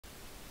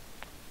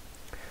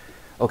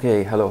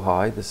Okay, hello,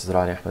 hi, this is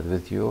Rani Ahmed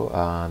with you,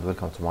 and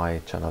welcome to my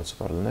channel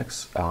Super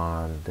Linux.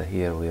 And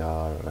here we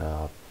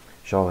are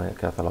showing a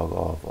catalog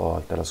of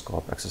all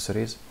telescope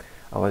accessories.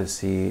 And what you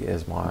see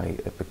is my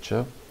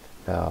picture.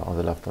 On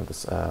the left and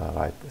this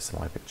right is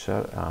my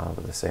picture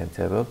with the same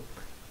table,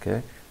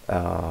 okay,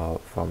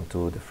 from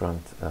two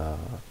different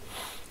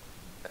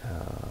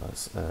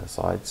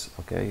sides.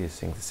 Okay, you're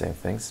seeing the same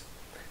things.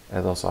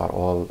 Those are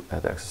all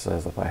the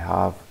accessories that I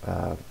have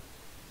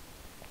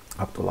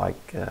up to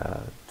like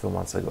 2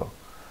 months ago.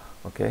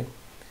 Okay,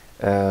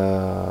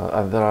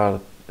 and there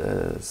are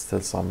still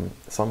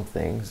some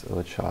things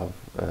which are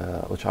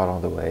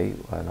on the way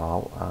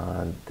now,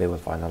 and they will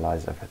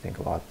finalize everything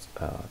about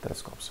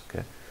telescopes.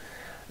 Okay,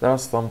 there are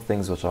some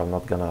things which I'm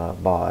not gonna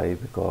buy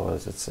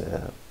because it's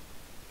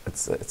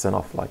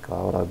enough. Like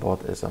what I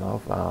bought is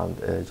enough, and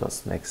it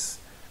just makes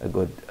a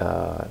good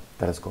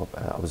telescope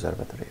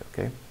observatory.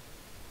 Okay,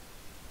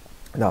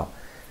 now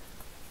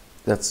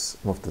let's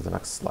move to the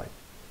next slide.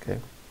 Okay,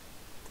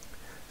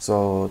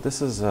 so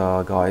this is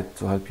a guide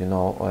to help you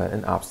know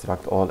in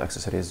abstract all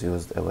accessories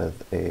used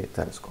with a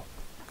telescope.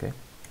 Okay,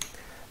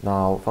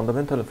 now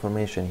fundamental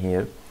information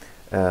here.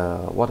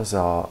 What is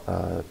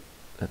a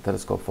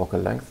telescope focal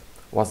length?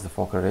 What's the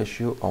focal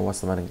ratio? And what's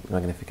the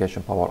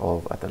magnification power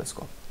of a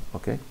telescope?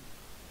 Okay,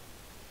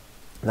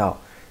 now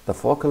the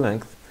focal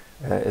length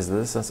is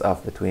the distance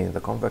f between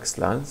the convex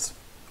lens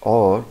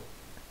or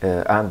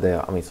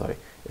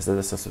is the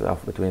distance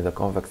f between the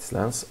convex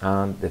lens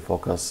and the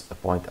focus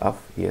point f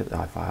here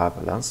if I have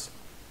a lens.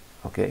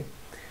 Okay,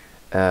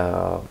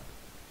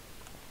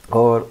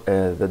 or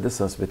the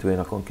distance between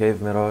a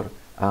concave mirror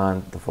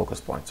and the focus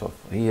point. So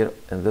here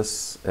in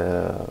this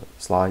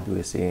slide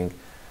we're seeing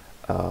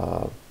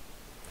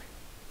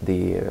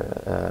the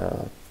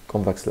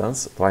convex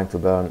lens trying to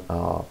burn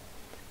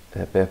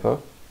paper.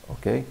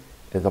 Okay,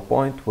 at the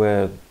point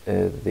where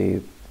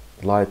the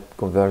light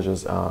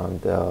converges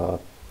and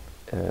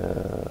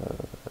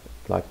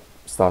like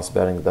starts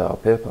burning the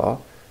paper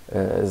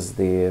is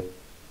the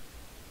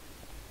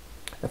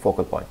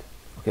focal point.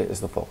 Okay, is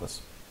the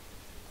focus.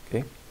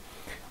 Okay,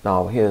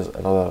 now here's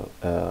another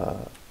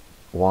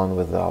one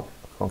with the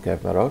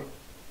concave mirror.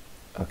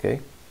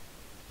 Okay,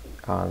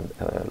 and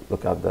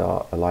look at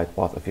the light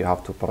path. If you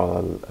have two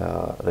parallel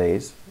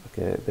rays,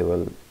 okay, they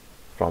will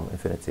from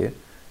infinity,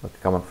 okay,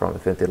 coming from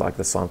infinity like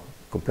the sun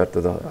compared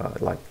to the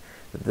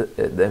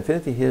the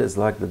infinity here is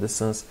like the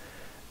distance,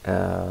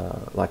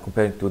 like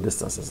comparing two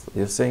distances.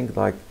 You're saying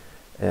like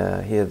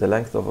here the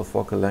length of a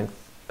focal length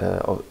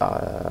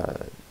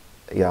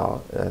you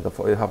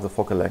have the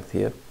focal length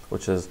here,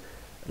 which is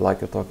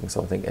like you're talking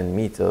something in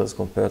meters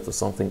compared to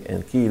something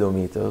in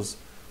kilometers.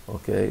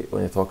 Okay,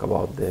 when you talk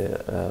about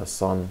the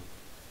sun,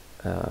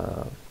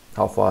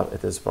 how far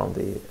it is from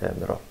the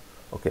mirror,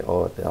 okay,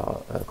 or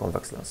the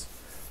convex lens.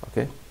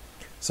 Okay,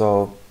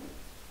 so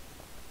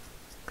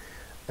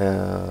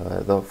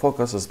the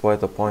focus is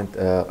the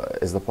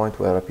point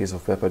where a piece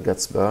of paper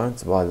gets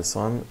burnt by the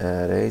sun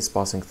rays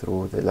passing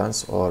through the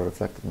lens or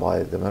reflected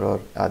by the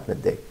mirror at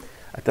midday.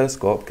 A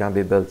telescope can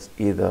be built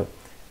either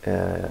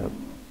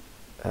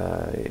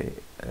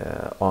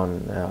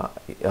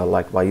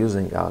like by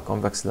using a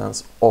convex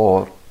lens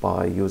or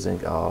by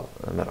using a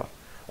mirror.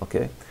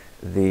 Okay,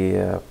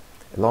 the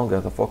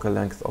longer the focal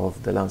length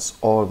of the lens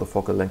or the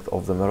focal length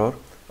of the mirror,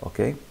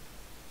 okay,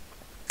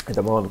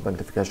 the more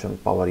magnification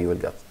power you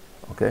will get.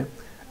 Okay,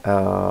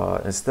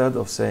 instead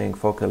of saying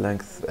focal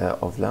length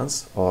of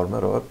lens or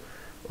mirror,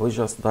 we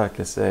just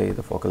directly say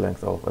the focal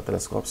length of a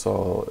telescope,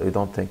 so you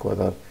don't think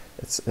whether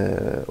it's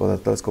whether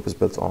the telescope is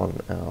built on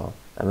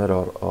a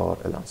mirror or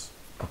a lens.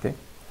 Okay,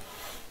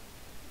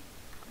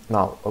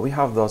 now we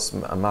have those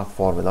math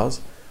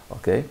formulas.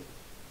 Okay,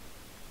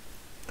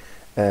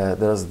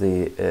 there's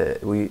the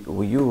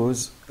we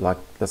use, like,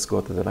 let's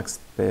go to the next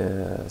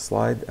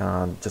slide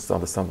and just to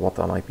understand what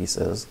an eyepiece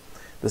is.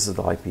 This is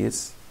the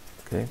eyepiece.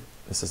 Okay,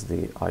 this is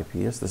the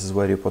eyepiece. This is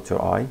where you put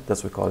your eye.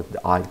 That's we call it the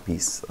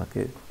eyepiece.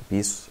 Okay, the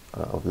piece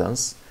of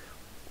lens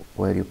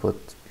where you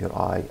put your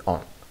eye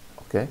on.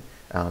 Okay,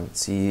 and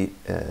see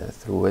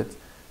through it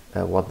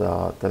what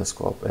the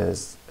telescope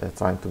is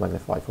trying to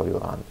magnify for you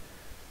and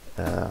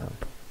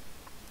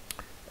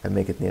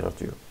make it nearer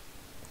to you.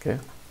 Okay,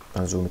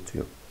 and zoom it to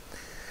you.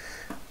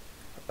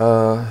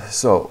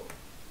 So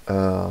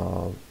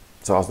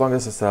as long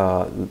as it's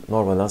a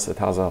normal lens, it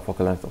has a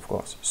focal length, of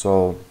course.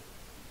 So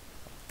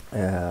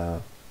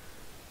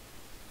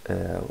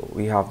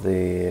we have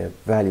the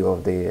value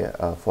of the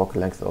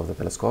focal length of the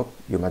telescope.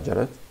 You measure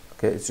it.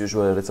 Okay, it's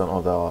usually written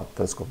on the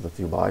telescope that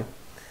you buy.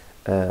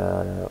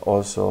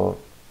 Also,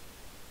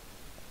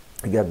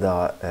 you get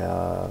the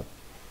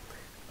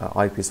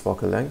eyepiece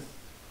focal length.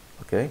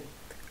 Okay,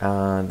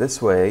 and this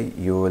way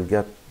you will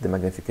get the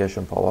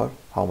magnification power,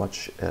 how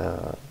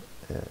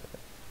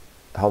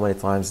many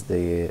times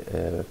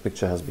the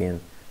picture has been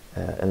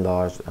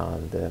enlarged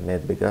and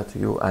made bigger to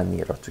you and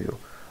nearer to you.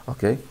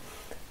 Okay,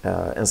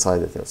 inside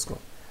the telescope.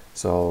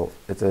 So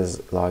it is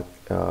like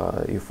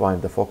you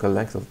find the focal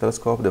length of the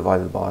telescope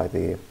divided by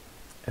the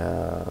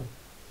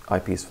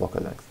eyepiece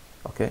focal length.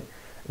 Okay,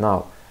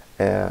 Now,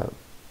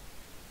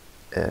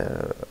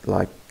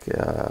 like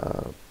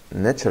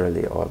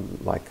naturally, or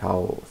like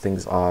how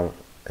things are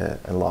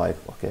in life,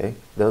 okay,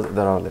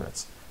 there are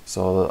limits.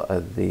 So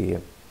the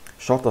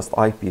shortest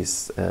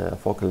eyepiece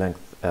focal length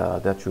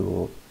that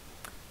you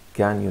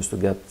can use to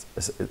get,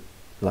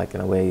 like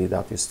in a way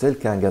that you still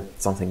can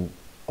get something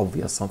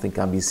obvious, something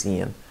can be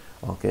seen,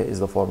 okay, is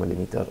the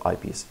 4mm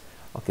eyepiece.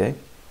 Okay,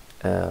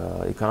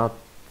 you cannot,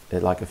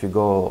 like if you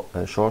go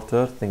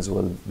shorter, things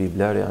will be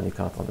blurry and you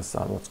cannot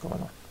understand what's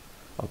going on.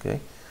 Okay,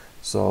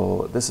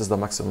 so this is the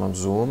maximum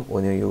zoom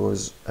when you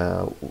use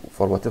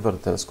for whatever the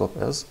telescope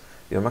is.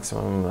 Your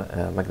maximum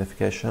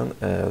magnification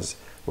is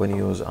when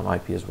you use an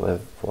eyepiece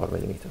with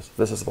 4mm.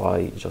 This is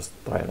why just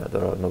try it.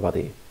 There are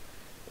nobody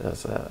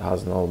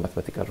has no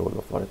mathematical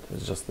rule for it.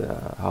 It's just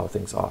how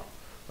things are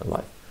in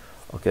life.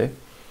 Okay,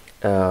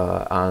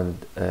 and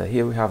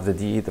here we have the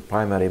D, the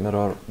primary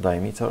mirror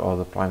diameter, or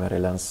the primary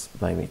lens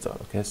diameter.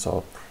 Okay,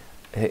 so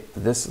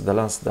this the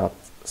lens that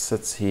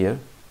sits here,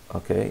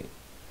 okay,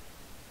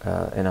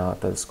 in a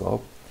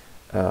telescope,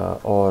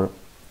 or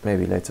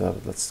maybe later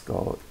let's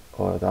go,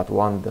 or that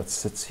one that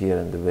sits here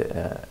in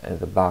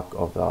the back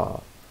of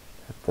the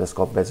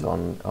telescope based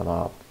on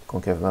a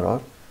concave mirror,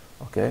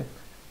 okay,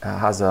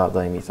 has a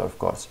diameter, of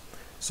course.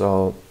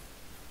 So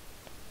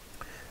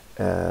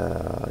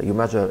you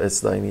measure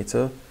its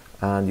diameter,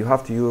 and you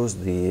have to use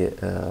the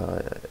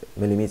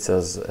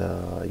millimeters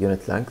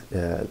unit length,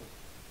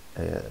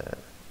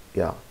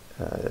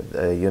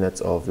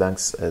 units of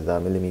length, the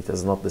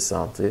millimeters, not the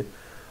centi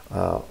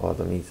or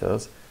the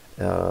meters,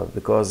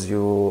 because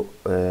you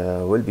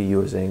will be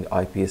using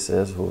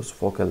eyepieces whose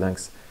focal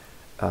lengths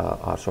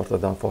are shorter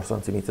than 4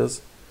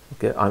 centimeters.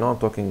 Okay, I know I'm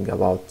talking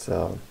about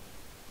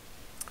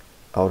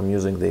I'm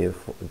using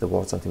the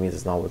word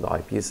centimeters now with the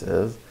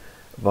eyepieces,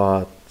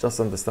 but just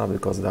understand,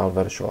 because they are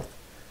very short,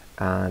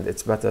 and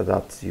it's better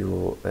that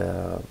you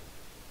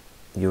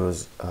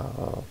use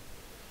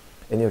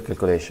in your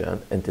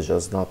calculation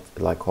integers, not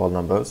like whole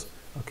numbers,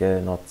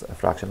 okay, not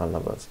fractional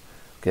numbers.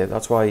 Okay,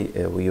 that's why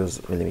we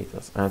use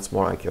millimeters, and it's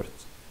more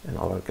accurate in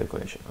our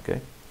calculation. Okay,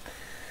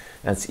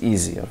 and it's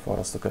easier for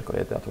us to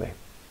calculate that way,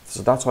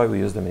 so that's why we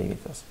use the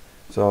millimeters.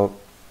 So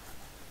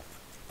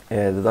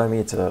the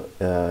diameter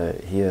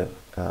here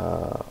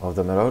of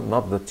the mirror,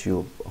 not the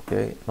tube,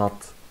 okay,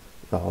 not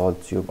the whole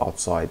tube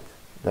outside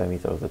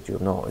diameter of the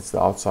tube, no, it's the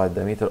outside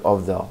diameter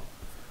of the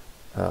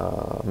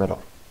mirror.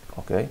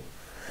 Okay,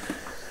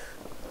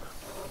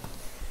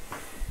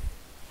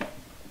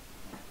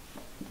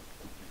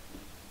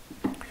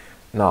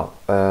 now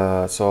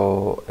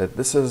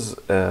this is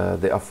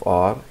the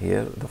FR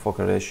here, the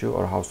focal ratio,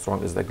 or how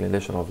strong is the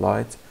accumulation of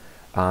light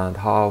and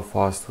how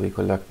fast we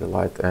collect the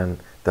light in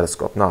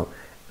telescope. Now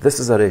this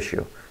is a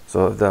ratio,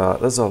 so the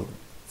result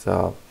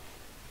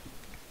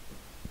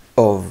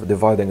of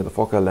dividing the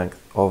focal length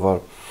over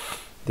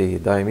the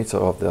diameter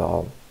of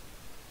the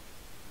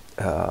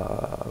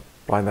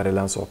primary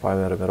lens or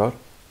primary mirror,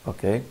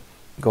 okay,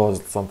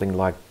 goes something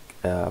like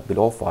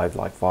below 5,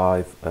 like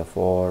 5,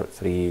 4,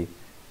 3,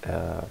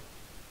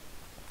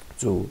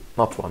 2,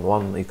 not 1.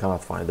 1 you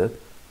cannot find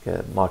it.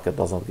 Okay, market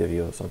does not give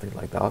you something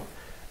like that.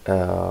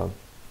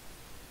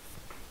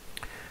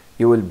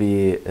 You will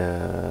be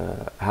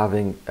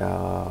having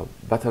a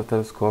better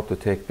telescope to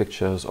take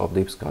pictures of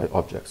deep sky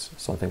objects,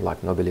 something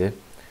like nebulae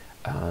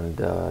and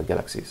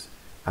galaxies,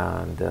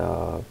 and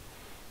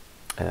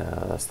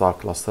star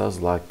clusters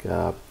like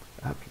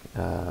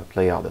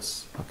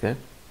Pleiades. Okay,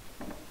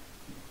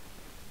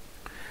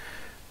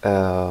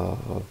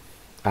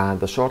 and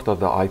the shorter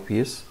the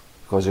eyepiece,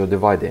 because you're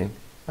dividing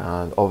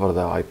and over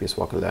the eyepiece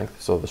focal length,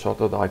 so the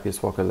shorter the eyepiece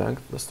focal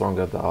length, the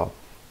stronger the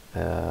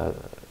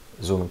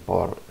zooming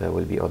power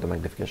will be, or the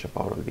magnification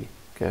power will be.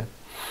 Okay,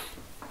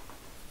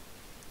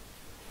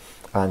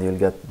 and you'll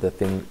get the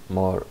thing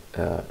more,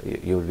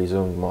 you'll be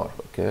zooming more.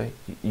 Okay,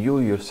 you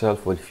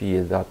yourself will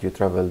feel that you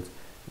traveled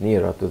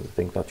nearer to the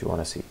thing that you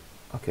want to see.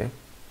 Okay,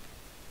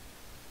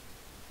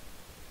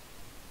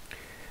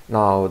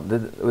 now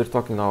we're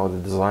talking now the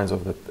designs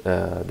of the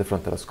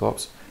different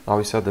telescopes. Now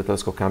we said the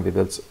telescope can be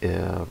built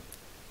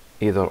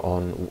either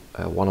on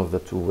one of the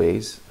two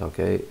ways,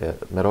 okay,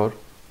 mirror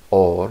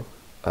or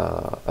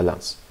a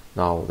lens.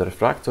 Now the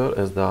refractor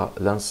is the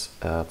lens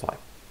type.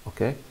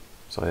 Okay,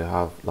 so you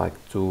have like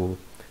two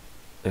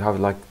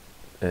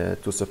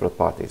separate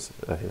parties,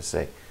 let's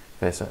say,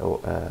 facing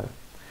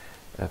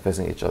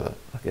each other.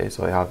 Okay,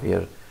 so you have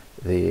here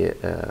the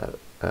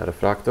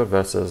refractor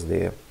versus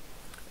the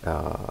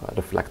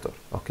reflector.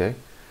 Okay,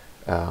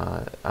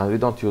 and we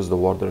don't use the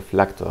word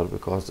reflector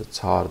because it's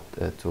hard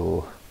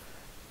to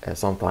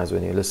sometimes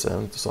when you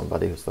listen to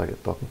somebody who's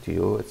like talking to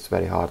you, it's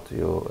very hard to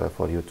you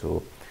for you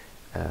to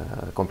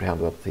comprehend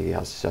what he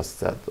has just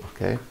said.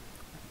 Okay,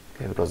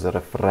 because the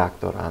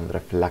refractor and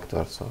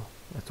reflector, so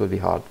it will be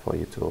hard for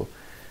you to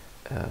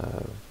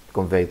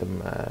convey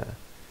them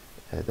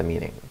the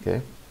meaning.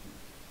 Okay,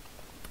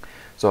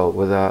 so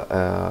with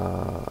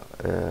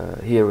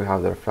here we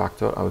have the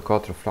refractor, and we call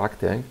it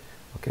refracting.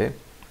 Okay,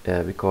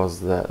 because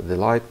the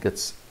light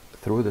gets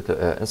through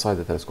the inside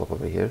the telescope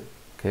over here.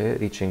 okay,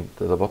 reaching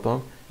to the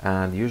bottom,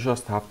 and you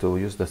just have to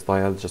use the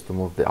style just to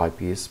move the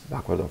eyepiece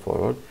backward and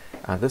forward.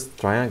 And this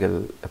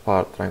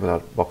triangular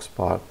box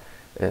part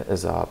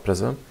is a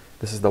prism.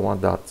 This is the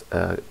one that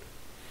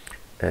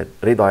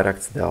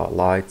redirects the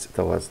light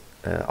towards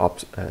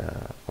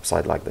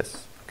upside like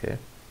this. Okay,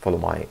 follow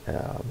my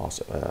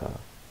mouse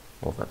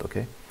movement.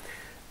 Okay,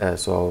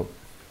 so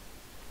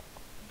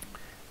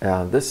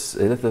this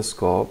little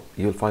scope,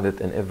 you'll find it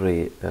in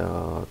every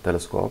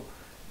telescope.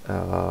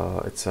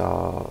 It's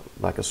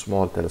like a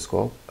small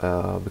telescope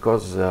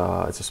because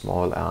it's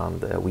small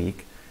and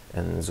weak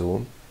in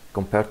zoom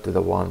compared to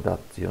the one that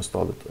you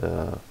installed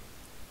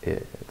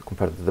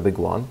compared to the big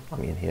one, I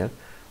mean here.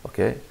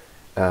 Okay,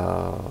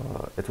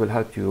 it will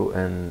help you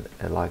in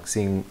like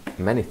seeing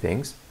many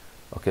things.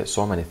 Okay,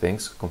 so many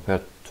things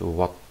compared to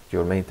what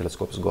your main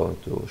telescope is going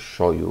to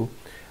show you,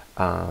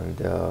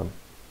 and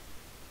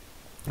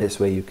this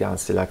way you can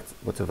select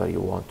whatever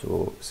you want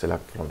to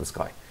select from the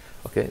sky.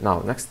 Okay, now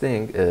next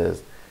thing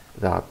is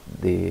that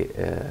the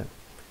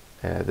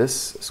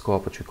this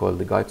scope, which we call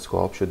the guide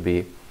scope, should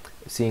be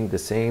seeing the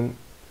same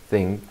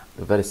thing,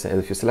 very same.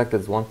 If you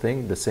selected one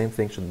thing, the same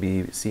thing should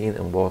be seen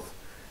in both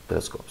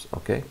telescopes.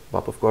 Okay,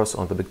 but of course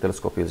on the big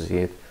telescope you'll see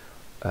it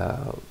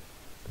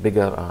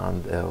bigger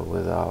and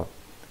with a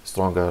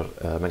stronger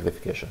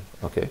magnification.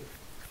 Okay,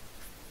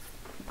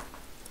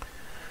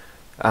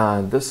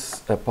 and this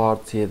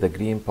part here, the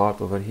green part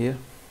over here,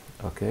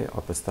 okay,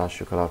 or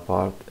pistachio color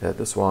part,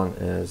 this one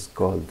is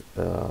called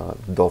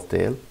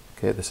dovetail.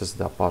 Okay, this is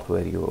the part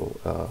where you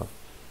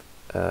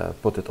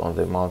put it on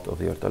the mount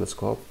of your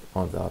telescope,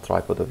 on the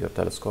tripod of your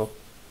telescope.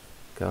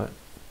 Okay,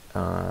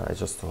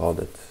 just to hold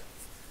it,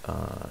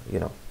 you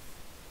know,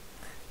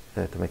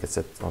 to make it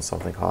sit on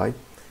something high.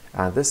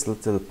 And this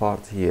little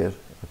part here,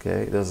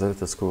 okay, there's a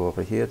little screw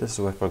over here. This is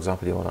where, for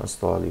example, you want to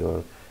install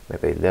your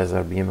maybe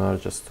laser beamer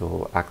just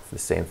to act the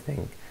same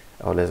thing,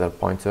 or laser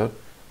pointer,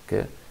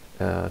 okay,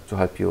 to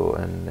help you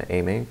in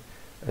aiming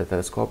a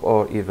telescope,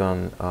 or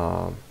even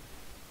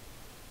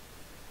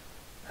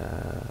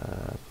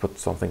put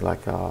something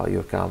like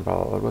your camera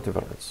or whatever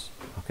else.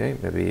 Okay,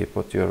 maybe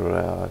put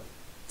your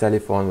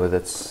telephone with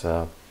its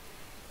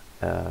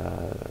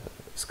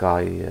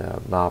sky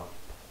map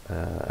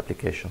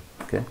application,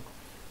 okay,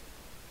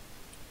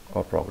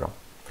 or program.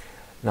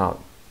 Now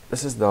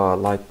this is the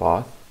light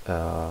path.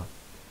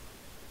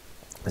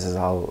 This is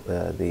how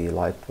the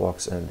light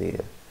works in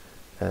the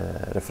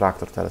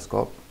refractor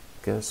telescope.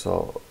 Okay,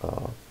 so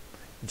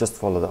just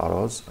follow the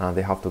arrows, and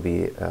they have to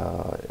be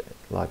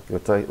like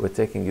we're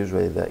taking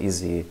usually the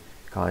easy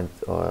kind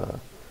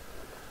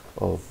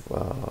of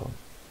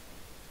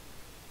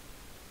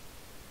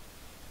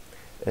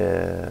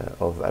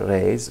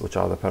rays, which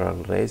are the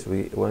parallel rays.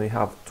 When we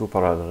have two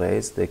parallel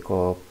rays, they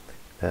go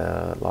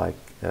like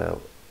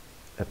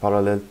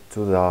parallel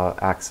to the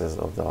axis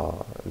of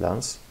the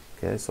lens.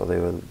 Okay, so they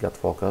will get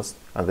focused,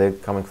 and they're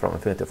coming from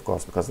infinity, of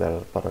course, because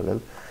they're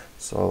parallel.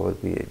 So we'll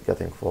be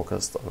getting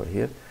focused over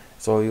here.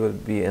 So you will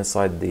be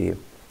inside the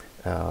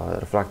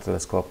refractor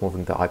telescope,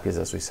 moving the eyepiece,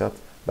 as we said,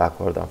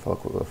 backward and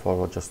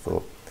forward, just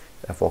to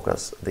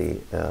focus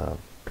the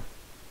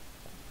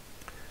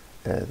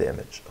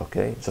image.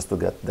 Okay, just to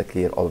get the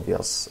clear,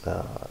 obvious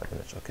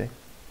image. Okay.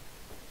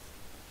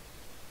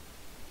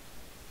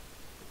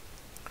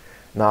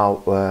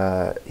 Now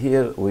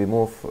here we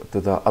move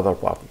to the other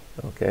part.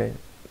 Okay,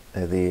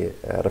 the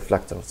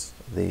reflectors,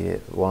 the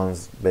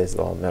ones based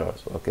on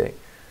mirrors. Okay,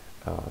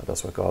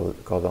 that's what we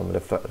call them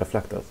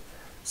reflectors.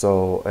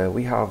 So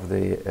we have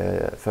the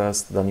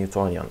first, the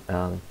Newtonian,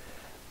 and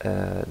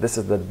this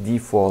is the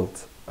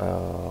default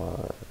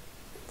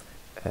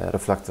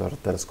reflector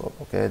telescope.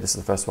 Okay, this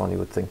is the first one you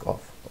would think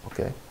of.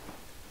 Okay,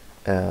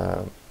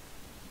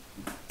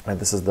 and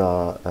this is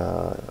the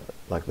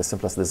like the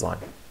simplest design,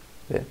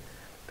 okay,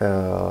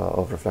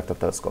 of reflector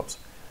telescopes.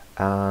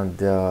 And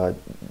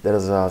there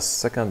is a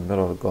second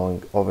mirror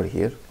going over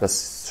here.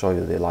 Let's show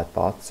you the light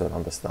path so you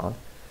understand.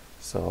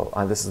 So,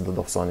 and this is the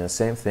Dobsonian,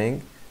 same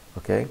thing.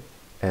 Okay,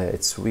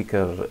 it's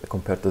weaker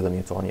compared to the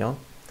Newtonian.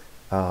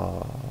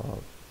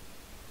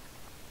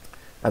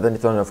 And the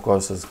Newtonian, of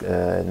course, is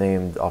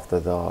named after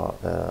the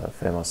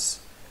famous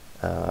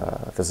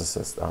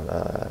physicist and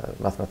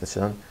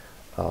mathematician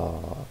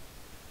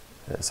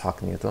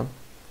Isaac Newton.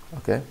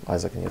 Okay,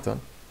 Isaac Newton.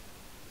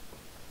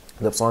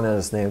 The Dobsonian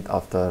is named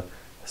after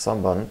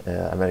someone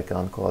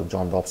American called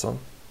John Dobson.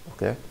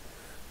 Okay,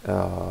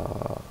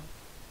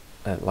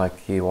 and like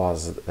he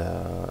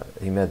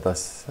made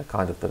this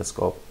kind of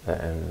telescope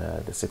in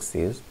the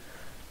 60s.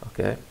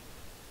 Okay.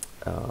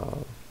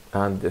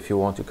 And if you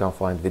want, you can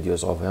find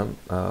videos of him.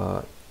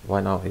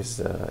 Right now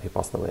he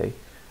passed away,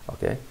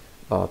 okay,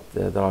 but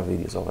there are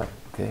videos of him.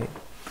 Okay,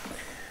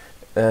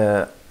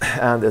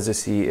 and as you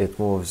see, it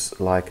moves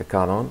like a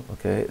cannon.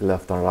 Okay,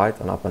 left and right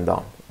and up and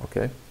down.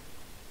 Okay,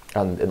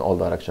 and in all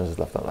directions,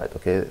 left and right.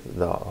 Okay,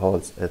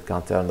 it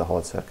can turn the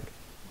whole circle.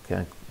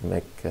 Okay,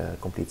 make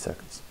complete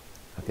circles.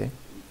 Okay.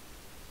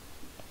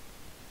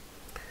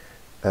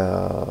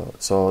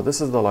 So this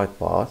is the light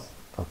path.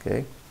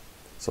 Okay.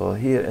 So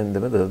here in the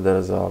middle there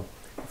is a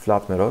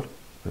flat mirror.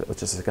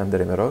 which is a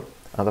secondary mirror,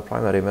 and the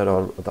primary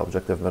mirror, the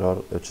objective mirror,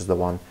 which is the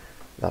one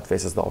that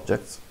faces the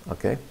object.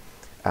 Okay,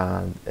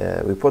 and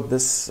we put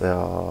this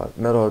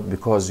mirror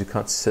because you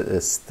can't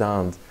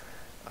stand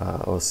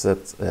or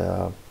sit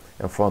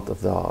in front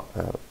of the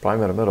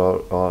primary mirror,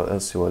 or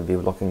else you will be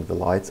blocking the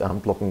light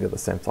and blocking at the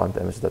same time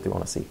the image that you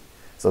want to see.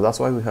 So that's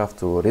why we have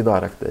to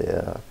redirect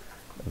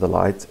the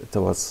light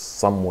towards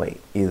some way,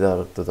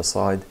 either to the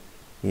side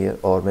here,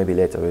 or maybe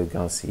later we're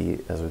gonna see,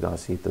 as we're gonna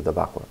see, to the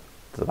backward,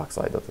 to the back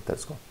side of the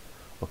telescope.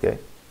 Okay.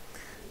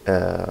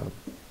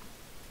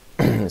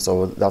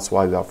 So that's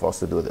why we are forced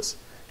to do this.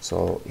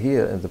 So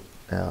here in the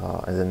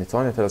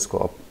Newtonian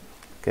telescope,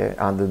 okay,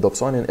 and the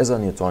Dobsonian is a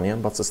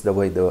Newtonian, but it's the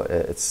way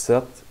it's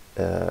set.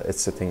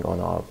 It's sitting on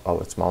how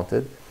it's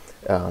mounted,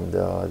 and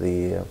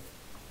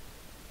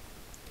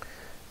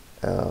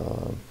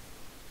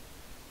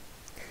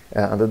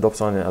and the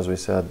Dobsonian, as we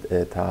said,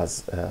 it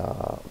has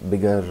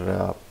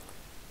bigger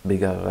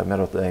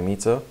mirror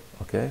diameter,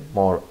 okay,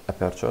 more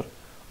aperture,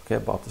 okay,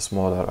 but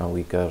smaller and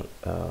weaker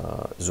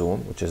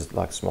zoom, which is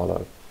like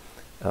smaller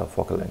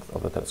focal length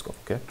of the telescope.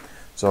 Okay,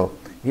 so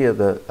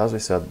here, as we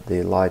said,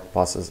 the light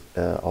passes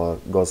or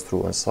goes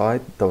through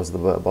inside towards the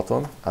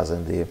bottom, as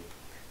in the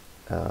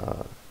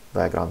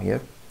diagram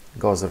here,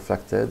 goes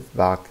reflected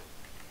back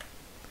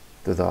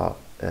to the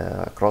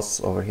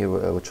cross over here,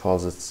 which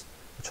holds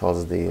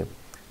the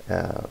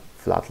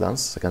flat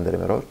lens secondary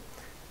mirror,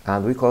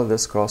 and we call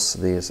this cross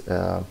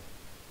the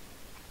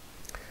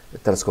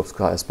telescope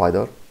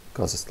spider,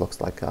 because it looks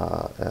like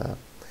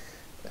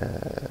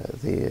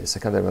the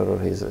secondary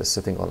mirror is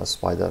sitting on a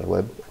spider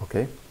web.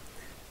 Okay,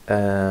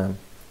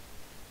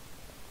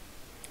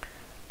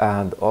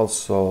 and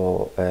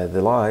also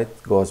the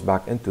light goes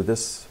back into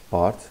this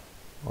part,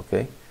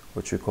 okay,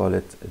 which we call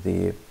it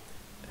the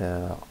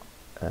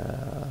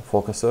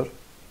focuser,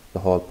 the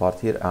whole part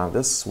here, and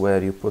this is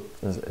where you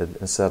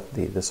insert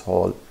this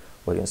hole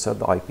where you insert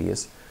the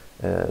eyepiece,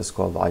 is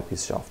called the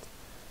eyepiece shaft.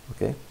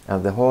 Okay,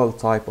 and the whole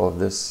type of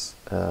this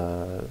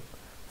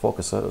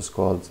focuser is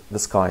called,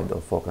 this kind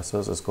of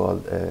focusers is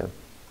called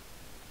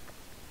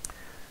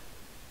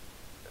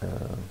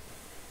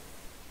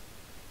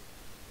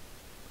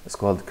it's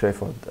called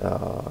Crayford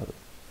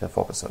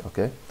focuser.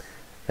 Okay,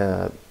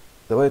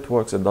 the way it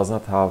works, it does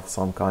not have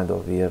some kind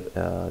of gear,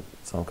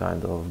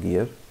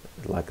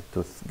 like a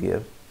tooth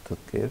gear.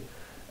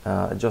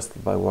 It just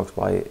works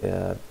by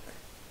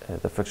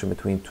the friction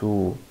between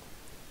two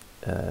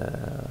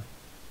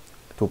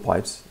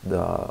pipes,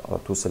 or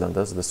two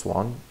cylinders. This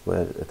one,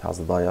 where it has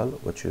a dial,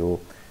 which you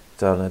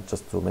turn it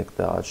just to make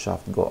the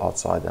shaft go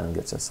outside and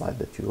gets inside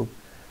the tube.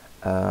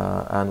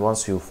 And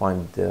once you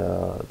find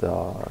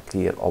the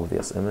clear,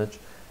 obvious image,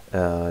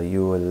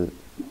 you will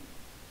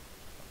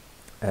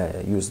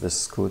use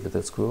this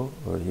little screw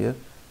over here,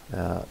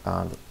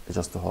 and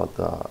just to hold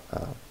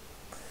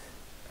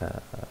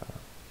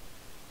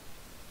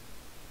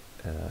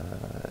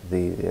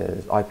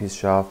the eyepiece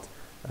shaft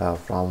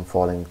from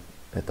falling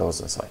towards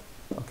the side.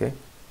 Okay.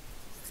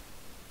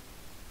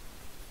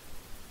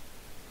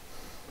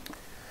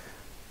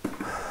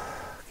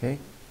 Okay.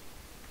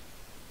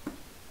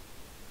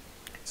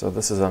 So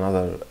this is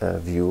another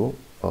view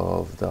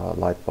of the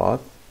light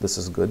path. This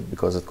is good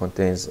because it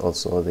contains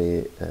also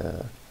the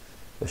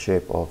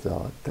shape of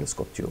the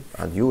telescope tube,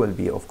 and you will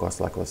be, of course,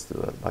 like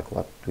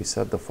what we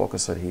said, the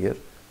focuser here.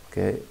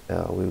 Okay,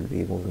 we will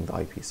be moving the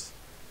eyepiece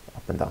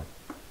up and down.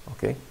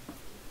 Okay.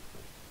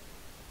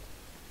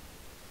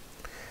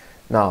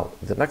 Now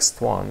the next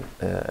one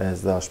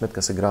is the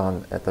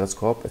Schmidt-Cassegrain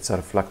telescope. It's a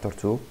reflector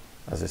tube,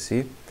 as you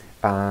see,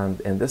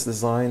 and in this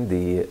design,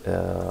 the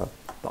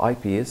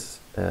eyepiece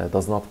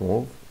does not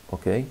move.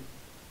 Okay,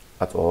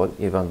 at all.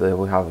 Even though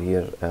we have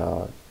here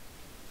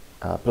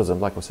a prism,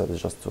 like we said,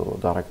 is just to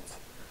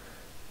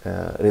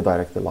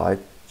redirect the light,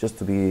 just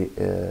to be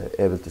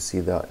able to see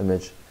the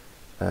image,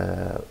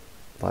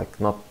 like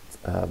not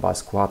by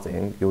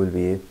squatting. You will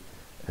be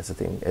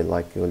sitting,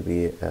 like you will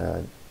be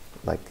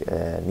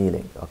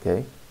kneeling.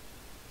 Okay.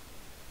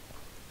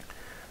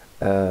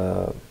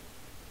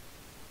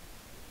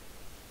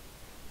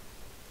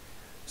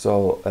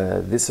 So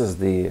this is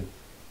the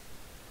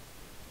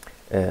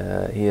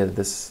here,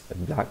 this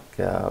black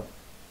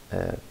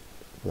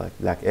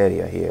black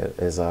area here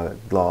is a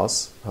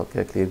glass.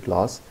 Okay, clear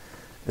glass.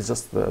 It's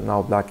just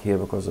now black here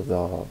because of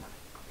the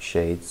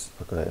shades,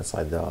 okay,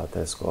 inside the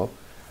telescope,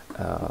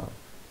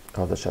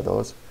 or the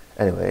shadows.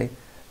 Anyway,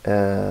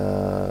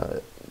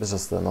 it's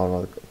just a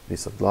normal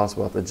piece of glass,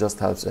 but it just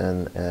helps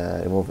in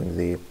removing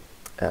the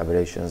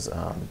aberrations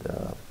and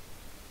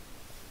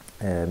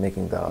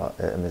making the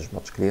image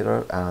much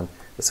clearer. And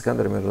the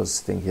secondary mirror is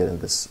sitting here in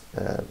this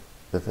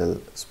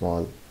little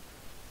small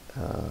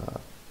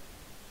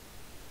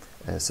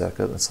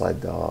circle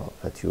inside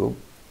the tube.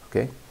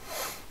 Okay.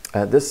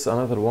 This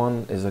another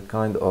one is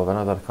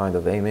another kind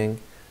of aiming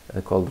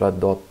called red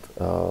dot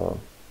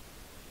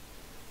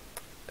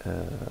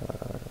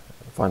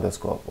finder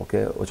scope.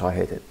 Okay, which I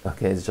hate it.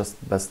 Okay, it's just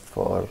best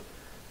for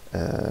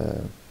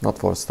not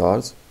for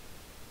stars.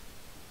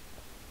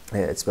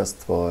 It's best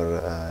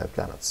for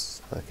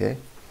planets. Okay,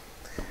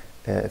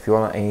 if you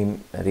want to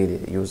aim, really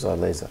use a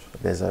laser.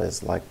 Laser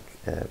is like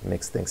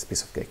makes things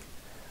piece of cake.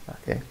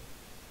 Okay.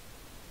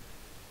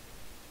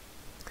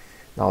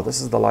 Now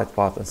this is the light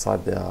path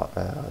inside the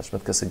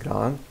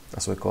Schmidt-Cassegrain,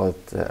 as we call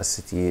it,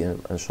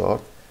 SCT in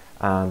short.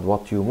 And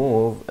what you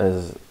move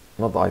is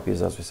not the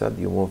IPs, as we said.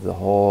 You move the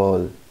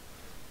whole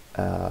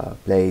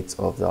plate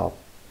of the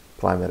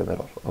primary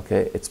mirror.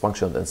 Okay, it's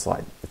functioned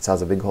inside. It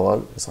has a big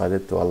hole inside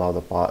it to allow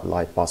the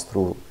light pass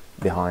through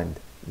behind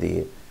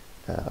the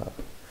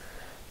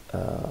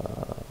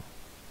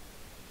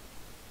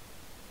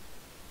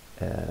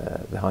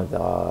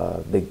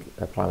big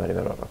primary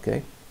mirror.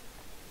 Okay,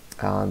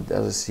 and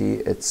as you see,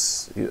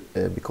 it's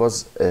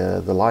because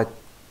the light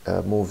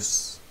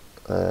moves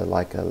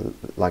like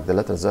the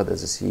letter Z,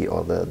 as you see,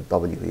 or the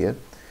W here,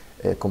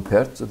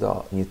 compared to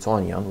the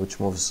Newtonian, which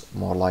moves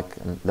more like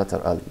a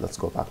letter L. Let's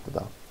go back to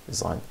the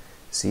design.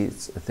 See,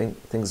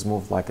 things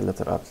move like a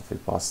letter L. If you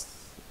pass,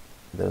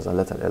 there's a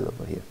letter L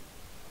over here.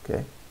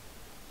 Okay.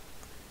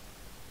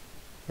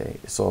 Okay.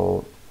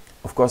 So,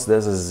 of course,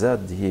 there's a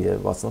Z here,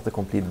 but it's not a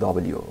complete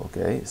W.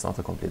 Okay, it's not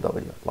a complete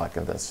W like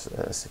in this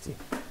city.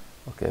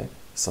 Okay,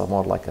 so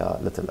more like a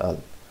little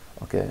L.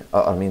 Okay,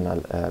 I mean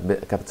a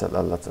capital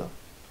L letter.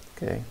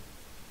 Okay,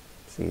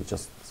 see,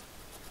 just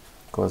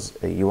because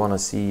you want to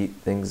see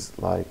things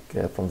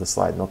like from the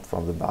side, not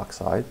from the back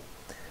side.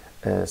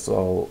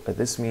 So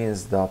this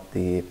means that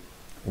the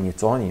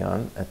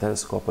Newtonian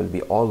telescope will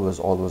be always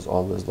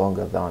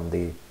longer than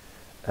the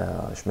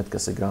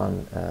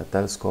Schmidt-Cassegrain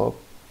telescope.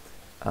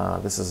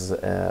 This is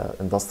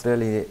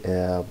industrially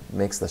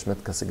makes the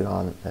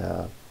Schmidt-Cassegrain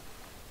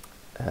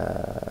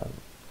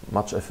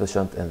much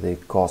efficient in the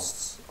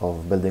costs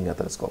of building a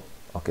telescope.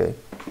 Okay.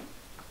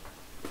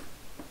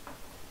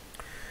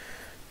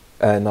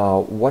 Now,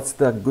 what's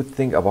the good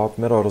thing about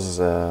mirrors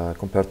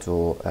compared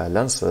to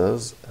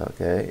lenses?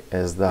 Okay,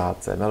 is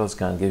that mirrors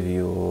can give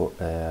you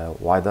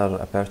wider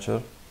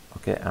aperture,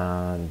 okay,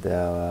 and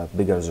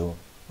bigger zoom,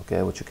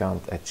 okay, which you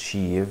can't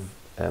achieve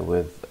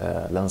with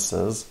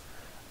lenses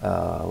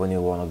when you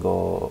want to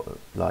go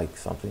like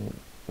something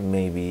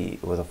maybe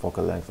with a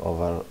focal length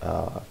over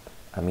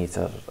 1.5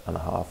 meters,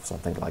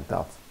 something like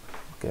that.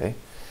 Okay,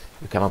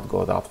 you cannot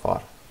go that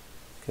far.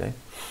 Okay.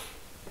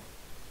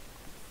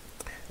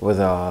 With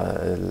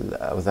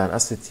an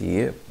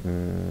SCT,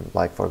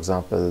 like for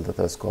example the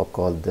telescope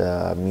called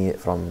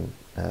from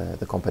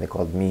the company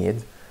called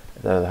Meade,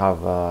 they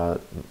have a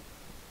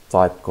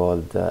type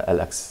called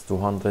LX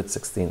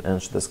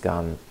 216-inch.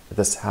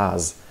 This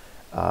has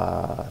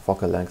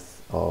focal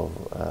length of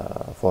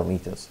 4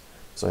 meters.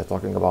 So you're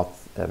talking about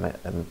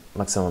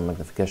maximum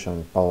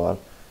magnification power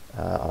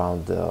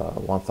around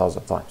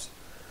 1,000 times.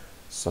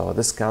 So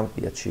this can't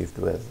be achieved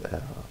with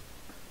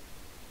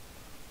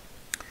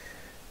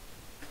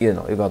you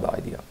know, you got the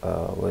idea.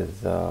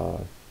 With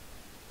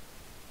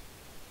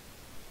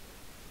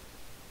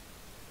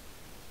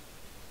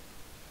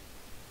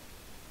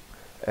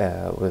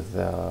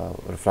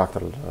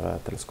refractor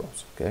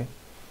telescopes, okay,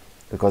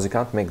 because you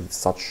can't make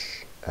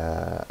such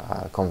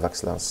a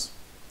convex lens.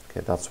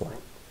 Okay, that's why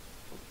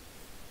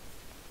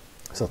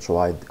such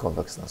wide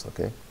convex lens.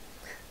 Okay,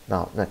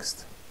 now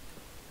next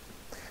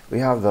we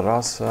have the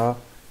RASA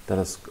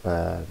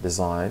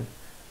design.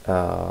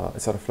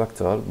 It's a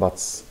reflector, but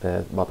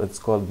it's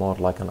called more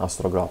like an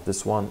astrograph.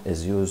 This one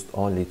is used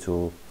only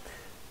to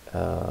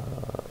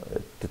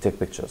take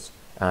pictures,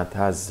 and it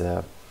has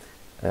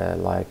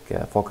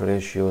focal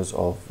ratios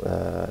of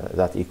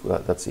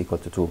that's equal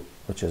to 2,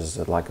 which is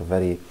like a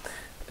very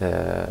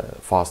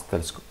fast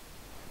telescope,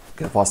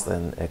 fast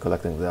in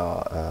collecting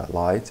the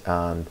light,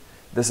 and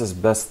this is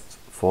best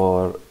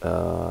for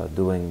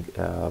doing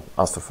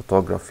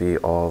astrophotography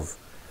of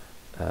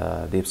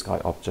deep sky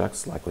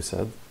objects, like we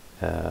said.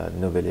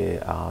 Nebulae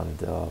and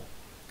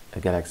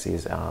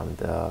galaxies and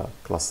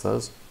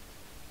clusters.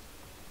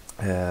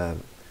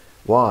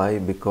 Why?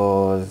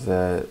 Because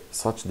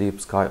such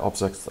deep sky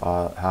objects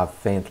have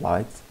faint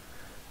light,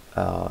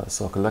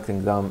 so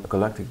collecting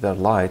their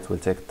light will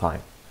take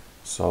time.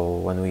 So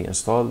when we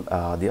install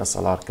a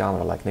DSLR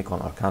camera like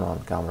Nikon or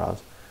Canon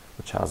cameras,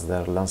 which has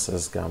their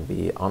lenses can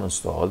be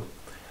uninstalled,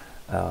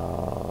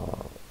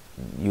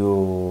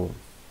 you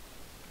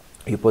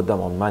put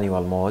them on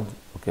manual mode,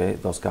 okay,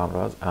 those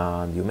cameras,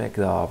 and you make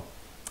the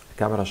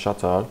camera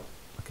shutter,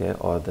 okay,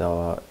 or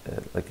the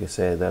like you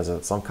say, there's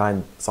some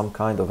kind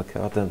of a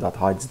curtain that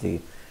hides the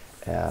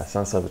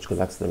sensor which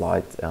collects the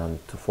light and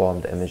to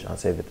form the image and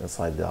save it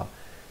inside the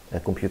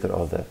computer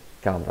or the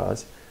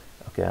cameras,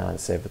 okay, and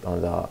save it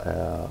on the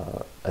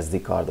SD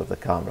card of the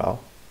camera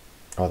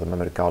or the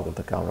memory card of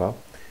the camera.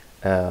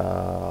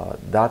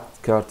 That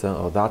curtain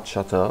or that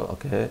shutter,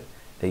 okay,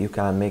 you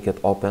can make it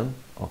open,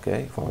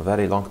 okay, for a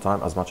very long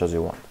time, as much as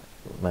you want,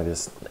 maybe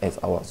 8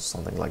 hours or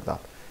something like that,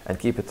 and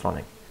keep it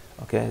running,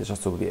 okay,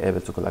 just to be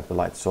able to collect the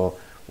light. So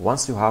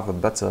once you have a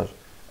better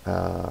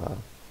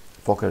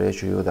focal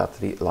ratio that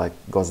like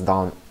goes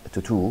down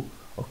to 2,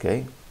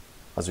 okay,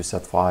 as we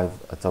said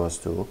 5 towards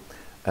 2,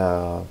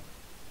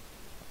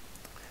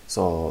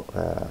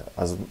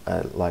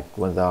 like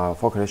when the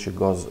focal ratio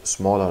goes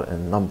smaller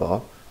in number,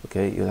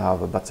 okay, you'll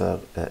have a better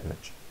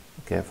image,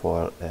 okay,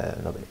 for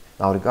nobody.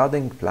 Now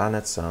regarding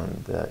planets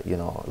and you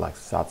know, like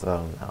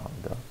Saturn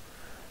and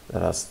the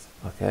rest,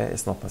 okay,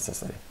 it's not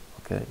necessary,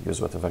 okay, use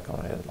whatever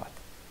camera you like,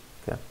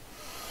 okay.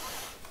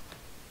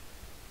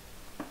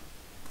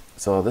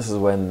 So this is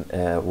when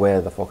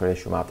where the focal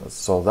ratio matters.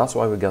 So that's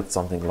why we get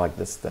something like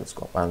this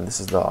telescope, and this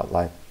is the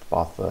light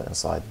path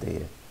inside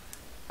the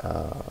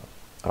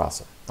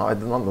raster. Now I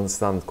did not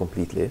understand it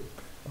completely,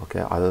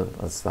 okay, I don't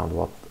understand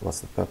what's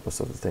the purpose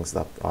of the things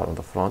that are on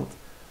the front,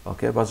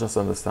 okay, but just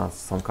understand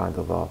some kind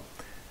of a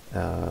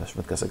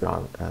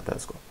Schmidt-Cassegrain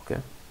telescope,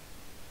 okay.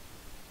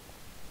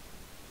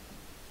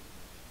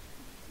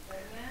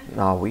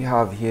 Now we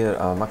have here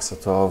a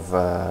Maksutov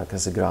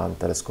Cassegrain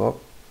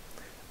telescope.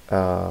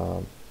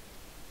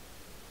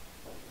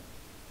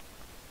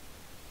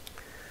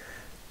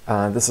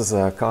 And this is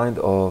a kind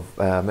of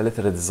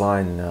military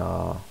design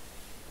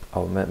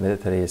or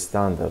military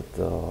standard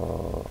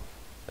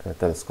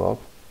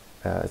telescope.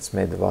 It's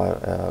made by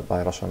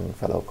a Russian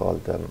fellow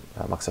called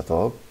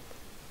Maksutov,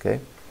 okay,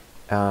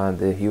 and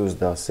he used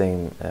the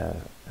same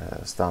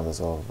standards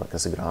of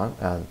Cassegrain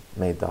and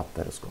made that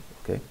telescope,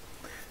 okay.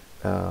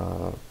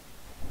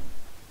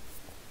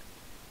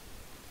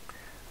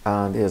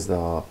 And here's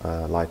the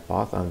light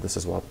path, and this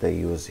is what they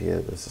use here.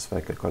 This is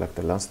spherical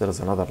collector lens. There is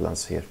another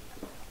lens here,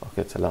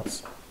 okay, it's a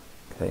lens,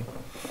 okay.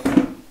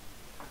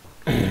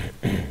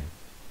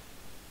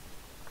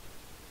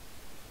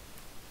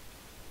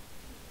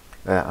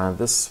 And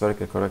this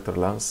spherical collector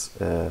lens,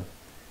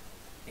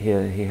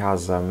 here he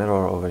has a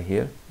mirror over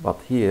here, but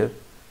here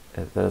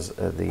there's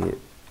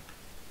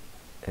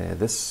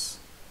this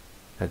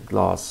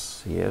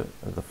glass here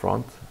at the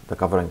front, the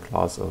covering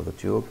glass of the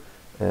tube,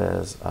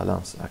 is a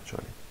lens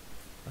actually,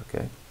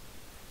 okay.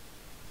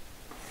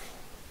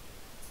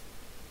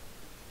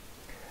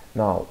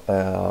 Now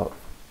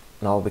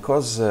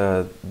because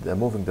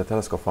moving the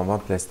telescope from one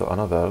place to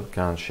another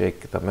can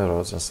shake the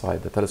mirrors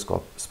inside the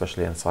telescope,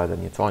 especially inside the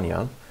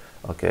Newtonian,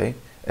 okay,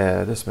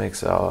 this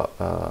makes a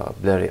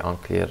blurry,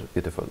 unclear,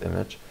 beautiful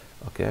image,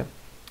 okay.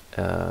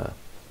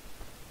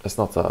 It's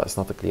not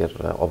a clear,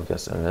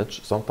 obvious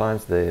image.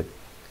 Sometimes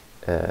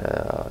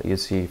you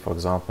see, for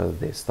example,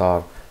 the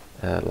star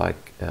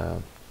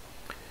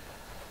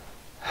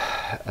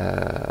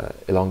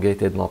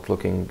elongated, not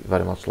looking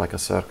very much like a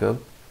circle,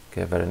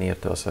 okay, very near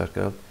to a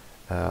circle.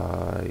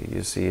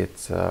 You see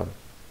it.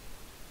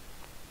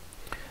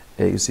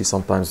 You see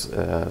sometimes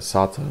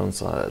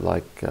Saturns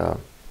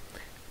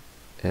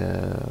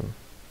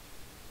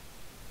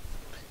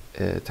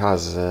it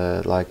has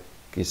like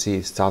you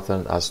see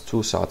Saturn as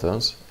two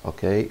Saturns,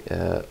 okay,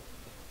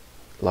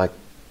 like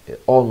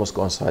almost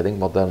coinciding,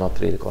 but they're not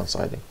really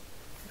coinciding,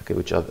 okay,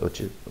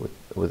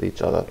 with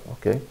each other,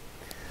 okay,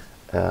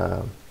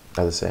 at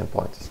the same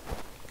point,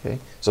 okay.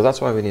 So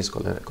that's why we need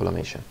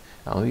collimation,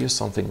 and we use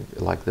something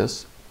like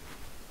this.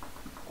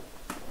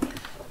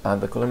 And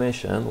the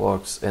collimation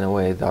works in a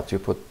way that you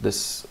put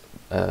this.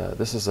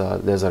 This is a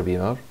laser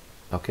beamer,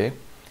 okay,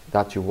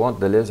 that you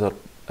want the laser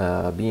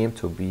beam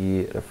to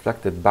be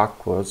reflected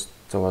backwards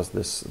towards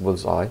this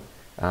bullseye,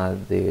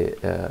 and the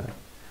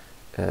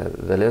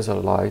laser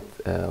light,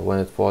 when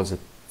it falls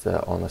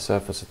on a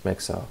surface, it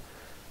makes a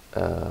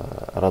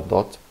red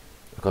dot,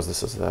 because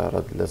this is a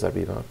red laser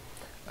beamer.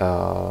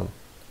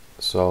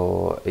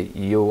 So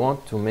you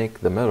want to make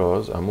the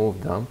mirrors and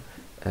move them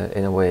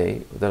in a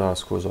way. There are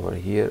screws over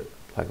here,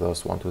 like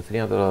those 1, 2, 3,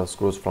 and there are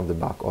screws from the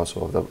back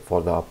also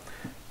for the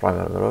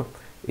primary mirror.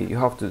 You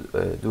have to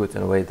do it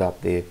in a way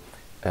that they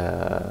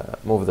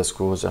move the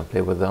screws and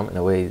play with them in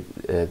a way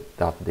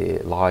that the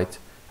light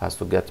has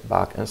to get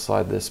back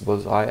inside this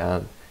bullseye,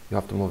 and you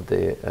have to move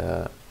the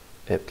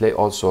play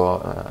also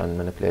and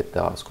manipulate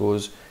the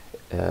screws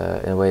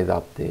in a way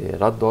that the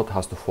red dot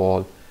has to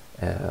fall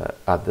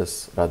at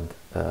this red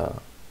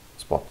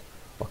spot,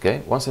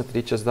 okay. Once it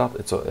reaches that,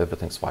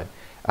 everything's fine.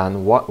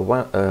 And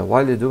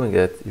while you're doing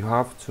it, you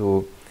have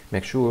to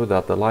make sure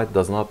that the light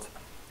does not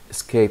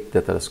escape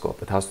the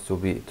telescope. It has to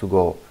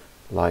go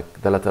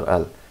like the letter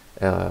L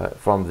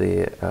from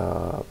the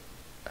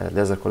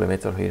laser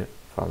collimator here,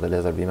 from the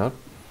laser beamer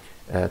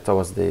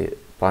towards the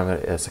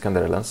primary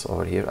secondary lens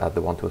over here at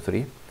the 1, 2,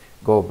 3.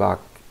 Go back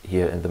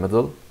here in the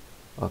middle,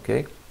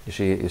 okay.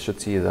 You should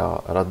see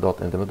the red dot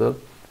in the middle,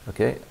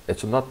 okay. It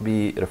should not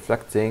be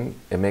reflecting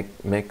and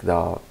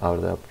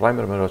the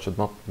primary mirror should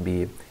not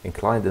be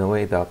inclined in a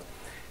way that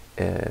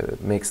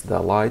makes the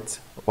light,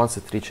 once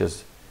it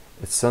reaches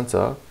its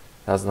center,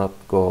 does not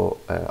go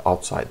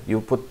outside.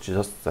 You put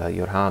just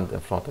your hand in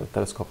front of the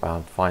telescope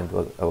and find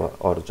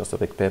or just a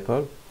big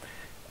paper,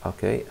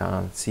 okay,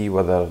 and see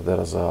whether there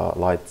is a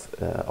light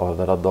or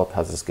the red dot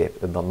has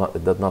escaped. It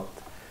did not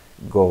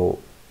go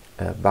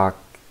back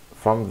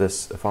from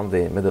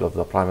the middle of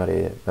the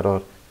primary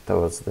mirror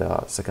towards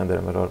the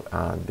secondary mirror,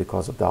 and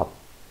because of that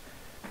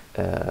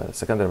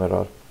secondary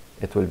mirror,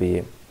 it will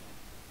be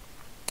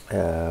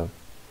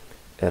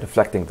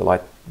reflecting the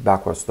light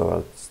backwards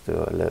towards the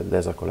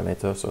laser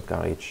collimator, so it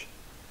can reach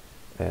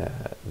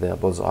the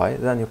bullseye.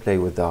 Then you play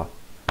with the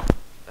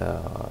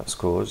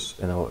screws,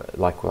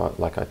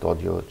 like I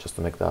told you, just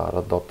to make the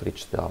red dot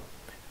reach the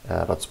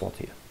red spot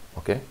here.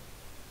 Okay,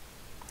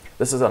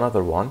 this is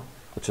another one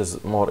which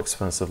is more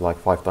expensive, like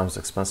 5 times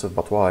expensive.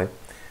 But why?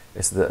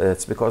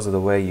 It's because of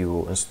the way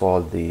you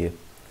install the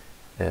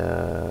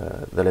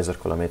laser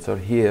collimator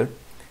here.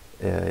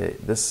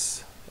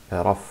 This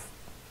rough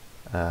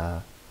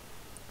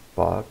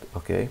part,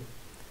 okay,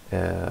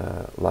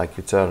 like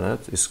you turn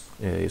it,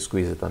 you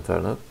squeeze it and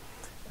turn it,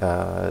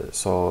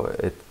 so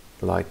it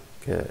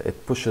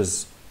it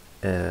pushes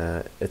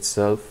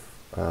itself,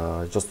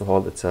 just to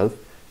hold itself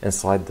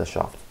inside the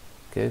shaft.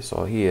 Okay,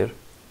 so here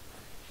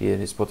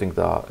he's putting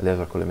the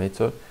laser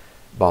collimator,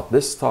 but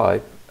this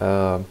type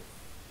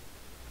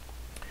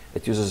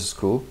it uses a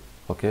screw,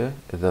 okay,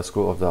 the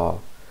screw of the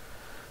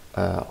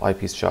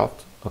eyepiece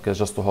shaft, okay,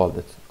 just to hold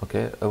it,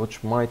 okay,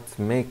 which might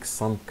make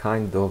some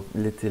kind of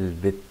little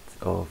bit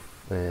of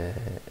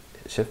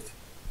shift.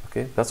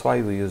 Okay, that's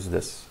why we use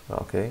this.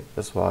 Okay,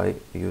 that's why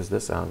we use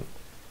this, and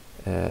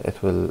it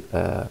will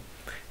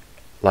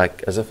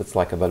like as if it's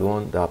like a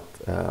balloon that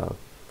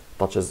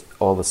touches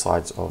all the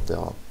sides of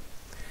the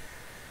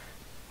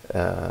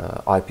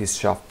eyepiece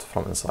shaft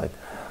from inside.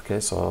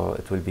 Okay, so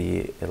it will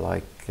be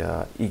like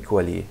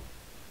equally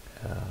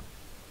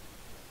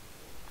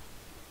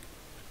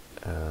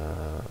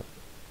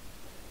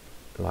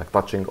like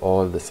touching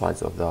all the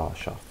sides of the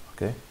shaft.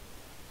 Okay,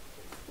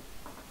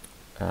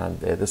 and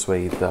this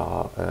way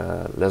the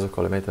laser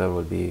collimator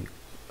will be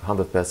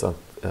 100%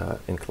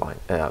 inclined.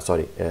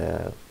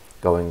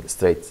 Going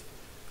straight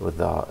with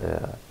the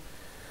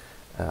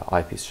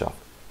eyepiece shaft.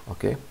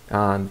 Okay,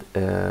 and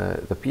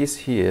the piece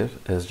here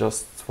is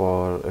just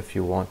for if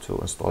you want to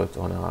install it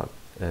on a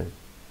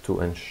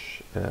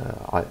 2-inch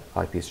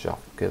eyepiece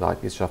shaft. Okay, the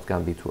eyepiece shaft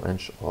can be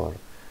 2-inch or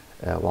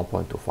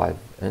 1.25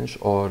 inch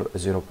or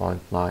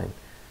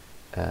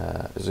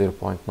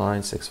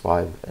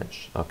 0.965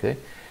 inch. Okay,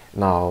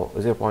 now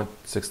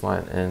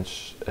 0.69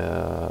 inch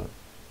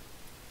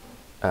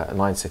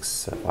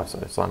 965,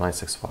 sorry, it's not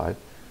 965,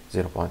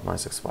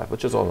 0.965,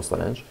 which is almost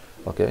an inch.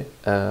 Okay,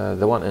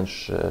 the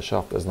 1-inch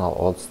shaft is now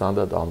old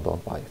standard, and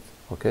don't buy it.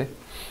 Okay,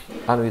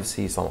 and we'll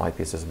see some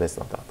eyepieces based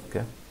on that.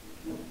 Okay,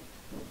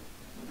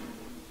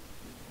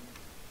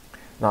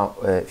 now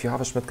if you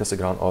have a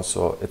Schmidt-Cassegrain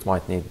also, it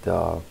might need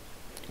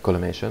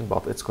collimation,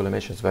 but its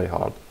collimation is very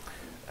hard,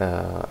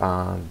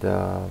 and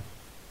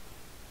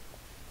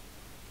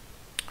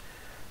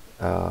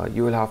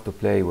you will have to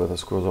play with the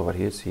screws over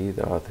here. See,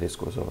 there are 3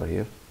 screws over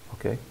here.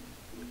 Okay,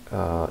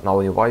 now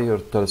when you buy your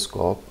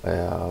telescope,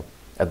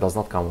 it does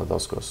not come with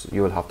those screws.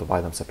 You will have to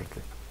buy them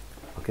separately.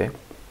 Okay,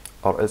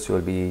 or else you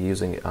will be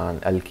using an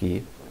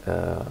L-key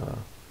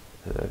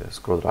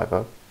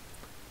screwdriver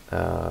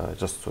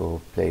just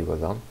to play with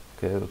them.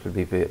 Okay, it will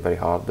be very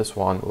hard. This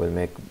one will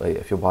make,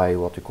 if you buy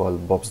what you call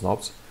Bob's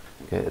knobs,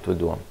 okay, it will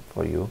do them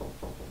for you,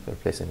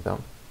 replacing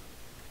them.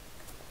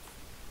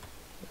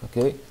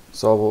 Okay,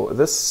 so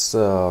this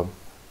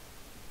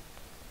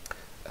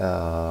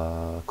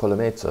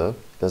collimator,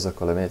 laser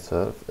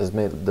collimator, is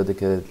made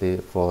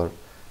dedicatedly for,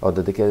 or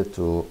dedicated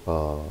to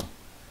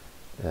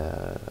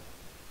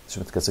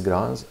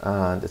Schmidt-Cassegrains,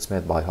 and it's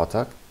made by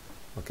Hotak.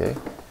 Okay,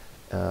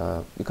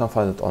 you can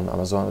find it on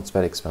Amazon. It's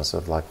very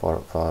expensive, like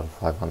for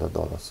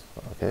 $500.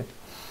 Okay,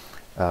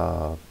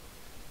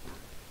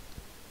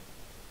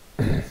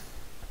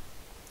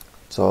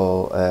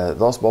 so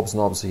those Bob's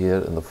knobs here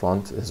in the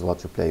front is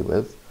what you play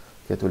with.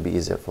 Okay, it will be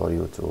easier for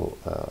you to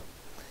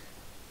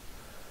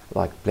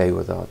like play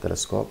with a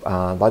telescope.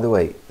 And by the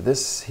way,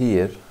 this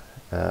here,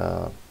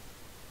 the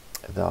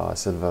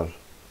silver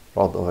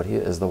rod over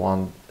here, is the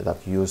one that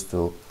you use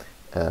to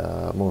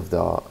move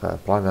the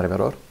primary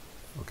mirror.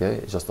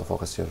 Okay, just to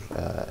focus your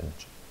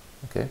image.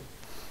 Okay,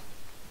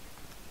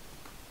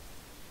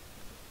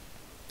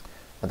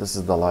 and this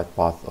is the light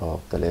path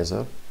of the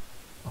laser.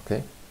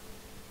 Okay,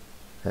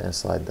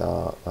 inside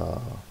the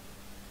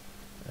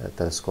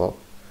telescope.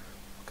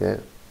 Okay,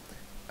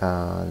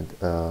 and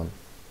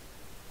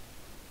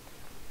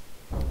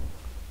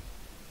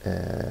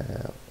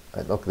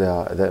look,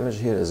 the image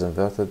here is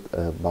inverted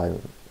by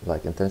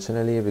like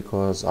intentionally,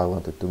 because I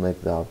wanted to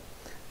make the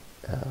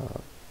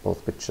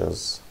both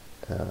pictures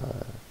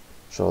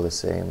show the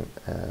same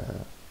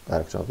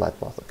direction of light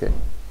path. Okay,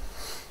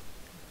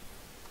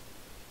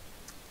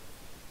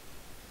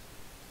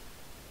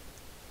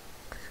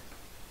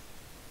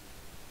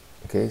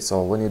 okay,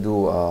 so when you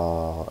do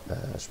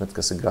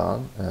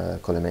Schmidt-Cassegrain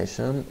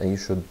collimation, you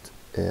should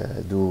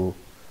do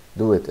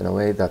it in a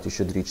way that you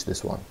should reach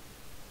this one.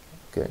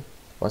 Okay,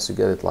 once you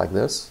get it like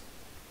this,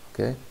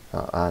 okay,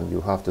 and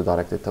you have to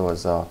direct it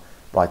towards a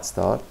bright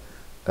star,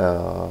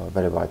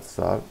 very bright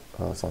star,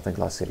 something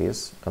like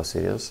Sirius,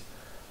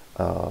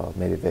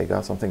 maybe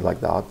Vega, something like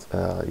that.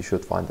 You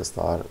should find the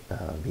star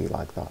be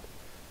like that.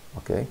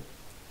 Okay,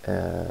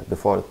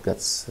 before it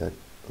gets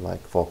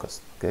like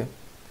focused. Okay,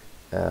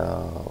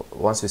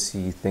 once you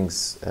see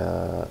things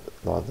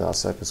like the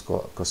surface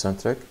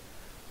concentric,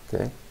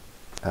 okay,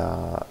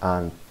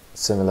 and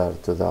similar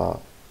to the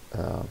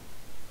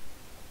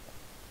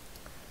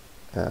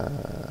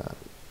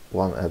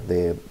one at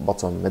the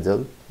bottom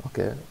middle,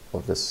 okay,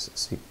 of this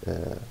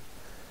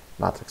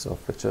matrix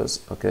of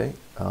pictures, okay,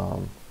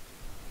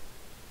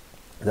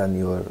 then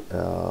your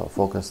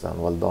focused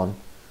and well done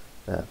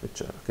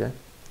picture, okay.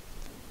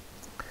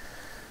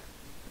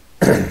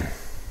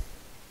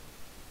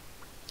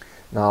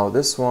 Now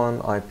this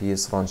one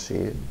eyepiece,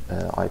 Ranchi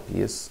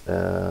eyepiece,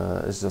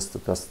 is just to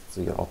test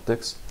your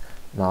optics.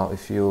 Now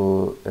if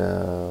you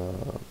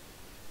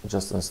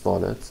just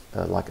install it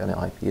like any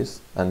eyepiece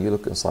and you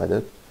look inside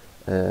it,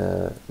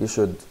 you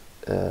should,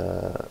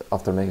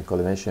 after making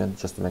collimation,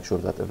 just to make sure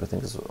that everything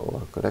is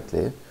working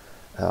correctly,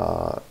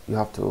 you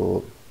have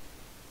to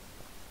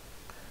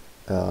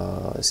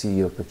see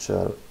your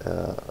picture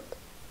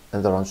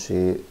in the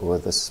Ranchi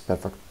with this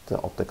perfect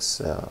optics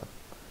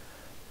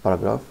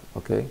paragraph,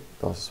 okay.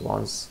 Those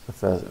ones,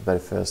 the very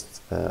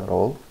first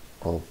row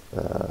of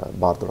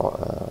barred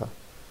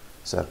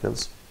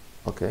circles,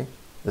 okay.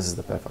 This is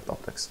the perfect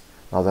optics.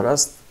 Now the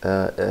rest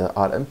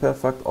are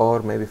imperfect,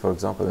 or maybe, for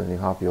example, when you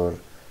have your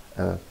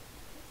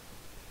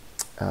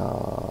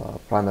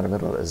primary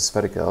mirror is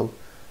spherical,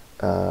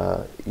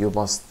 you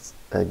must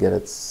get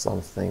it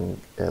something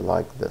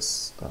like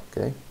this,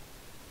 okay.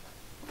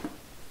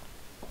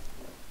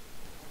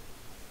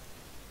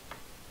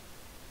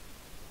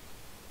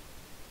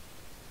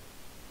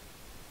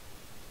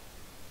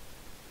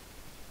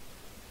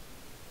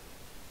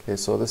 Okay,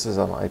 so this is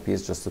an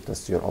eyepiece just to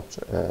test your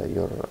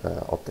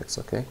optics,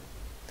 okay.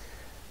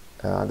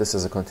 This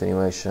is a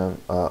continuation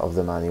of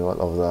the manual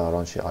of the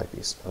Ranchi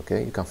eyepiece,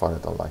 okay. You can find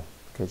it online,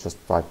 okay.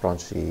 Just type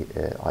Ranchi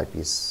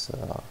eyepiece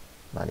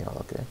manual,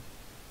 okay,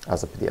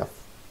 as a PDF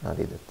and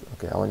read it,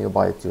 okay. And when you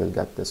buy it, you will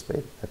get this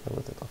paper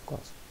with it, of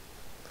course.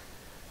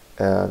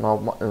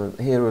 Now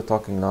here we're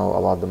talking now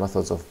about the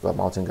methods of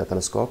mounting a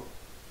telescope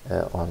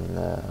on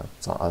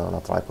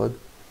a tripod.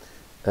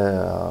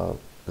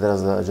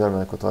 There's a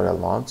German equatorial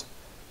mount,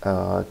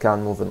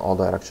 can move in all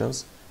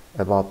directions,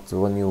 but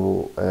when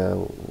you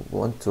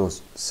want to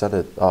set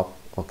it up,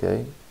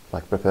 okay,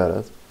 like prepare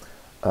it,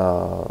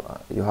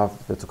 you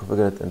have to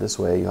configure it in this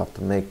way. You have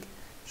to make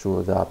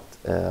sure that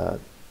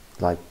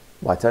like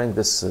by turning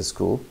this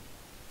screw,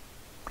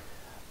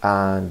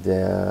 and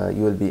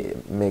you will be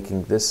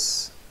making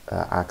this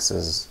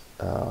axis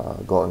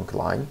go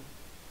incline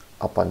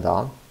up and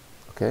down,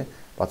 okay,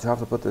 but you have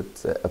to put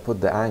it put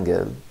the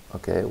angle,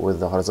 okay, with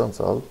the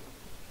horizontal,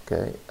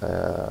 okay,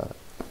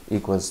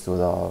 equals to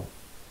the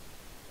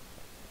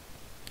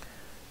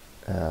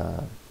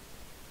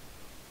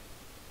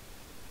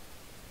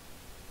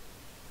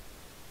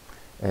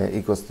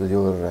equals to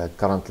your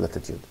current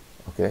latitude,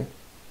 okay.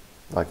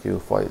 Like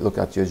you look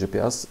at your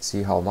GPS,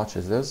 see how much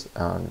it is,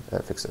 and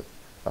fix it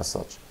as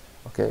such,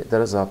 okay.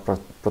 There is a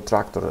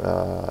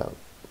protractor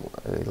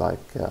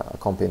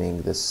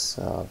accompanying this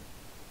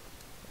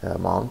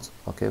mount,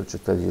 okay, which will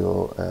tell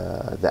you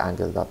the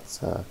angle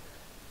that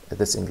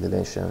this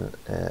inclination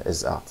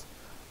is at,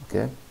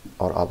 okay,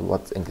 or at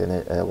what's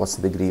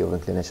the degree of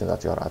inclination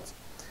that you are at,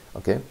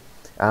 okay.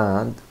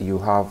 And you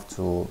have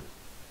to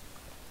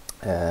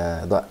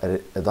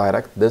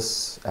direct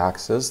this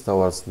axis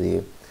towards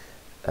the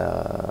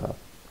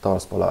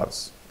towards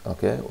polars,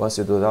 okay. Once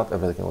you do that,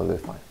 everything will be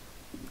fine,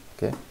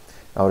 okay.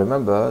 Now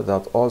remember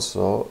that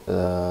also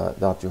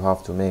that you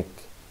have to make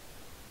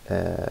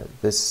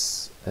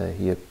this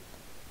here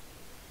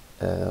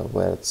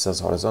where it says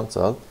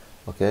horizontal,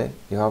 okay.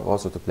 You have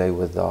also to play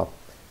with the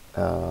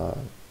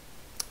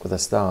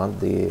stand.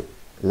 The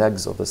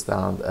legs of the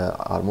stand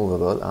are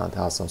movable and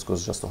has some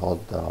screws just to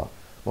hold the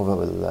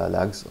movable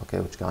legs, okay,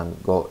 which can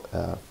go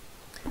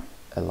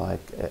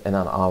like in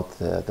and out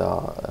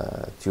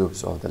the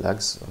tubes of the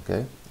legs,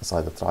 okay,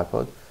 inside the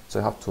tripod. So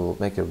you have to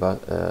make your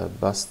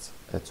bust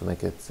to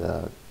make it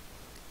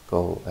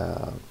go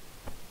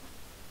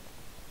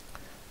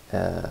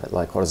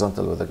like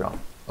horizontal with the ground,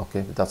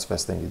 okay. That's the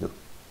first thing you do,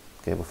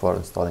 okay, before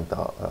installing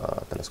the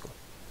telescope,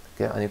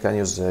 okay. And you can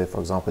use, for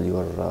example,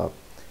 your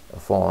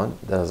phone.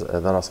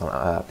 There are some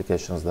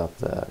applications that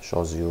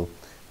shows you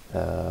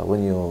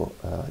when you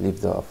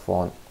leave the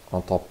phone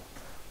on top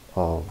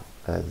of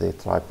the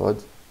tripod,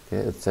 okay,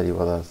 it'll tell you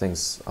whether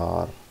things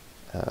are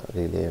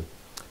really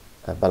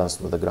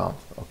balanced with the ground,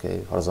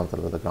 okay,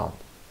 horizontal with the ground,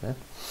 okay.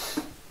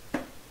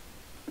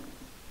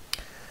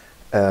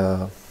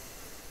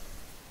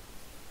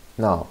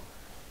 Now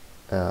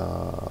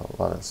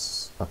what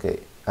else? Okay,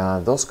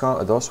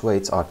 those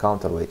weights are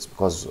counterweights,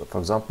 because, for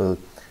example,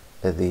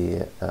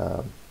 the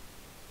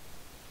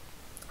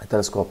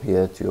telescope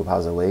here tube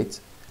has a weight,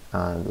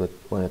 and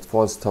when it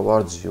falls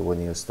towards you,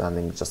 when you're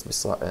standing just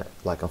beside,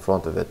 like in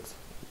front of it,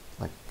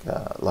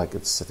 like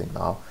it's sitting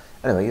now.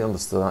 Anyway,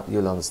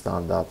 you'll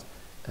understand that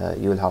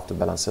you will have to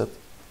balance it,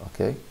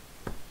 okay.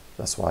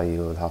 That's why you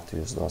will have to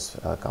use those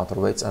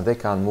counterweights, and they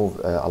can move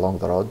along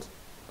the rod,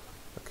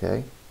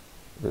 okay.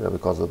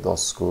 Because of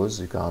those screws,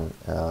 you can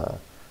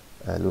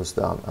loose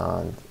them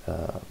and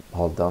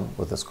hold them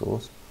with the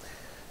screws.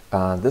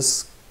 And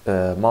this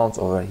mount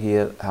over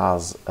here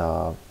has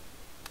a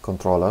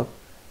controller.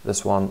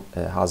 This one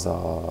has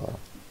a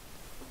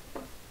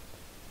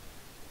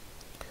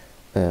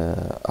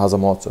has a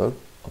motor,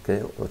 okay,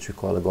 which we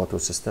call a go-to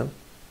system.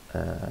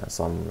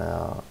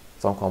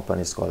 Some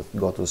companies call it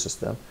go-to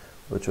system,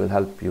 which will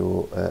help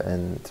you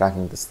in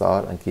tracking the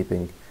star and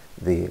keeping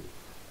the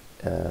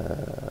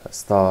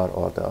star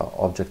or the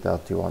object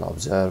that you want to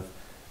observe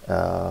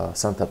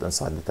centered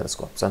inside the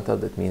telescope.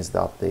 Centered, it means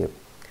that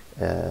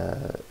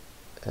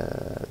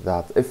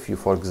that if you,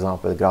 for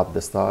example, grab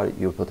the star,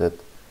 you put it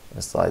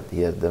inside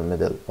here, the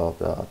middle of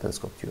the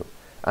telescope tube.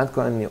 And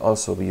can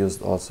also be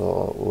used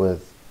also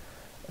with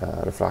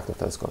refractive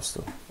telescopes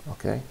too.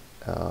 Okay.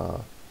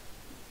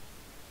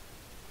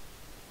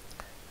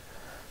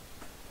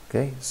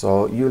 Okay,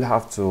 so you'll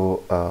have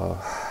to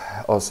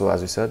also,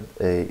 as we said,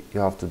 you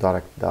have to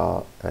direct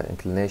the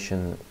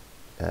inclination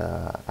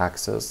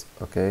axis,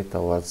 okay,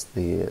 towards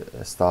the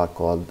star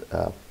called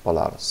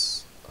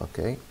Polaris.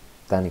 Okay,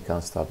 then you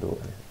can start doing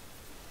anything.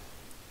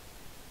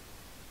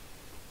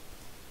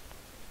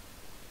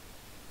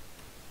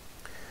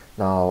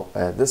 Now,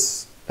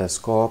 this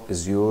scope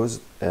is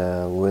used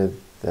with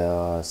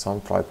some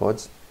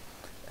tripods,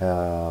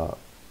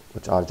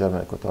 which are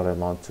German equatorial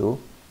mount 2.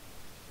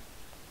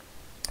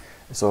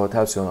 So it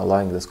helps you in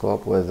aligning the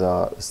scope with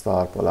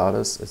star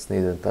Polaris. It's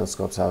needed in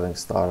telescopes having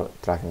star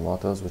tracking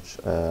motors, which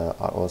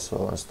are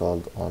also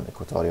installed on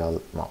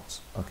equatorial mounts.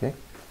 Okay,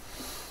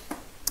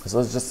 so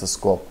it's just a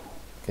scope,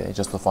 okay,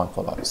 just to find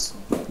Polaris.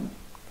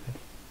 Okay.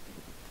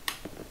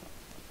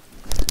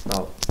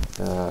 Now,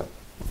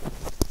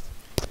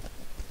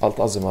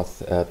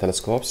 alt-azimuth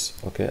telescopes,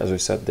 okay, as we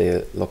said,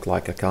 they look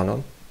like a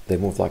cannon. They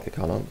move like a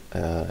cannon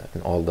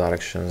in all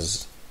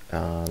directions,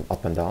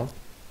 up and down.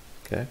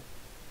 Okay.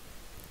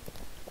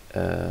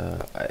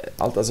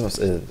 Alt-azimuth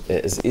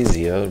is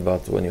easier,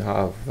 but when you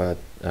have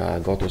a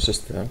go-to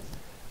system,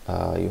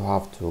 you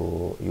have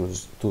to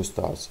use 2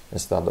 stars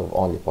instead of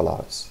only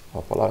Polaris.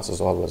 Polaris is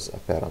always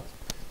apparent,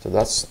 so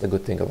that's the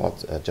good thing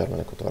about German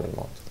equatorial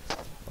mount.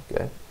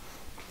 Okay,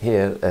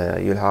 here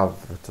you'll have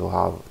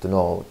to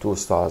know 2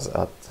 stars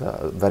at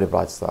very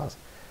bright stars,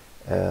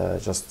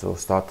 just to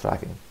start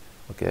tracking.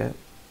 Okay,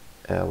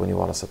 when you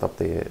want to set up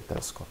the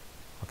telescope.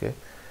 Okay.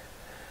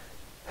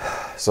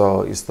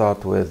 So you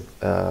start with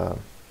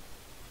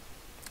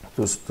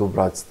two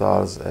bright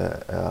stars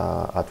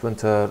at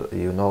winter,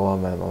 you know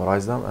them and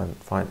memorize them, and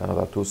find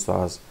another 2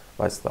 stars,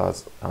 bright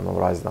stars, and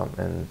memorize them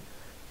in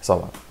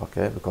summer.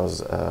 Okay,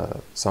 because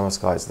summer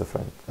sky is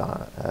different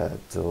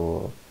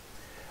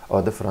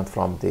different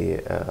from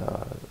the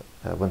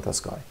winter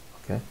sky.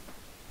 Okay,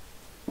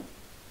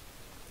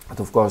 but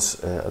of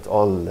course at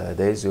all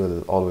days you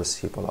will always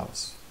see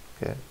Polaris.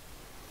 Okay,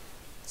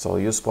 so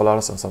use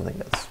Polaris and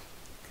something else.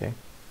 Okay.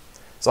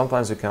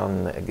 Sometimes you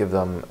can give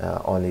them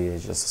only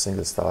just a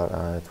single star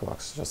and it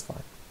works just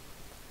fine.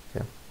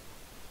 Okay.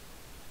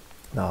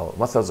 Now,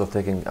 methods of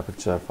taking a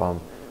picture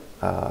from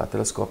a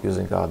telescope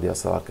using a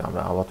DSLR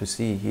camera. And what we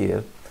see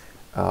here,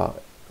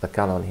 the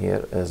Canon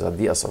here is a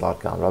DSLR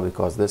camera,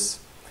 because this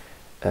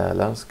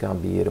lens can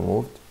be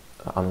removed,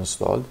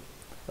 uninstalled.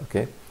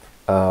 Okay.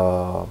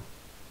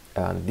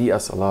 And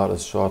DSLR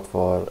is short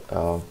for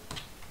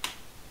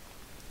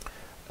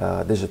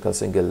digital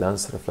single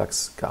lens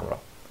reflex camera.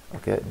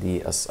 Okay,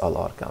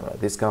 DSLR camera.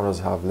 These cameras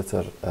have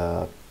little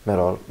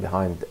mirror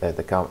behind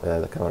the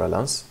camera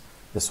lens.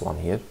 This one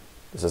here,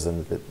 this is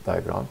in the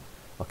diagram.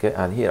 Okay,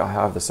 and here I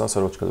have the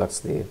sensor which collects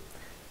the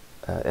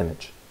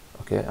image.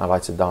 Okay, and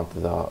writes it down to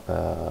the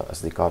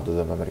SD card, to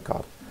the memory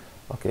card.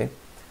 Okay,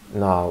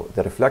 now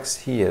the reflex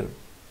here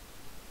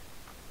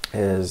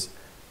is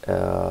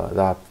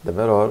that the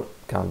mirror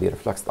can be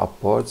reflexed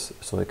upwards,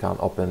 so we can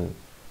open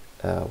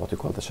what we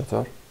call the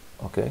shutter.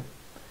 Okay,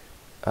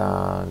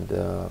 and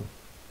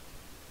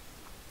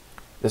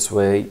this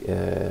way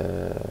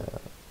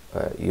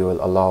you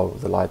will allow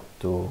the light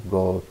to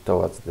go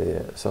towards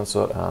the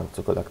sensor and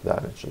to collect the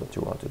image that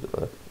you want to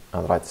do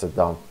and write it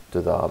down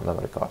to the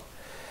memory card.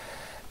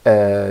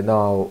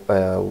 Now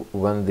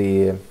when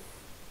the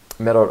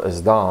mirror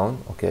is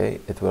down, okay,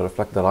 it will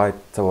reflect the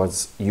light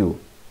towards you,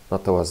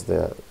 not towards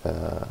the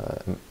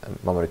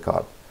memory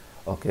card.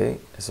 Okay,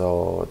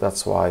 so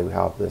that's why we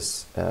have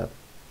this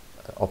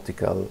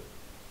optical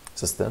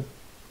system.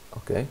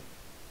 Okay,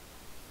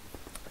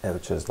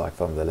 which is like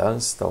from the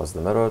lens towards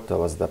the mirror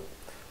towards the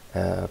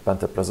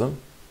pentaprism.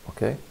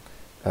 Okay,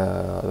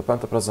 the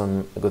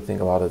pentaprism, the good thing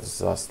about it is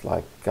just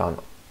like can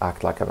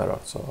act like a mirror.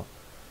 So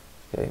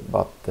okay,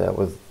 but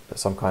with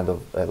some kind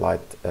of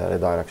light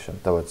redirection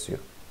towards you.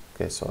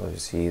 Okay, so you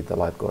see the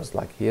light goes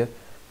like here,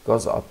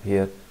 goes up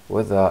here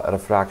with a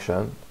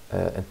refraction,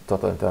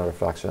 total internal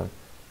refraction,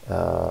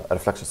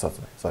 reflection.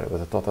 Sorry,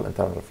 with a total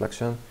internal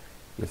reflection,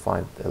 you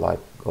find the light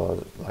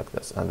goes like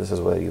this, and this is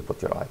where you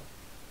put your eye.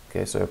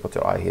 Okay, so you put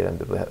your eye here in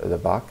the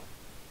back.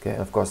 Okay,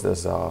 and of course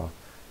there's a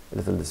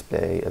little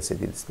display,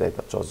 LCD display,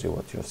 that shows you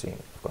what you're seeing,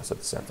 of course, at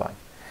the same time.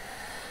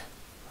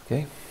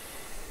 Okay,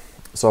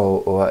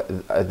 so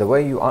the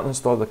way you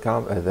uninstall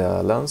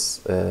the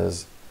lens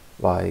is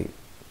by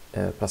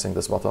pressing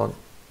this button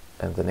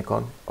in the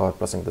Nikon, or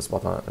pressing this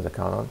button in the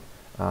Canon,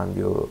 and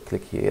you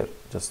click here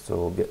just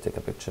to take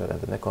a picture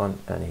at the Nikon,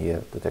 and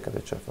here to take a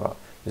picture for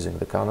using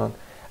the Canon.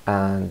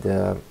 And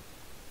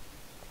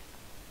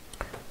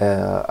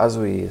as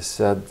we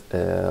said,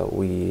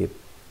 we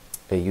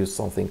use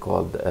something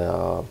called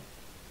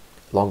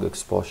long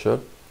exposure,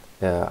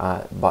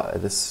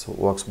 but this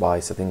works by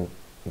setting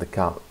the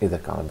either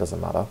camera,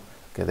 doesn't matter.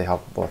 Okay, they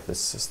have both this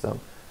system.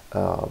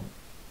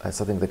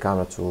 Setting the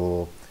camera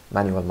to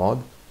manual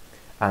mode,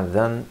 and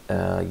then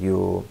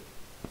you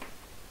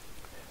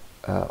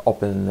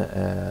open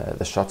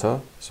the shutter,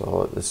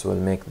 so this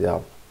will make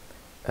the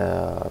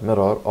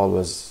mirror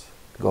always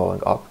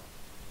going up.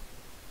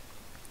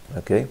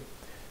 Okay,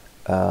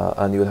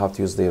 and you will have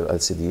to use the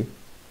LCD,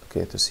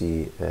 okay, to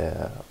see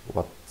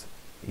what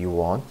you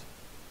want.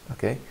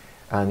 Okay,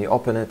 and you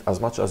open it as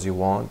much as you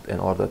want in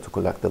order to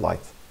collect the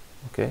light.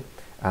 Okay,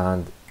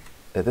 and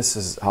this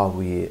is how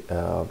we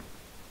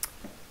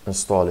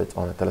install it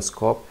on a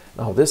telescope.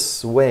 Now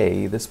this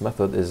way, this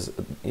method is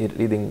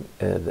reading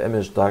the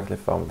image directly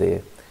from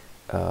the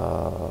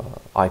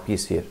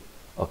eyepiece here.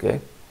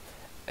 Okay,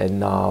 and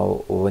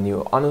now when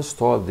you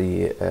uninstall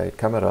the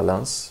camera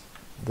lens,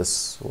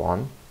 this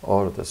one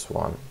or this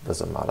one,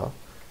 doesn't matter.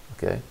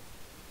 Okay,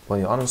 when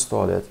you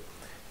uninstall it,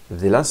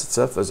 the lens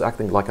itself is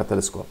acting like a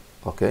telescope.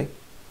 Okay,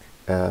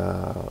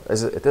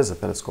 it is a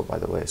telescope, by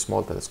the way, a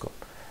small telescope.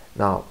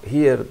 Now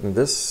here in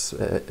this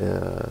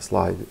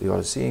slide you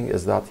are seeing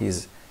is that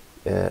he's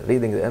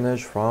reading the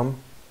image from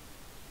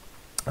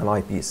an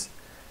eyepiece.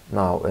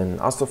 Now in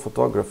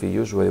astrophotography,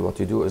 usually what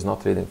you do is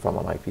not reading from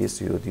an eyepiece.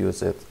 You would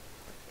use it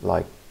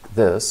like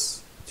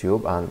this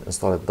tube and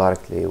install it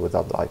directly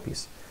without the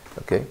eyepiece.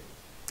 Okay,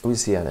 we'll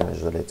see an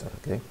image later.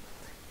 Okay,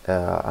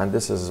 and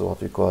this is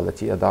what we call the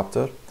T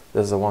adapter.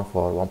 This is the one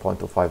for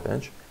 1.25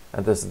 inch,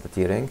 and this is the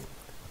T ring.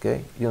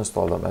 Okay, you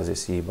install them as you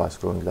see by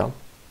screwing them.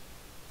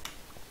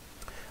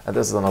 And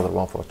this is another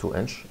one for 2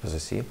 inch, as you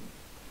see.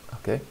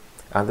 Okay,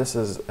 and this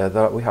is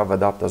we have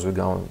adapters we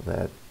go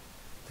to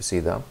see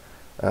them,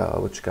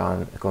 which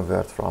can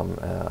convert from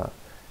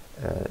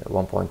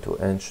 1.2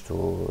 inch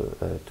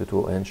to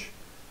 2 inch.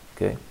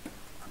 Okay,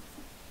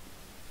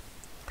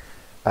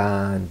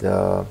 and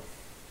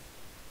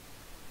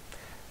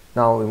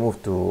now we move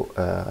to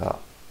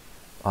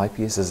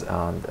eyepieces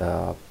and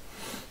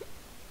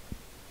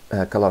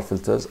color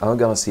filters. I'm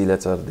gonna see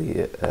later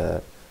the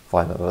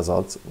final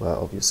results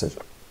of usage.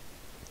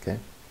 Okay,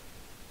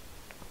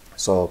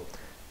 so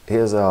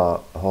here's a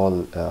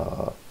whole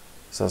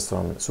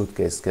Cestron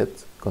suitcase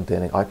kit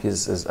containing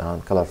eyepieces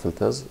and color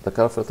filters. The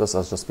color filters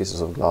are just pieces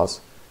of glass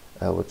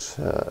which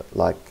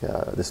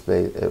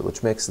display,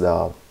 which makes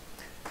the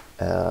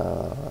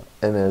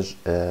image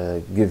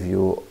give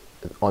you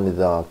only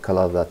the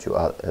color that you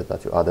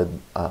added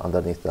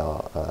underneath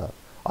the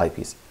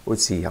eyepiece. We'll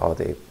see how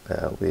they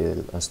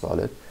will install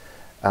it.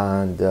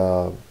 And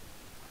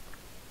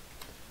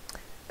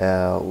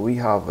we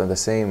have in the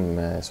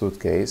same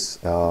suitcase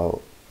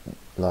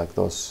like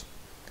those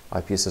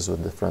eyepieces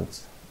with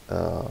different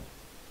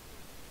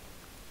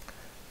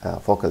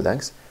focal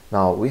lengths.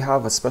 Now we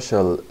have a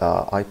special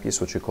eyepiece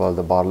which we call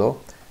the Barlow.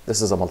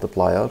 This is a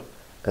multiplier.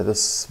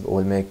 This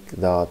will make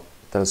the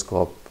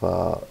telescope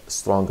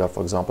stronger,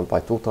 for example, by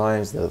 2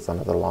 times. There's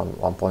another one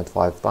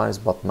 1.5 times,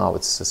 but now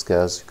it's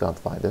scarce, you can't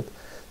find it.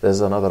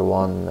 There's another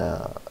one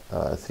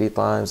 3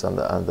 times, and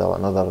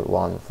another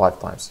one 5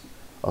 times.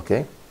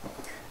 Okay.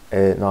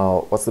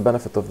 Now, what's the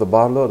benefit of the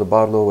Barlow? The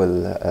Barlow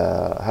will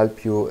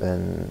help you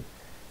in,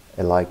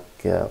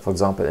 for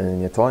example, in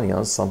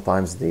Newtonians.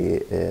 Sometimes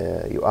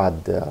you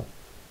add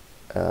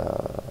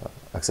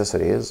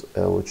accessories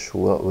which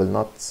will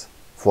not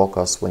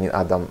focus when you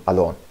add them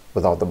alone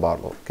without the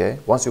Barlow. Okay,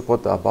 once you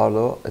put a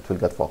Barlow, it will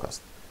get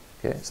focused.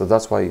 Okay, so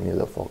that's why you need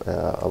a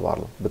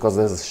Barlow, because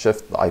there's a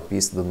shift. The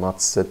eyepiece does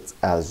not sit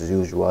as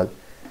usual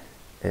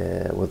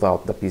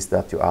without the piece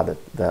that you added,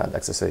 the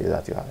accessory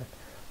that you added.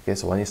 Okay,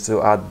 so when you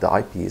still add the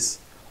eyepiece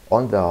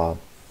on the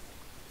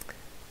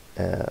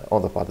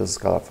part, this is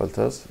color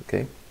filters.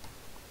 Okay,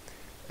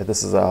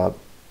 this is a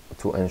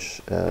 2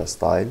 inch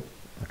style.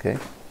 Okay,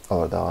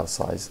 or the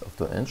size of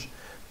 2 inch.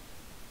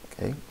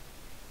 Okay,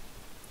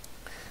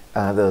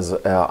 and there's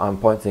I'm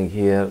pointing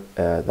here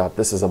that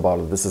this is a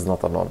Barlow. This is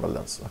not a normal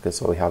lens. Okay,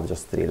 so we have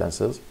just 3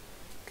 lenses.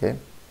 Okay,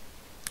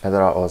 and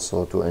there are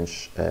also 2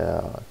 inch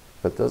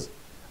filters.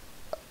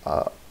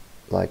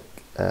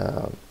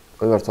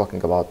 We were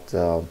talking about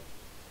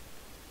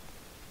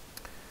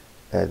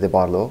the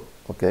Barlow.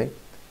 Okay,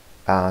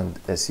 and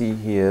see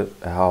here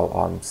how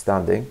I'm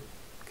standing.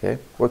 Okay,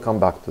 we'll come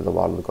back to the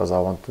Barlow because I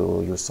want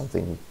to use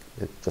something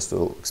just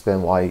to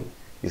explain why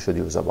you should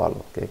use a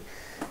Barlow. Okay,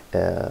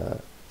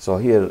 so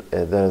here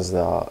there's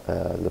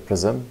the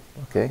prism.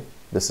 Okay,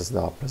 this is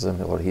the prism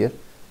over here.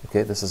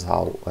 Okay, this is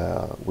how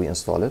we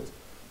install it.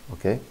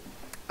 Okay,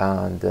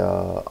 and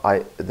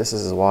this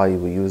is why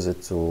we use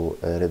it to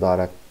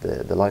redirect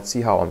the light.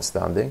 See how I'm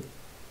standing.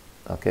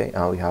 Okay,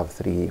 and we have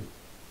 3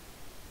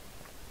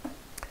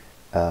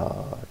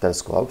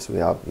 telescopes. We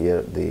have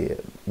here the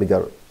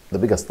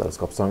biggest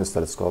telescope, strongest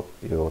telescope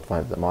you would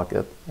find in the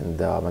market in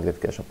the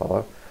magnification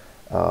power,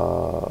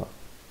 the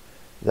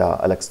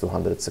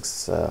LX200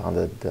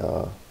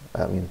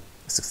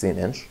 16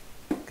 inch,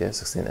 okay,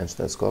 16 inch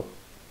telescope.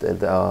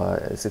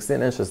 The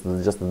 16 inch is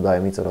just the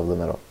diameter of the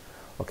mirror.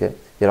 Okay,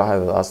 here I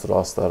have the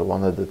Astrophotography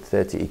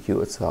 130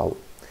 EQ. It's a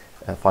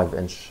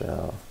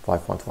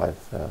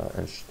 5.5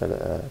 inch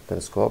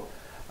telescope,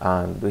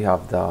 and we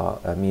have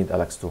the Meade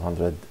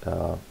LX200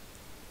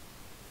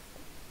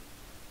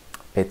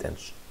 8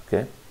 inch.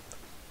 Okay,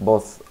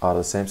 both are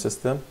the same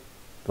system,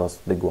 those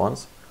big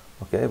ones.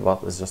 Okay,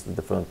 but it's just a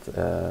different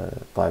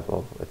type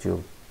of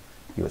tube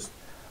used.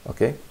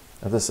 Okay,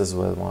 and this is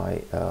where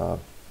my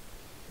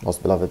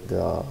most beloved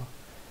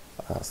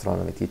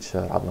astronomy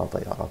teacher Adnan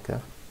Tayyar. Okay.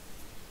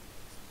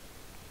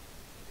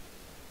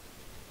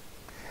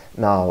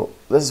 Now,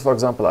 this is, for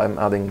example, I'm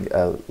adding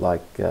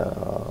like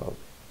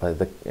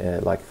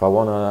if I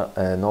wanna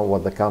know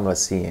what the camera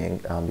is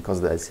seeing,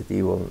 because the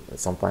LCD will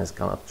sometimes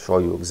cannot show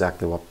you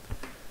exactly what,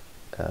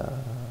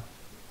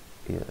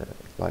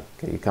 like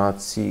you cannot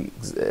see,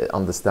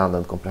 understand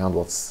and comprehend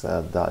what's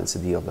the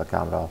LCD of the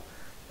camera,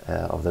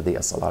 of the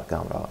DSLR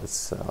camera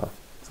it's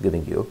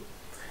giving you.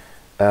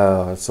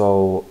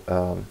 So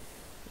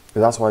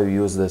that's why we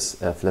use this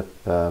flip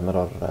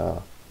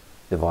mirror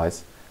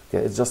device.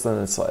 Okay, it's just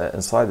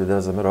inside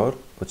there's a mirror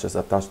which is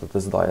attached to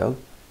this dial,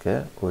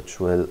 okay, which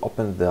will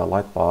open the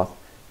light path.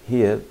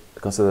 Here,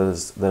 consider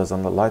there's a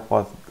light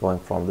path going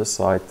from this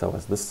side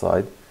towards this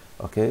side.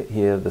 Okay,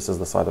 here this is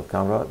the side of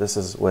camera. This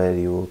is where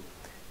you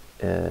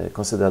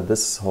consider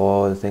this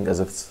whole thing as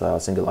if it's a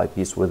single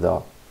eyepiece with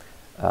a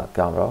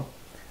camera,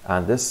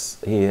 and this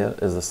here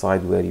is the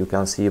side where you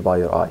can see by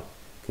your eye,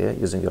 okay,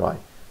 using your eye.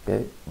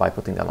 Okay, by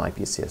putting an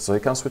eyepiece here, so you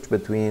can switch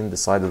between the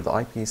side of the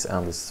eyepiece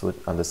and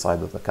the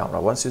side of the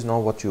camera. Once you know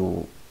what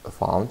you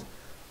found,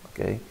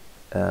 okay,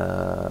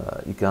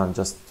 you can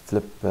just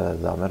flip the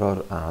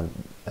mirror and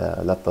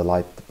let the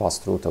light pass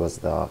through towards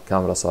the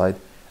camera side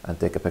and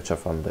take a picture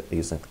from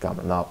using the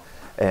camera. Now,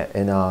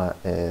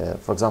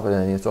 for example,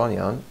 in a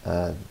Newtonian,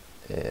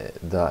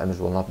 the image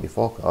will not be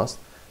focused,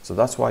 so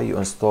that's why you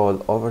install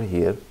over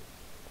here.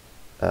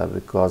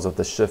 Because of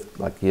the shift,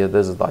 like here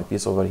there's the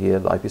eyepiece over here,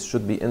 the eyepiece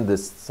should be in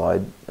this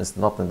side, it's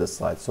not in this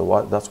side,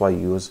 so that's why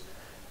you use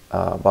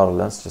barrel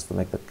lens just to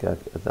make the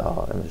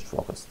image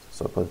focused.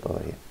 So put it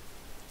over here.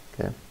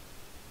 Okay,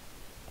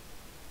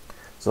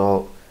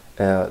 so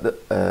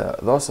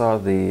those are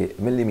the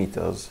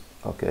millimeters,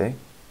 okay,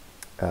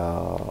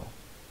 of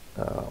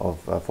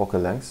focal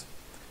lengths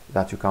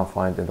that you can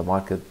find in the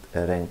market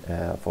range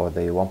for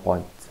the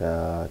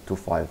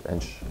 1.25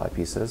 inch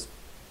eyepieces.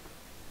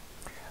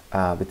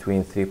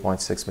 Between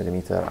 3.6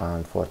 millimeter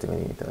and 40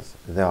 millimeters.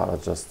 They are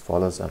just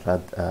follows in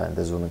red in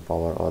the zooming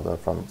power order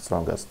from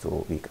strongest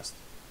to weakest.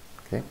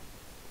 Okay.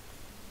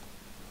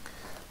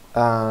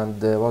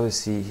 And what we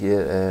see here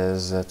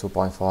is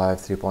 2.5,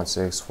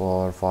 3.6,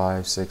 4,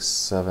 5, 6,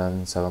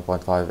 7,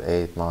 7.5,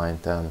 8, 9,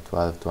 10,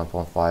 12,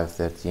 12.5,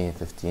 13,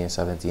 15,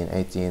 17,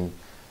 18,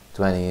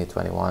 20,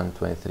 21,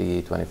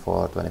 23,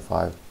 24,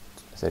 25,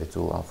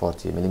 32, and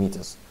 40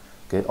 millimeters.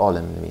 Okay, all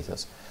in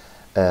millimeters.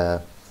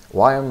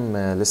 Why I'm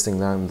listing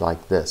them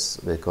like this?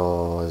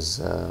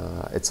 Because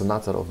it's a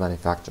matter of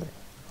manufacturing,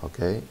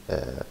 okay?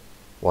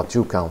 What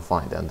you can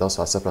find, and those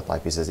are separate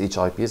eyepieces. Each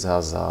eyepiece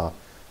has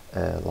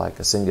like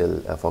a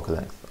single focal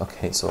length,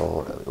 okay?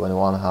 So when you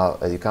want to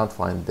have, you can't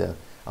find an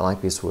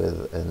eyepiece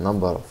with a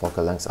number of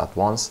focal lengths at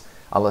once,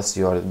 unless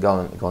you're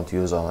going to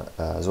use a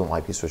zoom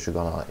eyepiece, which you're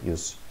gonna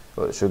use,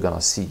 which you're gonna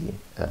see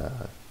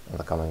in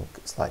the coming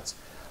slides,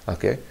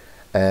 okay?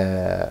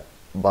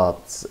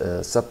 But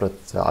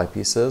separate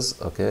eyepieces,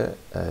 okay,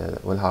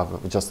 will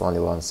have just only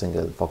one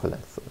single focal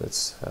length.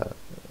 It's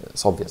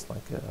obvious,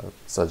 like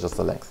so just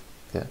the length.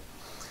 Okay,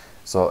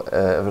 so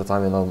every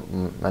time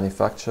you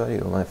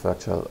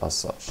manufacture as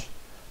such.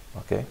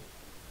 Okay,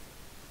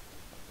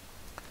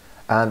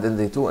 and in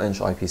the 2-inch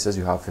eyepieces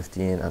you have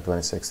 15 and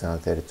 26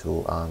 and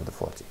 32 and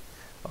 40.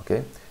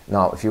 Okay,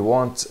 now if you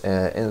want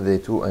in the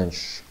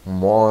 2-inch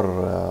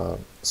more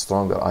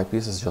stronger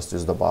eyepieces, just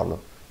use the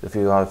Barlow. If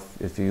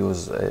you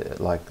use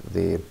like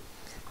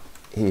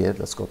here,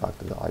 let's go back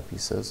to the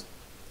eyepieces.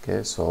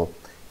 Okay, so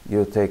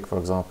you take, for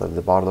example,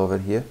 the Barlow over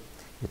here,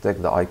 you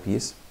take the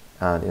eyepiece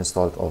and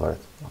install it over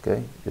it.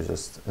 Okay, you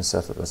just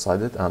insert it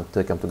inside it and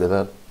take them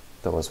together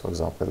towards, for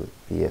example,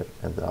 here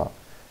in the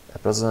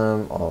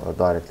prism or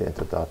directly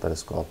into the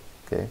telescope.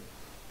 Okay,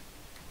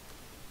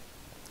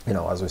 you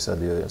know, as we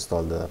said, you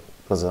install the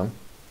prism.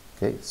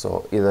 Okay,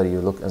 so either you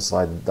look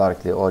inside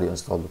directly or you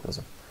install the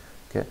prism.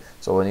 Okay,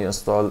 so when you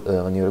install,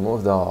 when you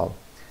remove the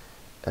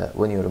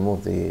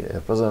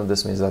prism,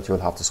 this means that you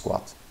will have to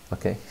squat.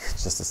 Okay,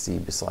 just to see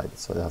beside it,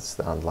 so that's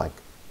stand like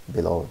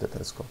below the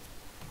telescope.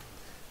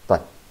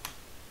 Right.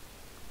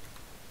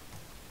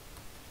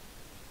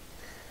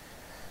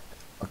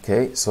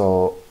 Okay,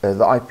 so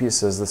the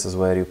eyepieces. This is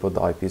where you put the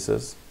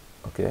eyepieces.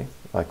 Okay,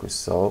 like we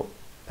saw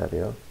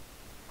earlier.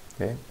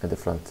 Okay, in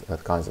different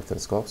kinds of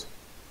telescopes.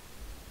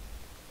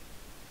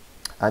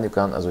 And you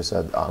can, as we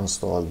said,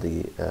 install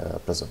the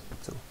prism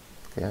too.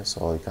 Okay,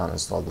 so you can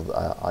install the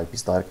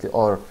eyepiece directly,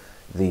 or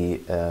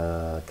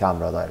the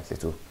camera directly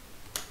too.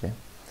 Okay.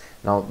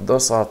 Now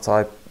those are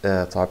type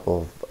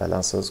of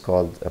lenses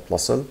called a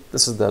Plusl.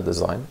 This is their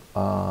design.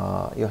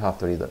 You have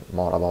to read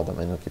more about them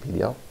in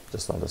Wikipedia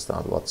just to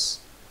understand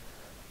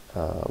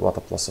what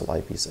a Plusl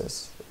eyepiece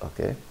is.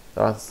 Okay,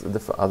 there are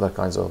different other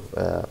kinds of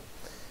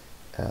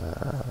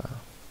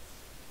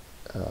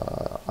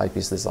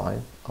eyepiece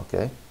design.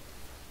 Okay,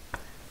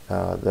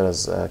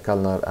 there's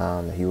Kellner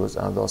and Hughes,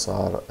 and those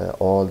are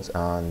old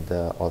and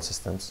old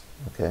systems.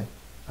 Okay,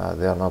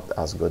 they are not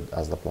as good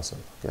as the Plusl.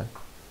 Okay.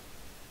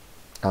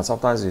 And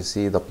sometimes you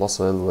see the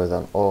Plusl with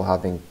an O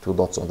having 2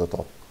 dots on the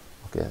top.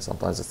 Okay,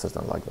 sometimes it's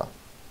written like that.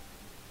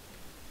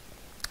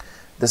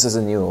 This is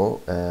a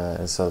new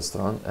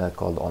Celestron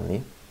called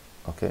Omni.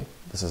 Okay,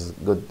 this is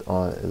good.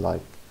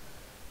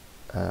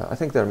 I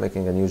think they're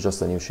making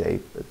just a new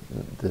shape.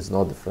 There's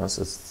no difference.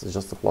 It's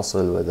just a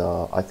Plusl with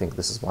a, I think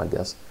this is my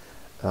guess,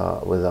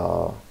 with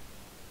a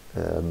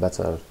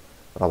better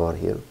rubber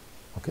here.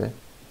 Okay,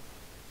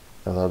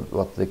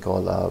 what they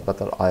call a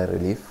better eye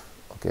relief.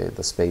 Okay,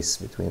 the space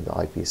between the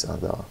eyepiece and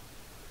the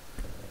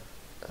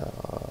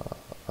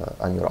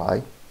and your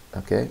eye.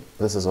 Okay,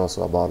 this is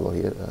also a Barlow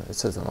here.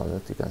 It's written on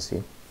it. You can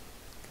see.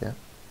 Okay,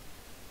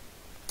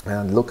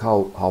 and look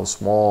how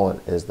small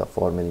is the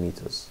 4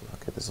 millimeters.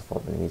 Okay, this is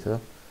 4 millimeter.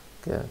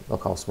 Okay,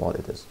 look how small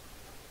it is.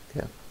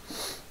 Okay,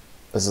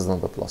 this is not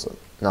the Plusl.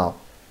 Now,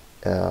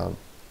 let's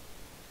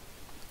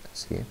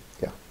see.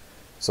 Yeah.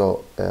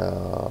 So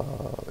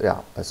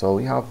yeah. So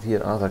we have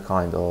here another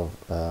kind of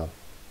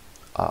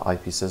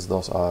eyepieces.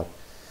 Those are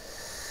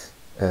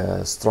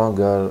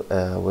stronger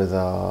with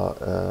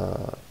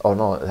a or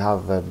no,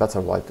 have a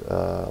better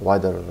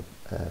wider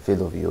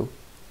field of view.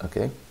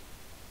 Okay,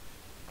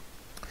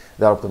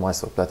 they are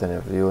optimized for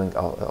platinum viewing,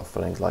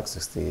 offering like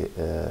 60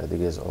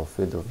 degrees of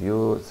field of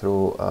view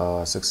through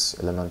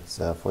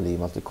 6-element fully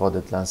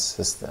multi-coded lens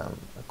system.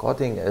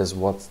 Coding is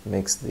what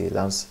makes the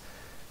lens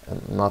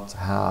not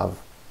have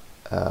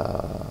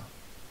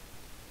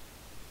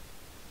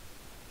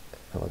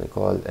what they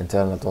call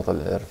internal total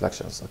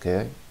reflections,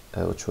 okay,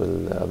 which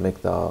will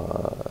make the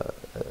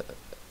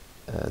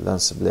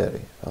lens blurry,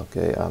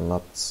 okay, and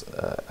not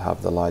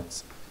have the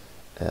light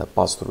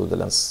pass through the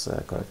lens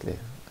correctly,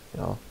 you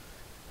know.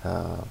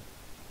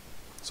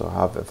 So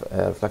have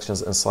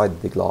reflections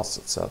inside the glass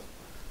itself,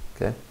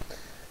 okay.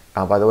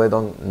 And by the way,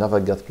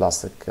 never get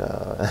plastic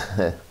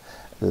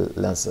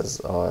lenses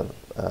or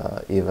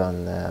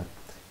even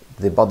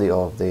the body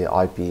of the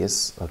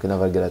eyepiece. You can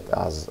never get it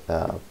as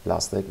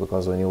plastic,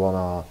 because when you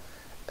wanna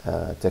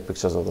take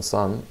pictures of the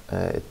sun,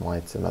 it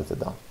might melt it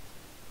down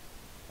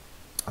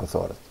or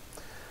thaw it.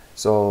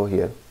 So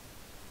here,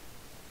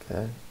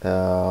 okay,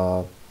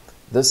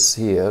 this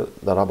here,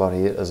 the rubber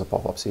here is a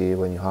pop-up. See,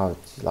 when you have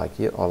it like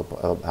here,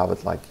 I'll have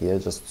it like here,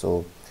 just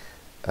to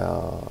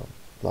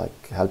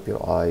like help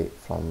your eye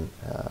from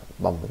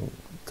bumping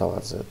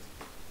towards it.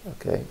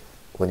 Okay,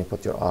 when you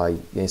put your eye,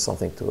 you need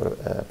something to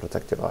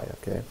protect your eye.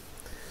 Okay.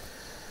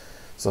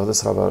 So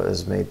this rubber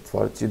is made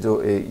for it.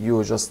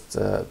 You just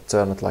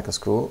turn it like a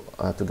screw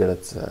to get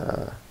it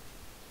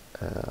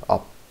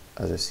up,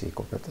 as you see,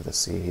 compared to the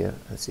C here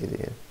and C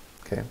here.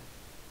 Okay,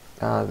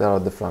 there are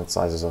different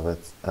sizes of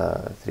it: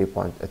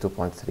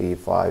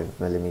 2.35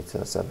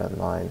 millimeter, 7,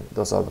 9.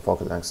 Those are the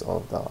focal lengths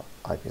of the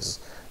eyepieces.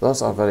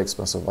 Those are very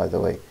expensive, by the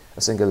way.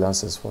 A single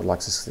lens is for like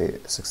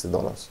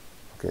 $60.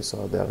 Okay,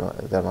 so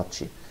they're not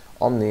cheap.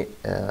 Omni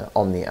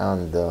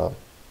and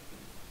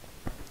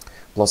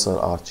Plusl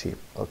are cheap.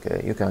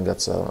 Okay, you can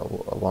get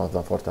one of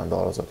them for $10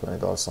 or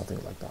 $20, something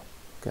like that.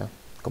 Okay,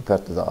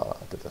 compared to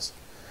this.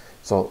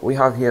 So we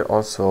have here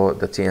also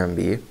the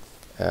TMB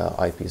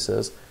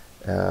eyepieces.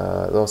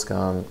 Those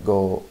can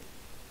go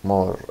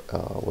more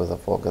with a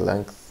focal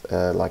length.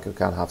 Like you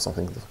can have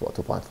something that's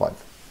 2.5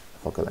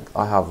 focal length.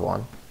 I have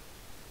one,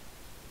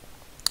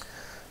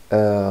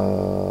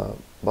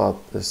 but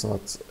it's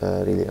not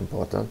really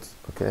important.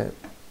 Okay,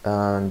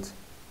 and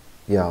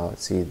yeah,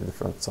 see the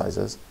different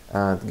sizes,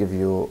 and give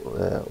you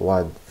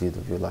wide field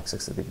of view like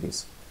 60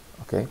 degrees.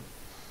 Okay,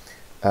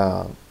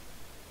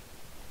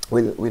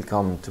 we'll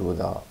come to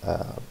the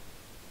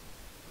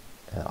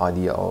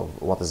idea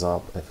of what is a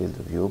field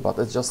of view, but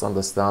it's just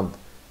understand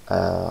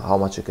how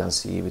much you can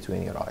see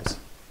between your eyes.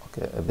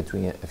 Okay,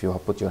 if you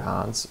have put your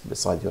hands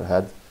beside your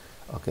head,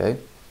 okay,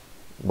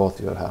 both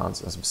your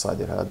hands is beside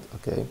your head.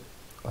 Okay,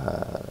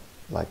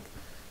 like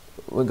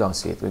we're gonna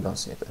see it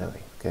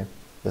anyway. Okay,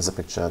 there's a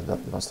picture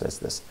that demonstrates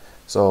this.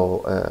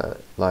 So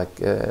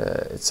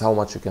it's how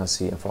much you can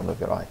see in front of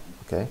your eye.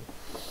 Okay,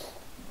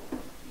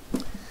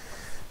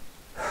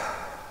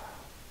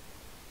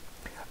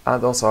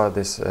 and those are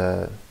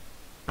the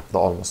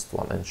almost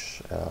 1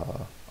 inch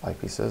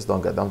eyepieces.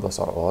 Don't get them, those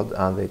are old,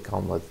 and they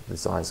come with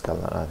designs,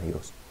 Kellner and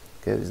Hughes.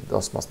 Okay,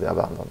 those must be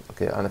abandoned.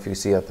 Okay, and if you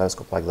see a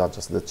telescope like that,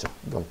 just ditch it,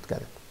 don't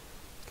get it.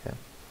 Okay,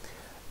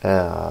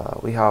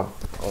 we have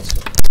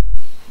also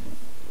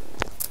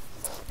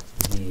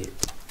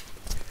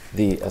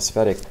the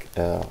aspheric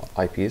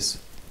eyepiece.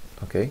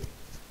 Okay,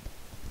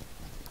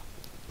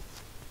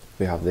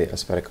 we have the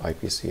aspheric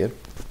eyepiece here.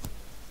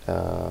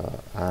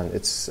 and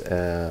its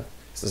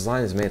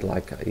design is made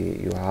like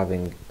you're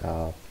having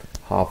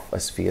half a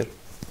sphere,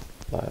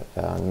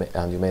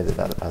 and you made it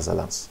as a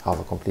lens, half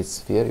a complete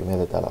sphere, you made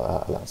it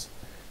a lens.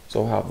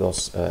 So we have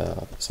those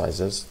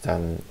sizes,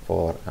 10,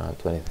 4, and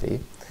 23.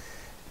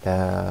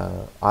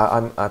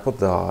 I put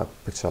the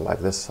picture like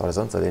this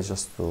horizontally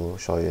just to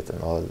show you it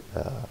in all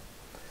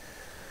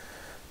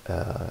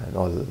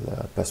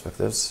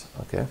perspectives,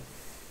 okay,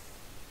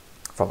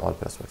 from all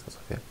perspectives,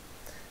 okay.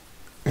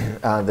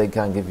 And they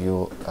can give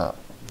you a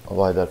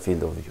wider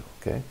field of view,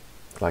 okay,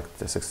 like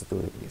the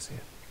 62 degrees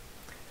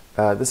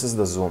here. This is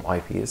the zoom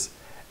eyepiece.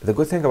 The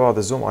good thing about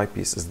the zoom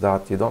eyepiece is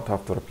that you don't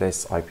have to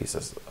replace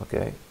eyepieces,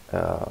 okay,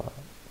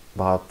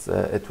 but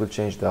it will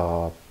change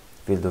the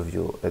field of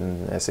view.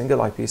 In a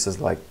single eyepiece is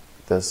like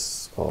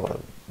this or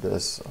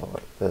this or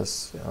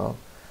this, you know,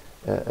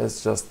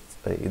 it's just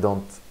you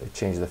don't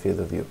change the field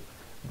of view.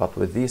 But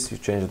with these, you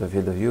change the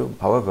field of view.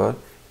 However,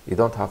 you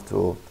don't have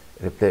to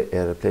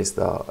replace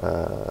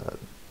the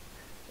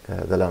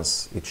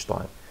lens each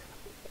time.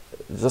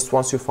 Just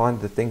once you find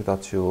the thing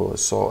that you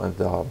saw in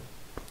the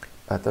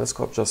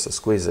telescope, just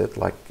squeeze it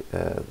like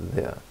in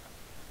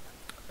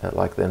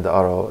the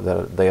arrow,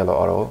 the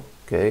yellow arrow,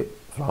 okay,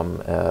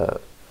 from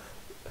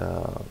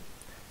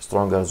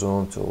stronger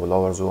zoom to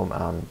lower zoom,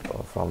 and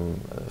from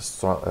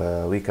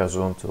weaker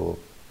zoom to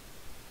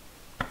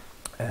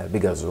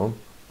bigger zoom,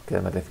 okay,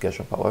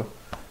 magnification power,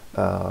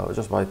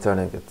 just by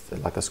turning it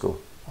like a screw,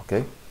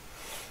 okay.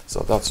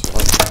 So that's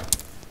why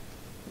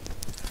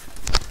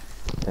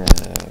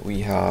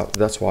we have.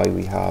 That's why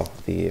we have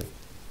the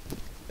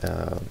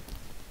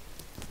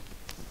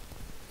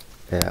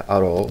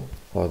arrow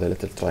or the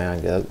little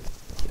triangle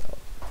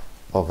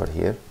over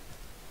here,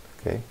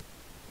 okay,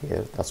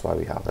 here. That's why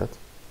we have it.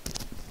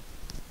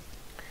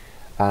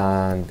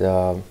 And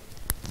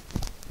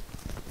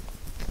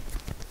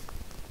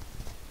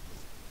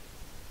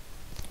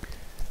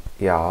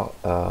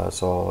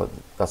so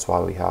that's why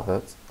we have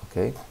it,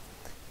 okay.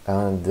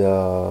 And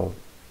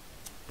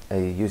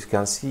you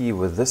can see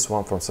with this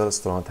one from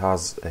Celestron, it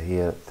has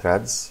here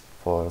threads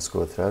for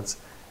screw threads.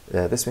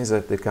 This means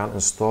that they can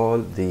install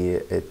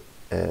the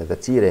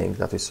T-ring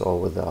that we saw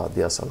with the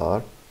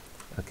DSLR,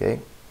 okay,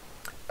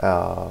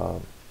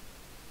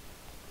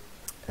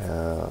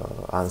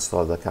 and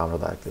install the camera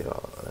directly in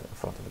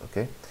front of it,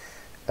 okay.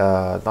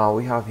 Now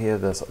we have here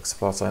the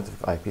Explorer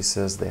Scientific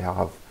eyepieces. They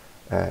have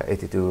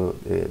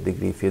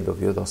 82-degree field of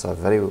view. Those are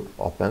very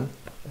open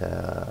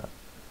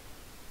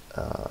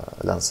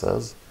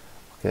lenses,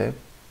 okay,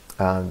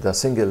 and the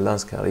single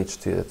lens can reach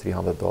to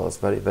 $300.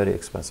 Very, very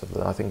expensive.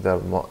 I think they're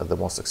the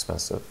most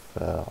expensive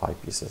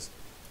eyepieces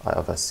I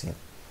ever seen.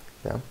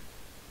 Yeah.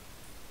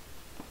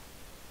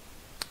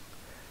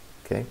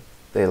 Okay.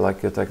 They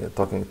like you're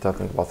talking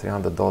about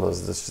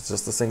 $300. This is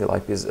just a single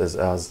eyepiece is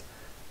as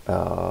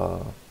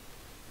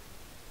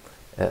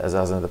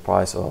in the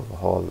price of a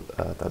whole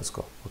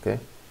telescope. Okay.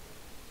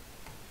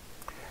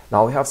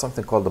 Now we have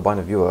something called the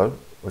biniviewer,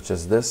 which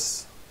is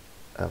this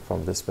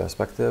from this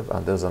perspective,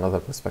 and there's another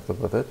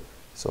perspective of it.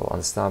 So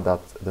understand that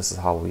this is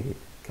how we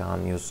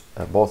can use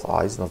both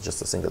eyes, not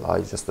just a single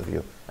eye, just a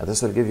view. And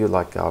this will give you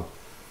like a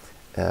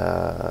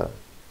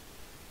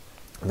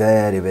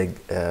very big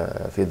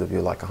field of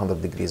view, like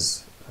 100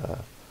 degrees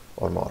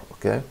or more,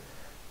 okay.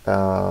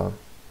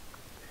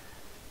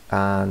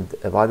 And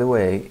by the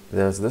way,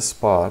 there's this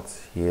part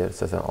here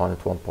set on at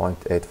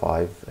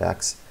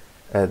 1.85x.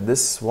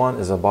 This one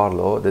is a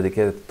Barlow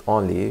dedicated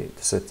only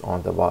to sit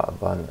on the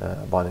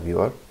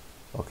biniviewer,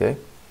 okay.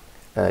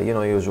 You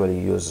know, usually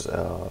use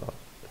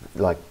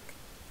like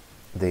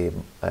the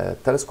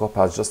telescope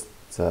has just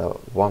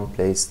one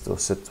place to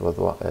sit with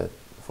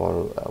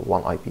for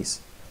one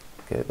eyepiece,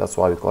 okay. That's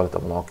why we call it a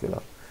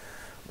monocular.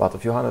 But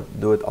if you want to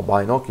do it a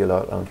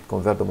binocular and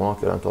convert the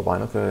monocular into a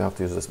binocular, you have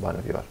to use this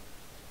biniviewer,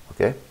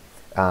 okay.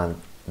 And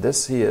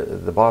this here,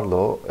 the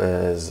Barlow,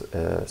 is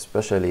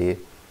especially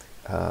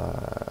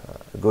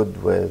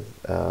good with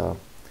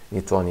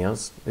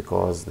Newtonians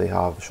because they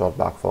have short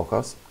back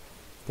focus,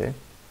 okay.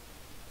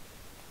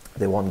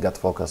 They won't get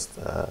focused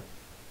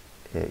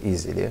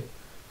easily,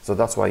 so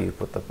that's why you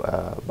put the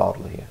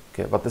Barlow here,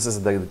 okay. But this is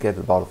a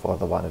dedicated Barlow for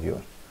the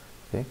biniviewer,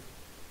 okay.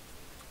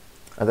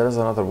 And there is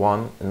another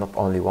one, not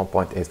only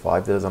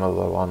 1.85, there is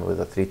another one with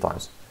a 3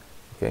 times,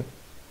 okay.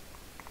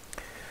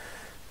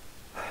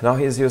 Now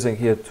he's using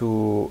here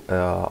two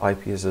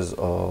eyepieces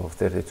of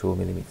 32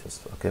 millimeters,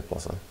 okay,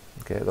 plus,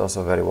 okay. Those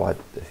are very wide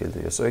field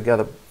of view, so you get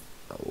a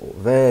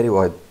very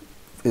wide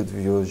field of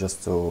view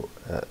just to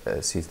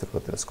see through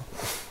the telescope.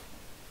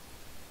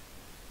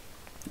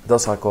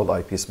 Those are called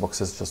eyepiece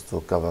boxes, just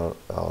to cover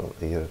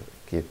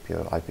keep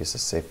your eyepieces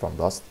safe from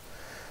dust.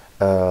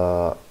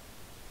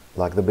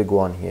 Like the big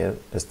one here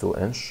is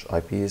 2-inch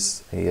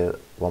eyepiece, here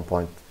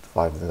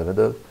 1.5 in the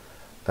middle,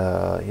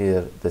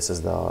 here this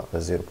is the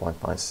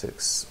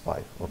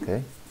 0.965,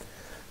 okay.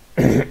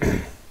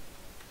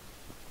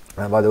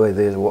 And by the way,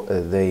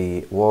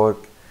 they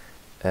work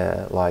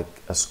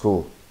like a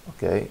screw,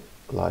 okay.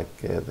 Like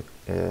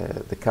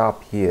the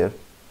cap here,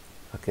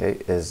 okay,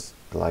 is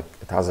like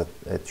it has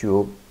a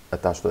tube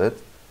attached to it,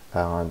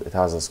 and it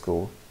has a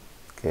screw,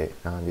 okay,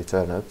 and you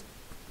turn it,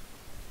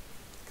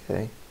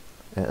 okay,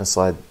 and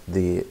inside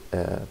the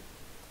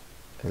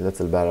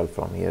little barrel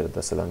from here,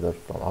 the cylinder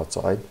from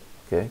outside,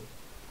 okay,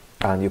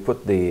 and you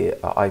put the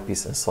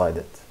eyepiece inside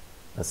it,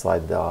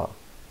 inside the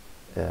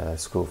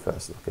screw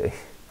first, okay,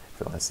 if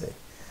you want to say.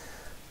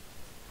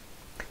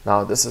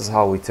 Now this is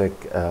how we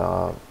take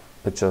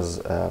pictures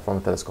from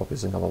a telescope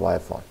using a mobile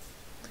phone.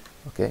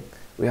 Okay,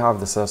 we have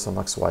the Samsung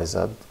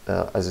XYZ.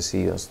 As you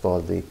see, you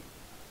install the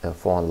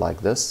phone like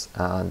this,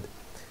 and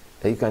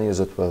you can use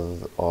it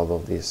with all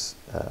of these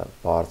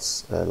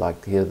parts.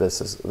 Like here,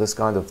 this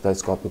kind of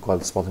telescope we call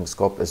it spotting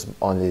scope, is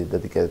only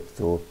dedicated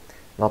to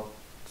not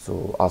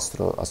to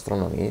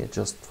astronomy,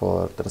 just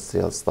for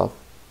terrestrial stuff.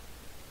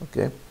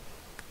 Okay,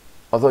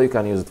 although you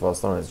can use it for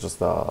astronomy, it's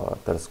just a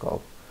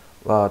telescope,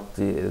 but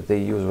they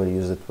usually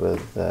use it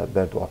with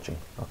bird watching.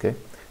 Okay,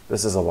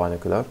 this is a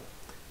binocular.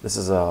 This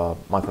is a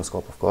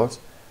microscope, of course,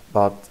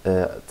 but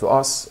to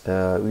us,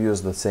 we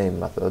use the same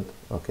method,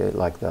 okay,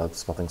 like the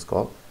spotting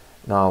scope.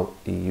 Now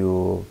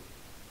you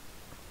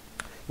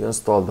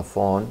install the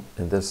phone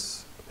in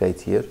this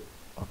plate here,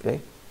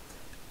 okay.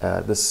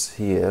 This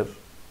here,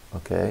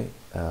 okay,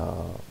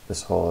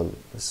 this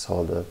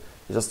holder.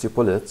 You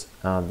pull it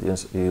and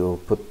you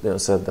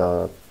insert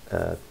the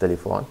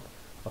telephone,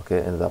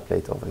 okay, in the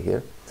plate over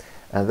here,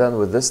 and then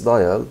with this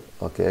dial,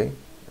 okay,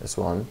 this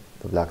one,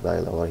 the black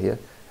dial over here.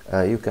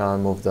 You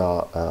can move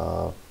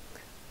the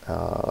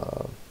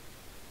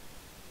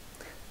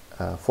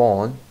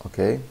phone,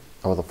 okay,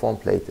 or the phone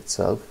plate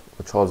itself,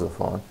 which holds the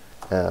phone,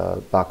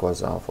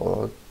 backwards and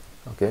forward,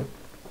 okay.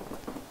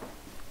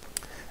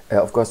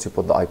 Of course, you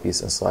put the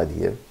eyepiece inside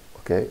here,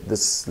 okay.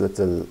 This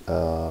little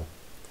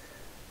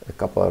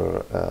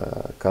copper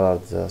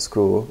colored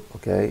screw,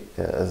 okay,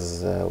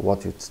 is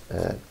what you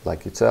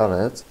like. You turn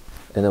it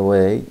in a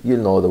way,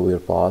 you'll know the wear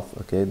path,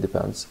 okay. It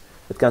depends.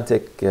 It can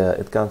take,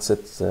 it can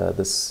sit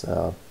this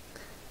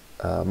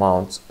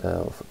mount,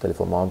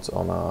 telephone mount,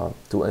 on a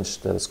 2-inch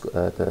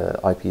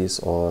eyepiece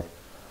or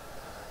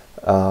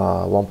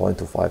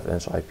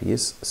 1.25-inch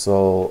eyepiece.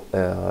 So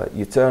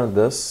you turn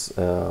this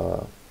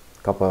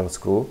copper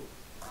screw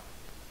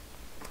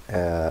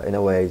in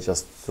a way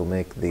just to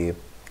make the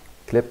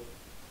clip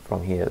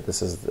from here.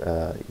 This is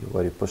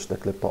where you push the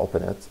clip to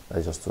open it,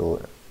 just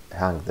to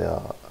hang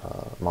the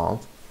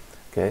mount.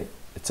 Okay,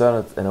 you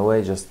turn it in a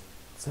way just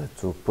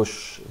to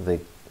push the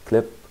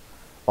clip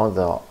on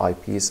the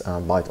eyepiece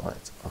and bite on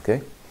it,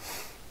 okay,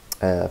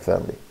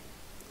 firmly,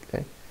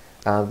 okay.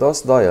 And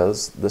those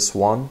dials, this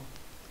one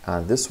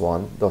and this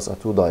one, those are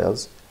two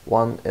dials.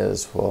 One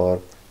is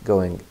for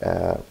going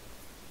up,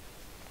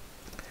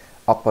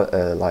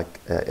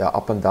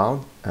 up and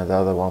down, and the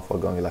other one for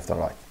going left and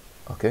right,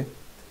 okay.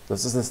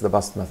 This is the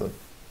best method,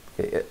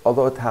 okay.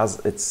 Although it has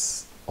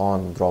its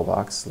own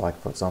drawbacks, like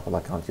for example,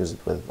 I can't use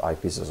it with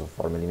eyepieces or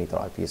 4mm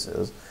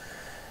eyepieces.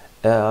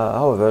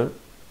 However,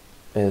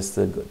 it's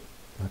still good,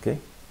 okay.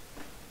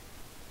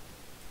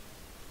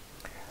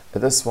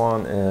 This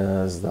one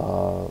is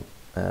the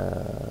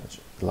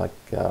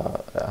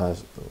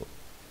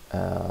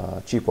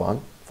cheap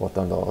one for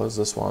 $10.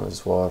 This one is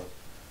for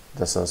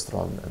the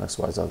Celestron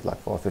XYZ, like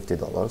for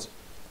 $50,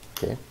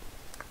 okay.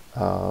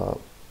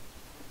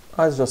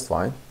 It's just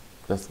fine,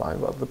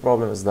 but the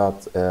problem is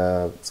that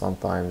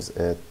sometimes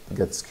it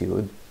gets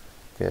skewed,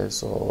 okay.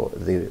 So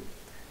the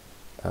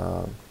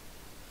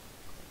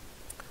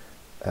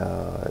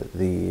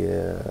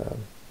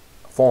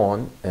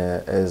phone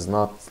is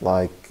not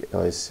like,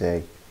 I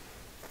say,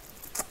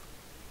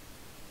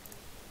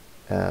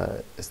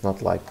 it's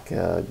not like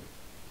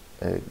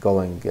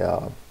going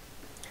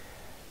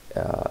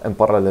in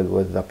parallel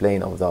with the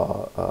plane of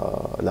the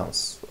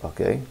lens,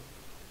 okay.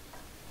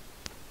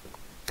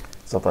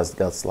 Sometimes it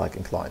gets like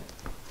inclined,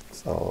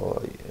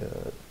 so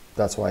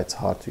that's why it's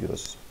hard to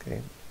use,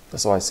 okay.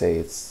 That's why I say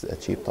it's a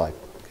cheap type,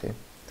 okay.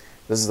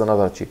 This is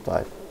another cheap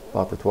type,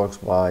 but it works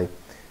by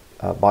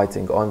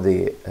biting on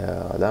the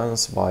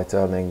lens, by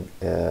turning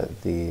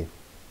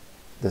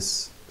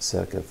this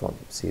circle from,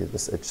 see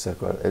this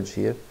circular edge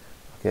here,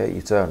 okay.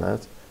 You turn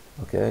it,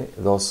 okay.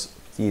 Those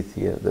teeth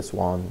here, this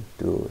 1,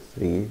 2,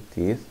 3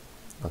 teeth,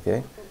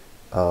 okay.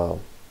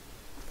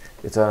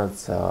 You turn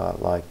it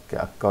like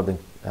according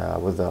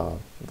with the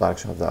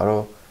direction of the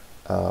arrow,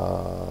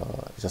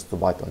 just to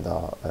bite on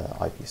the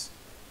eyepiece,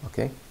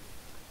 okay.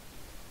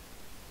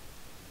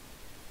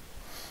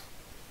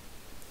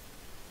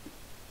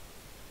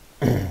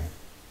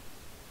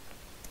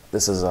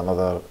 This is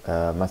another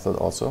method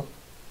also,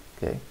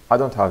 okay. I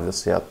don't have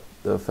this yet.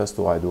 The first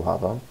two I do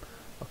have them,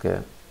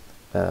 okay.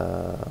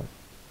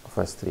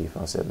 First three, if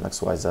I said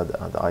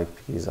XYZ and the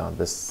eyepiece and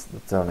this the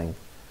turning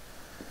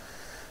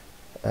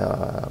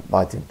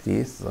biting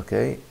teeth,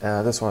 okay.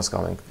 This one is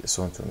coming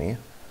soon to me,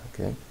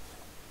 okay.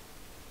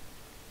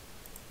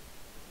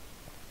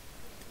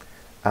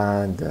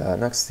 And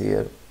next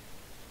here,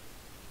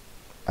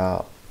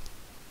 I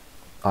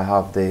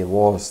have the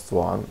worst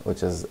one,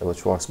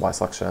 which works by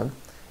suction.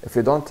 If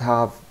you don't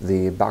have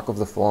the back of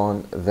the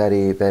phone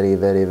very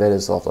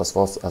soft, as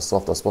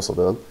soft as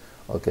possible,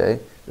 okay,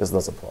 this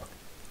doesn't work.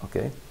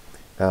 Okay,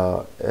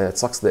 it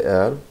sucks the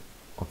air,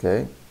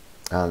 okay,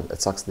 and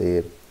it sucks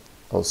the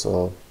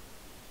also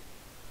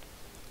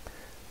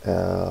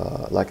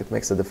like it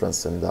makes a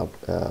difference in the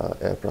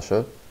air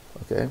pressure,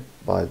 okay,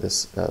 by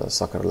this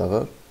sucker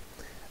lever.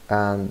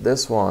 And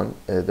this one,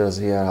 there's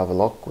here I have a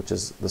lock, which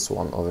is this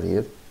one over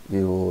here.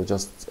 You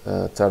just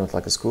turn it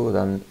like a screw,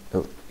 then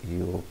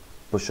you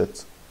push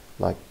it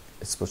like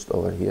it's pushed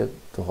over here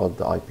to hold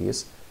the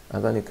eyepiece,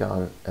 and then you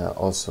can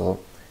also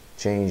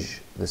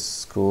change this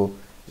screw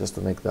just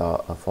to make the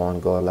phone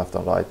go left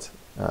and right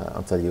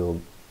until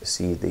you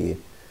see the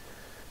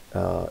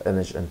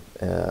image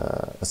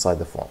inside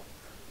the phone.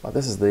 But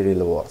this is the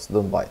real worst.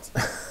 Don't bite.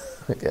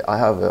 Okay, I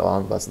have it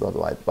on, but don't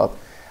bite. But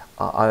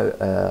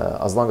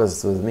as long as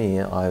it's with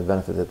me, I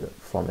benefited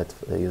from it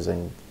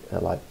using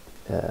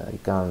you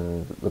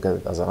can look at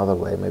it as another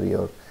way. Maybe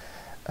your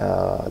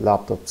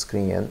laptop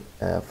screen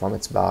from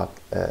its back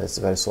it's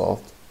very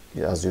soft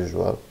as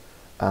usual,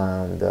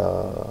 and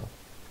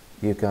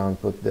you can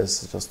put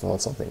this just to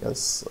hold something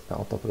else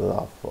on top of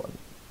the phone,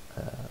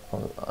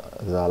 on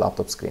the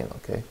laptop screen.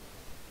 Okay.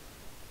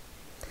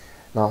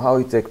 Now, how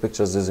you take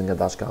pictures using a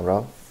dash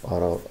camera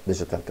or a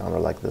digital camera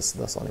like this,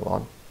 that's only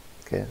one.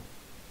 Okay.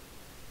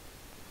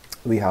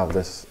 We have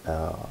this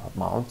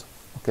mount.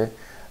 Okay.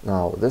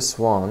 Now this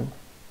one,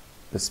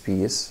 this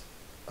piece,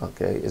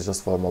 okay, is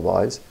just for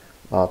mobiles,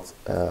 but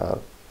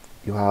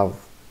you have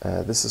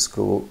this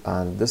screw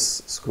and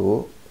this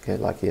screw. Okay,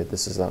 like here,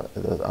 this is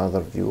another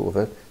view of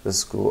it. This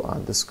screw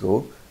and this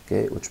screw,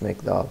 okay, which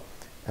make the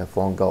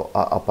phone go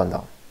up and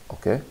down.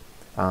 Okay,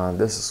 and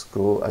this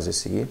screw, as you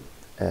see,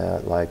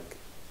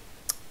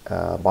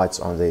 bites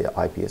on the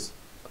eyepiece.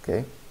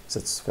 Okay,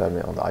 sits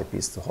firmly on the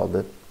eyepiece to hold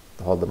it,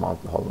 to hold the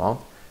mount, the whole mount.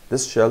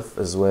 This shelf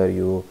is where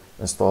you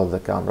install the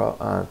camera,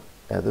 and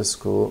this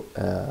screw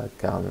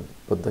can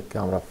put the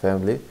camera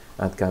firmly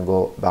and can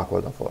go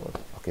backward and forward.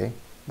 Okay,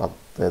 but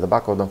the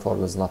backward and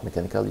forward is not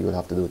mechanical. You will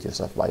have to do it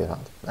yourself by your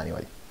hand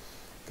anyway.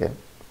 Okay.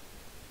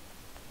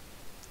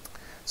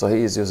 So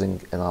he is using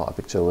now a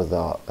picture with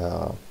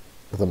a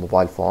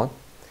mobile phone,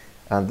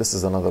 and this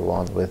is another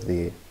one with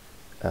the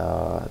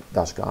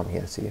dash cam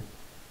here. See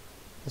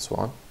this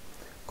one.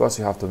 Of course,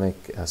 you have to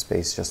make a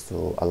space just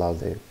to allow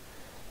the.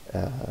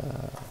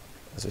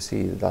 As you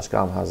see, the dash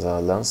cam has a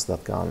lens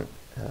that can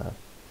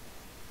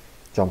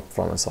jump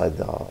from inside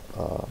the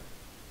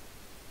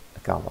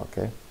camera.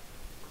 Okay.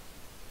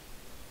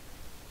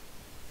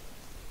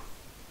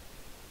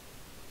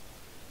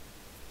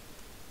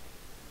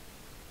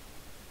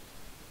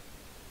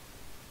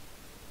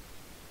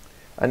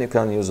 And you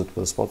can use it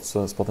with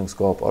spotting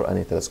scope or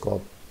any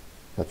telescope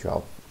that you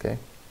have. Okay.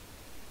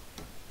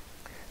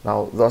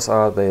 Now those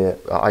are the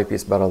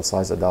eyepiece barrel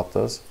size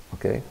adapters.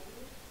 Okay.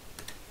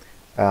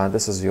 And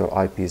this is your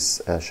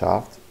eyepiece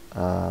shaft,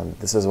 and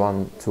this is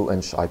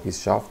 2-inch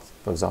eyepiece shaft.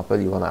 For example,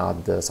 you want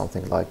to add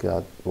something like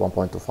a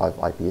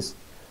 1.25 eyepiece.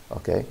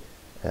 Okay,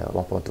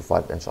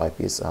 1.25-inch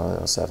eyepiece,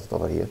 and insert it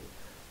over here,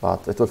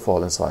 but it will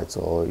fall inside.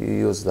 So you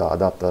use the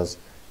adapters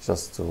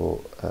just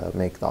to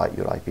make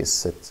your eyepiece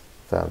sit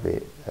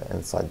firmly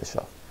inside the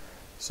shaft.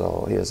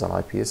 So here's an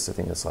eyepiece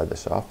sitting inside the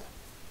shaft.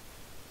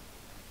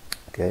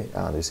 Okay,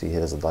 and you see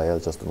here's a dial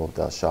just to move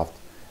the shaft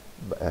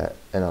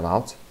in and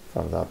out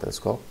from the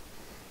telescope.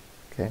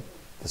 Okay,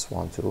 this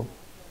one too.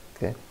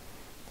 Okay,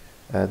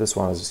 this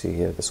one, as you see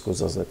here, the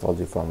screws, as I told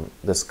you, from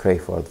this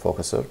Crayford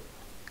focuser.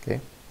 Okay,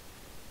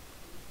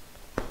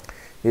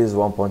 here's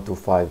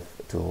 1.25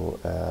 to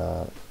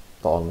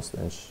almost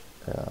inch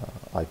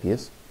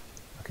eyepiece.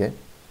 Okay,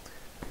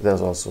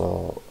 there's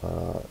also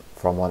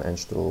from 1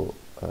 inch to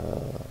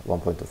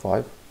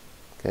 1.25.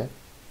 Okay,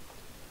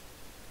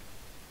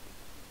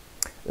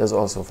 there's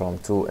also from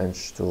 2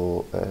 inch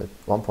to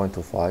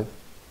 1.25.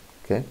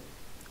 Okay,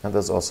 and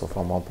there's also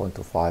from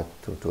 1.25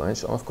 to 2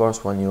 inch. And of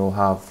course, when you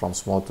have from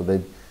small to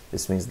big,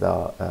 this means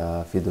the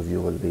field of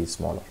view will be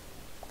smaller.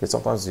 Okay,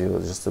 sometimes you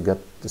just to get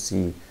to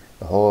see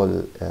the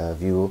whole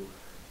view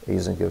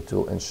using your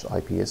 2-inch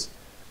eyepiece,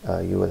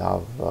 you will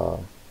have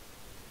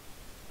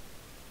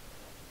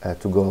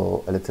to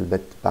go a little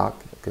bit back.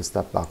 Okay,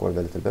 step backward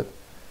a little bit.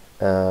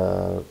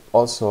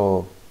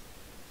 Also,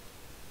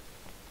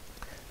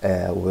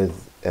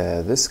 with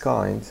this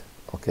kind,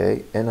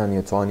 okay, in a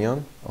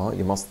Newtonian,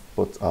 you must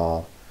put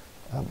a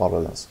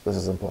barrel lens. This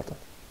is important.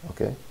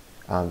 Okay,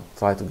 and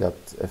try to get,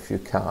 if you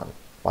can.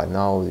 By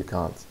now you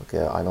can't.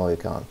 Okay, I know you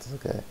can't.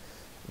 Okay,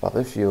 but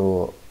if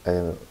you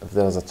if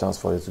there is a chance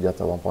for you to get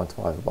a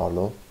 1.5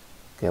 Barlow,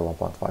 okay,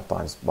 1.5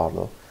 times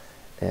Barlow,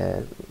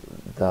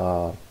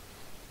 the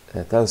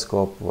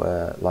telescope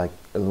like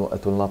it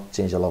will not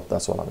change a lot.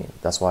 That's what I mean.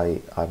 That's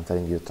why I'm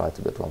telling you try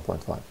to get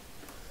 1.5.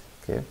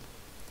 Okay,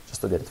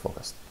 just to get it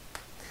focused.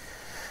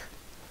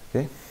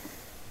 Okay.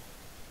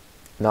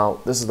 Now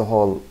this is the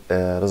whole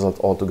result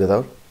all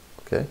together.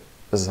 Okay,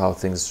 this is how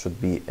things should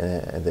be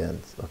in the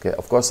end. Okay,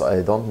 of course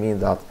I don't mean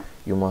that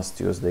you must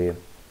use the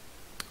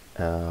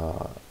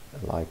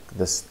like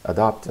this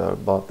adapter,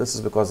 but this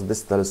is because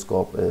this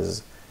telescope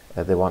is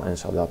the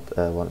 1-inch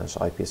 1-inch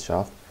eyepiece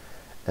shaft.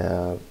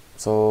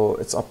 So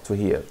it's up to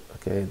here,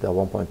 okay, the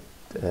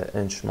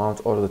 1-inch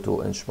mount or the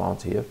 2-inch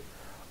mount here,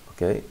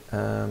 okay,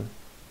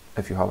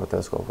 if you have a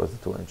telescope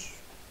with the 2-inch,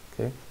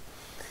 okay.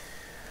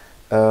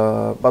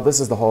 But this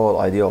is the whole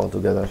idea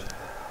altogether,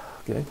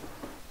 okay.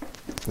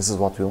 This is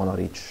what we want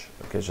to reach,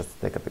 okay, just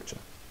take a picture.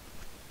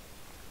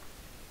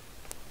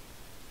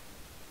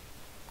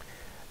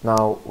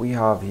 Now we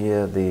have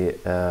here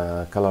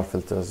the color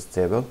filters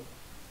table,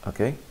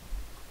 okay.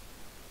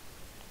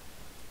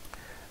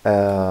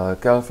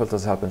 Color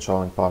filters help in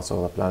showing parts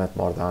of the planet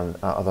more than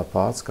other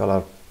parts.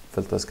 Color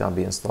filters can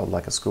be installed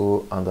like a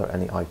screw under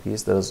any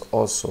eyepiece. There is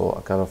also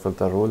a color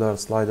filter ruler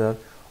slider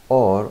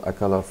or a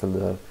color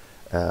filter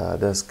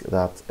disc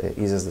that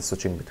eases the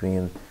switching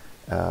between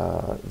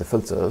the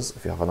filters,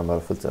 if you have a number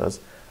of filters,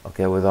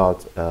 okay,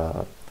 without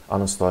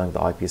uninstalling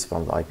the eyepiece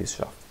from the eyepiece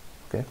shaft,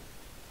 okay.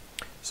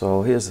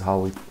 So here's how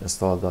we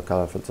install the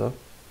color filter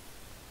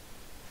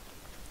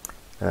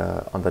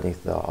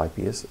underneath the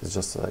eyepiece. It's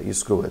just you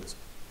screw it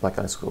like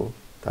any screw.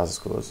 It has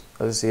screws.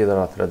 As you see, there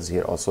are threads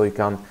here. Also, you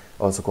can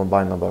also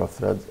combine number of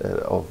threads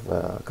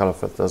color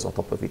filters on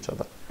top of each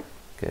other.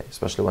 Okay,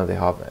 especially when they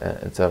have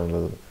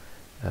internal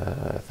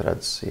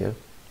threads here.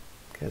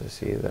 Okay, as you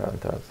see, there are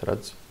internal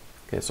threads.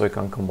 Okay, so you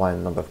can combine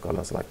a number of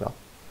colors like that.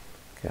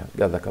 Okay,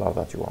 get the color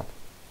that you want.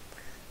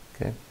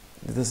 Okay,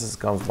 this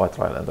comes by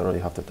trial and error.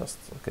 You have to test.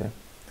 Okay.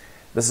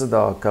 This is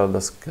the color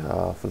disc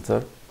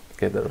filter,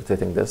 okay, the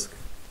rotating disc,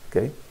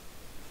 okay.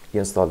 You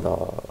install the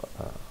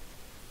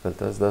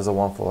filters. There's a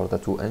one for the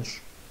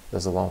 2-inch,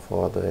 there's a one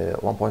for the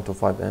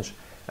 1.25-inch,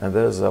 and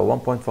there's a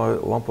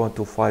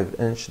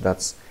 1.25-inch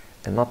that's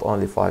not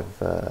only 5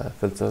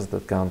 filters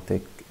that can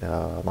take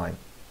 9,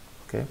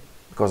 okay.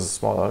 Because it's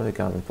smaller, you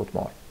can input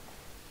more,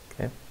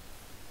 okay.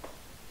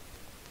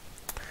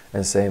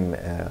 And same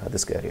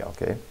disc area,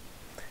 okay.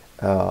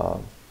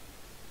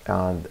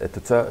 And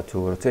to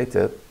rotate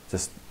it,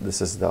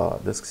 this is the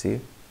disc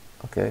here,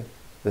 okay.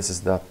 This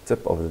is the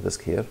tip of the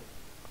disc here,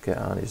 okay,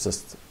 and you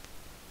just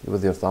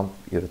with your thumb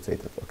you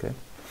rotate it, okay.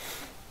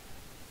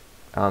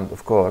 And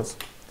of course,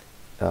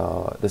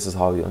 this is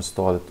how you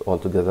install it all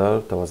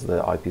together towards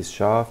the eyepiece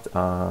shaft,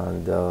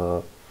 and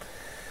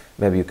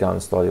maybe you can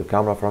install your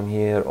camera from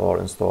here or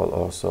install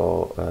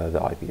also the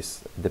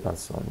eyepiece. It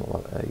depends on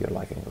what you're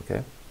liking,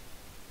 okay.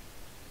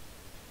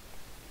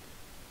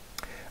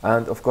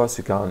 And of course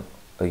you can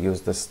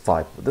use this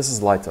type. This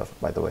is lighter,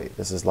 by the way.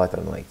 This is lighter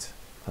in weight,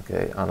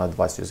 okay, and I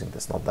advise using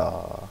this, not the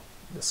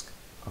disc,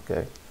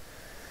 okay.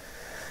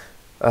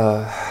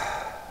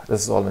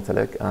 This is all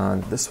metallic,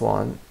 and this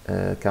one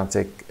can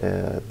take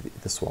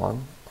this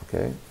one,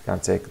 okay, can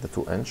take the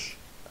 2-inch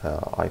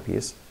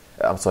eyepiece.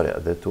 I'm sorry,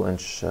 the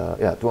 2-inch,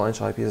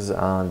 2-inch eyepiece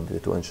and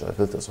the 2-inch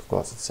filters, of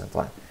course, at the same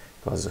time,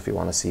 because if you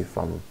want to see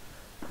from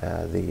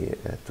the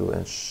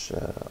 2-inch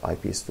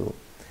eyepiece too,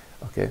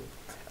 okay.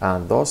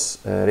 And those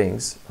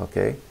rings,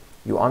 okay,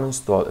 you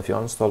uninstall. If you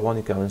uninstall one,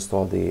 you can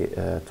install the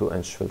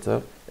 2-inch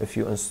filter. If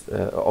you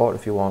or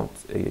if you want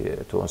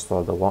to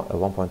install the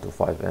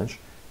 1.25-inch,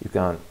 you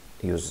can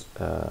use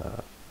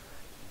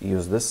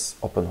this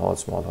open hole,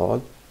 small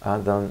hole,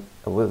 and then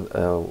with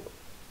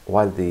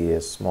while the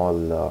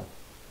small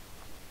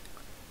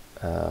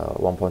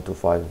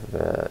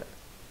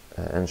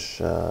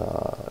 1.25-inch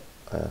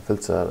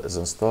filter is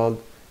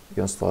installed,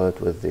 you install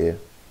it with the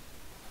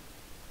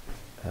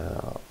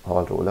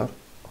hole ruler,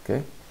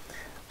 okay.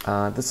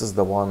 And this is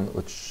the one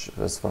which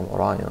is from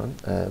Orion,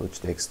 which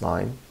takes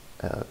 9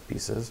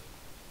 pieces,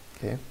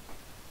 okay.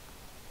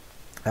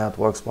 And it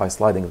works by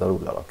sliding the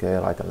ruler, okay,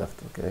 right and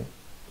left, okay.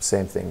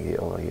 Same thing here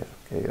over here,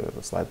 okay. You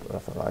slide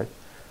left and right,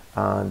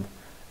 and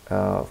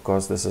of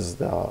course this is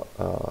the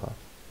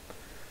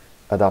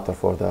adapter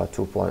for the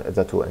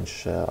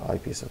 2-inch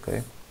eyepiece,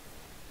 okay.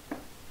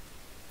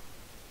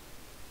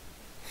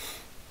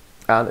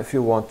 And if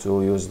you want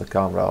to use the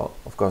camera,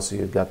 of course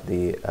you get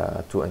the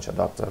 2-inch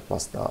adapter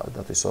plus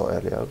that we saw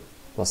earlier,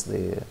 plus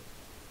the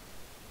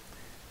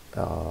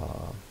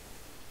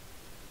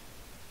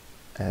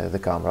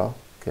camera,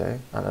 okay,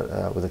 and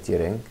with a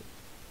T-ring,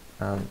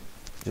 and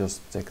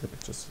just take the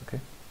pictures, okay.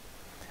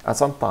 And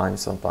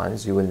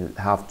sometimes you will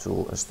have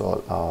to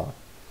install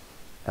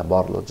a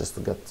bar load just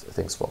to get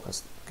things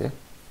focused, okay.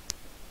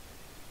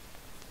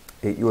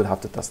 You will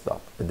have to test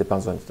that. It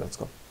depends on your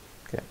telescope,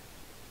 okay.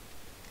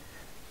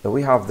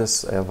 We have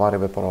this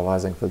variable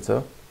polarizing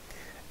filter.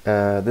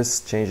 This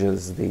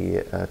changes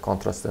the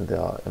contrast in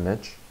the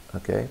image,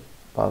 okay.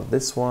 But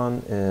this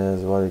one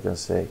is, what you can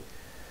say,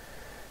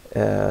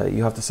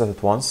 you have to set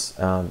it once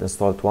and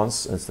install it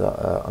once. It's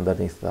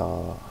underneath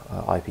the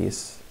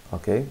eyepiece,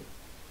 okay.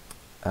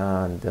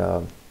 And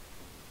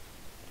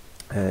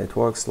it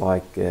works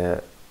like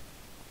 2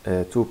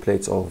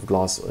 plates of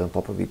glass on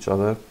top of each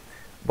other.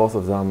 Both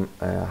of them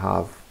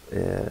have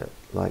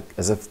like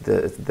as if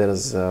there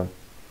is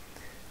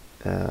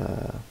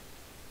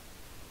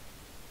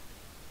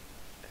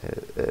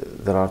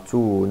there are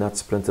 2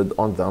 nuts printed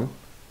on them,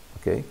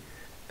 okay.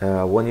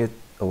 When you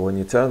when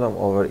you turn them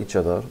over each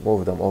other,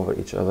 move them over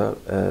each other,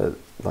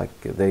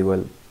 like they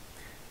will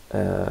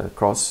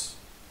cross,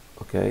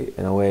 okay,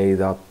 in a way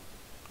that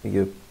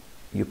you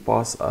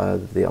pass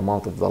the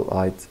amount of the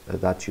light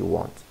that you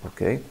want,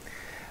 okay.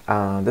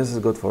 And this is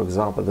good. For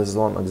example, this is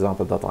one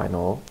example that I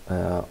know.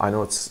 I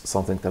know it's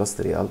something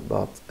terrestrial,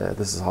 but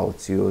this is how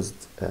it's used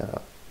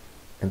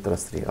in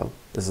terrestrial.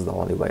 This is the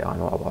only way I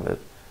know about it.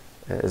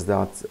 Is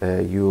that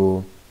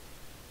you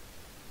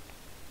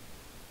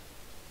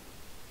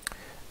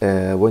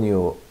when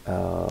you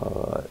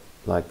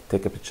like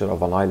take a picture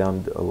of an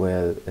island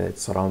where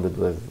it's surrounded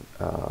with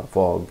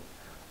fog.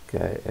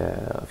 Okay,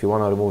 if you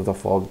want to remove the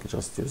fog,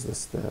 just use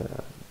this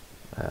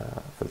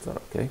filter.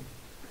 Okay.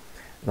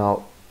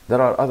 Now there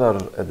are other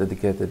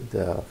dedicated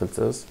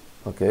filters.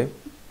 Okay.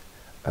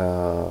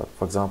 For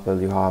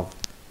example, you have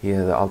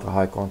here the ultra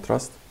high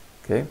contrast.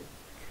 Okay.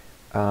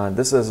 And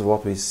this is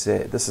what we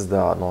say. This is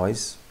the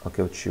noise.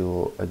 Okay, which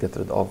you get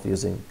rid of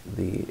using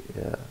the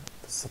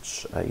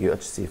such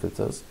UHC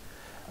filters.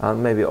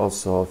 And maybe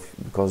also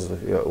because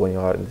when you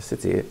are in the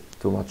city,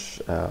 too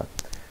much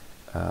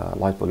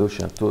light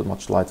pollution, too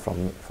much light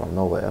from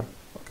nowhere.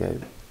 Okay,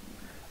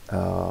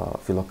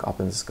 if you look up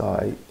in the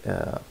sky,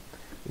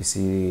 you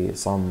see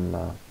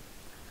some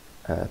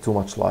too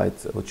much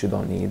light which you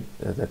don't need.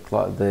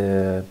 What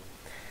do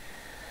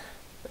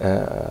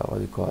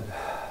you call it?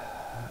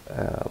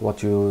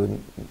 What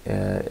you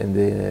in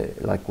the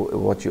like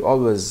what you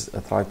always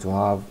try to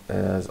have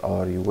is,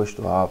 or you wish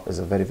to have, is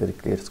a very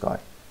clear sky.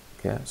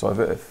 Okay, so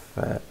if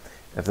the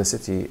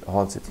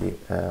whole city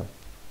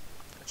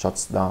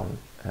shuts down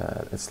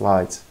its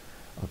lights,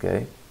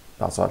 okay,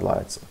 outside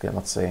lights, okay, I'm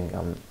not saying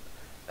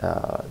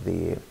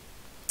the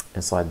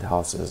inside the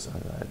houses,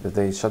 if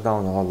they shut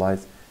down the whole light,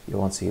 you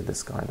won't see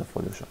this kind of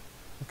pollution,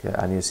 okay,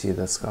 and you see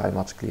the sky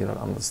much clearer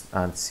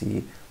and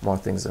see more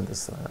things in the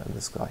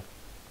sky,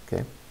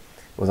 okay,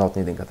 without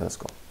needing a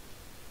telescope.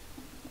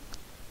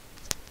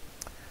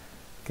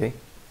 Okay,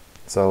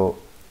 so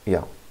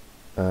yeah.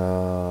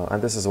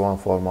 And this is one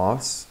for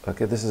Mars.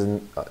 Okay, this is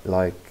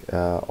like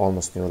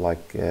almost new,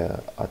 like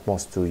at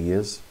most 2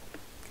 years,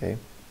 okay,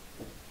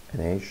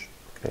 in age.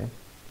 Okay,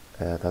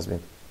 it has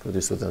been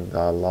produced within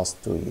the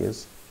last 2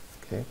 years.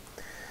 Okay,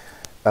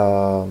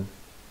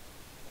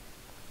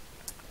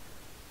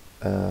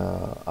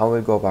 I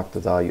will go back to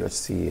the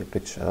UHC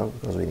picture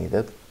because we need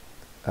it.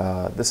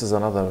 This is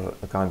another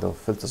kind of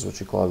filters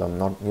which you call them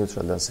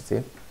non-neutral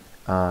density.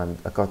 And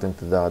according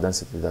to the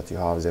density that you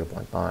have,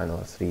 0.9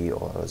 or 3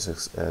 or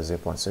 6,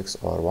 0.6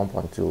 or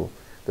 1.2,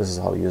 this is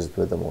how you use it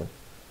with the moon,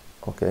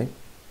 okay,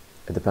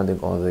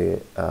 depending on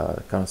the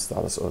current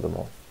status of the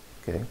moon,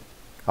 okay,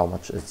 how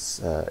much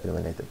it's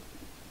illuminated,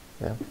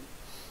 yeah.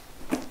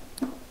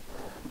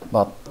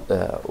 But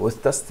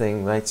with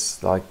testing,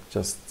 mates, like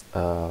just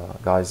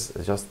guys,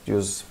 just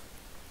use,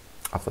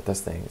 after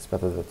testing, it's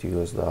better that you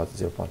use the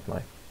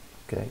 0.9,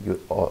 okay, in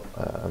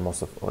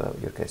most of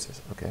your cases,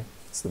 okay,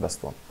 it's the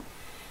best one.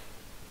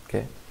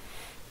 Okay,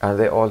 and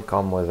they all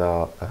come with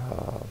a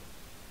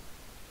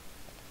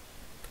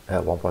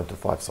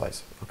 1.25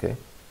 size. Okay.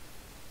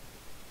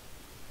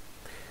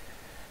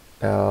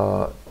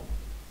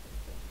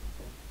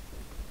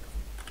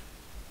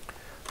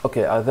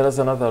 Okay, there is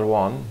another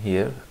one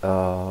here,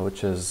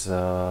 which is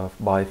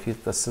by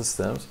Field Test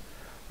Systems.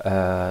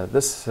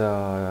 This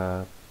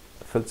filter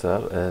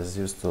is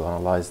used to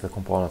analyze the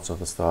components of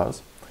the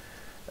stars.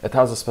 It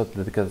has a special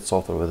dedicated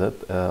software with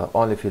it.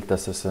 Only Field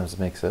Test Systems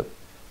makes it.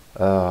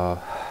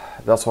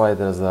 That's why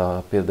there's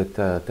a periodic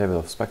table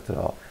of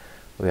spectra.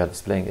 We are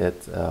displaying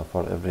it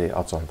for every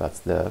atom that's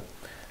there,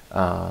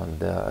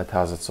 and it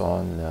has its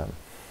own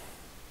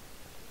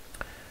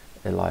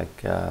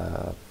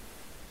a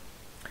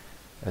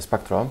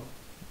spectrum,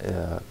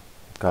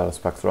 color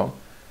spectrum.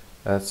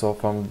 So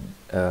from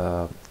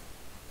the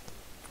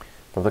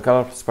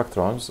color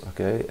spectrums,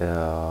 okay,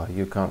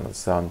 you can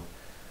understand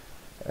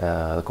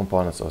the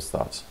components of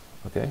stars.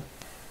 Okay.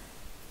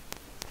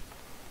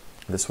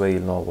 This way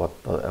you'll know what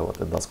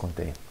it does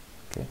contain.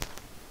 Okay.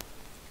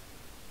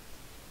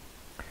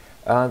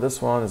 And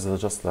this one is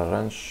just a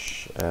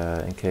wrench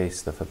in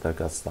case the filter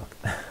gets stuck.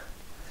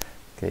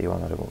 Okay, you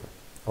want to remove it,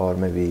 or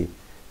maybe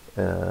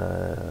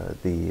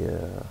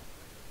the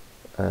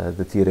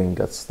T-ring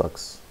gets stuck.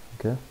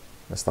 Okay,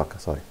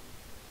 sorry.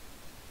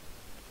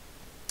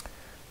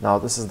 Now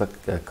this is the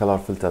color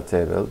filter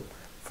table.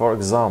 For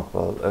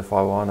example, if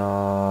I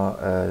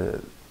wanna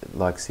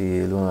like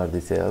see lunar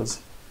details,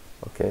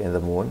 okay, in the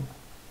moon.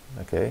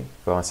 Okay,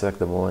 if I want to select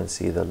the moon and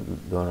see the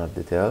lunar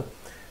detail,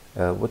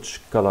 which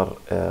color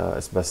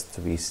is best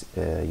to be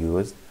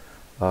used?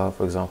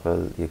 For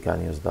example, you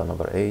can use the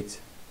number 8.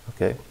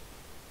 Okay,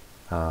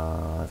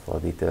 for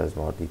details,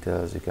 more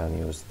details, you can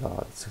use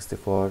the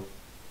 64.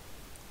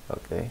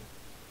 Okay,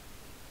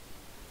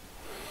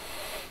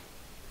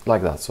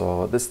 like that.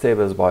 So this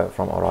table is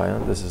from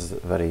Orion. This is a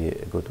very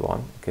good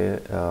one. Okay,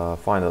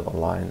 find it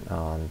online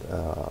and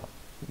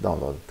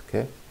download it.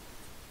 Okay,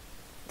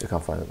 you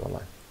can find it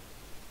online.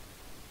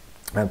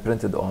 And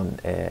printed on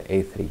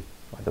A3,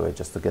 by the way,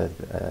 just to get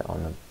it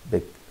on a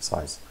big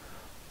size.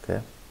 Okay.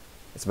 Okay,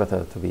 it's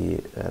better to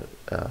be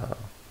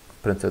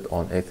printed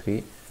on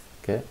A3.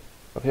 Okay,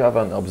 if you have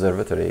an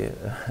observatory,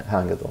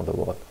 hang it on the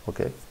wall.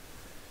 Okay,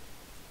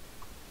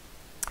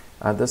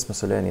 and this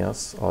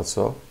miscellaneous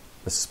also,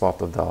 this is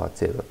part of the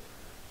table.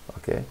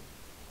 Okay.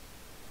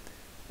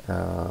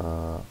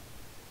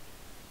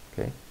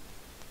 Okay.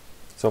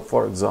 So,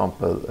 for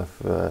example,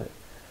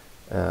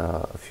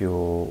 if you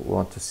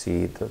want to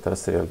see the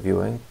terrestrial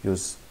viewing,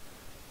 use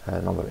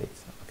number 8.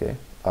 Okay,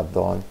 at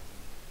dawn.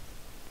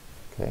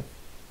 Okay.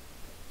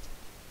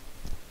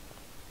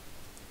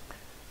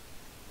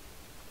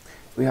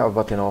 We have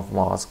Batinov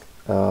mask.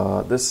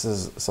 This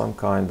is some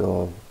kind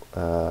of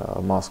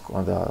mask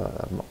on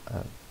the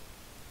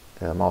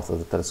mouth of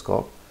the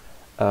telescope.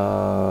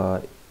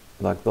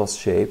 Like those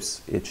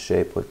shapes, each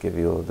shape will give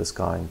you this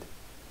kind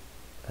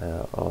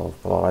of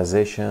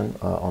polarization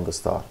on the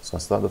star. So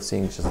instead of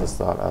seeing just the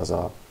star as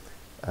a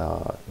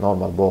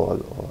normal ball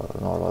or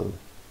a normal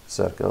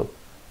circle,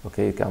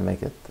 okay, you can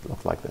make it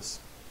look like this,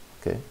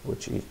 okay,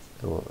 which is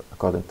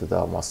according to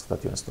the mask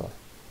that you install.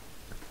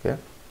 Okay.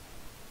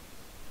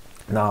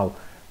 Now,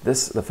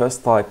 the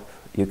first type,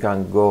 you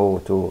can go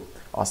to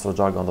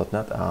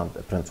astrojargon.net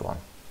and print one.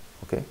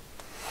 Okay.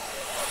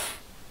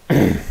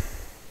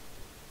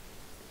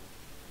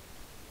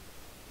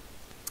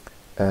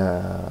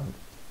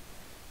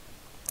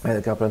 And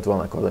you can print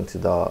one according to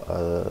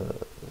the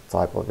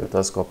type of your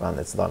telescope and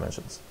its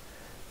dimensions.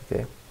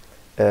 Okay.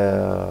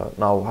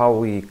 Now, how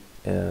we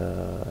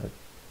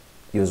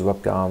use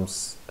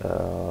webcams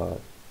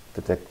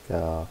to take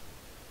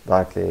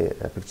directly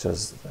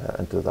pictures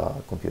into the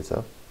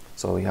computer.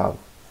 So we have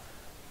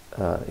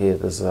here,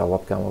 there's a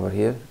webcam over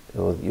here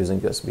using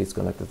USB. It's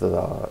connected to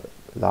the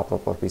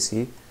laptop or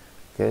PC.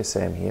 Okay,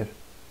 same here.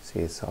 See,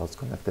 it's how it's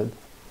connected.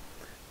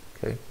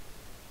 Okay.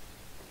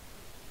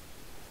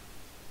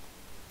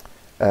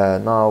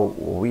 Now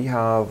we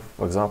have,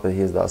 for example,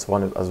 here's the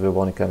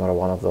S1 camera,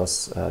 one of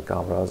those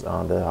cameras,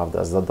 and they have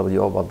the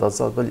ZWO, but the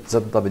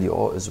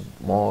ZWO is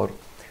more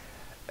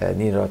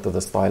nearer to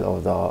the style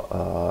of the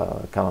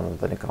Canon,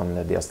 the Nikon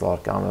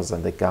DSLR cameras,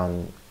 and they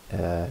can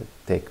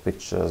take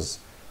pictures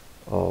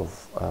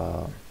of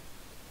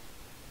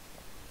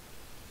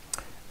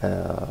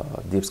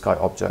deep sky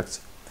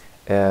objects.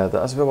 The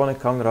SV1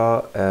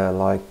 camera,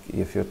 like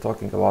if you're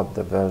talking about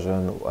the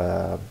version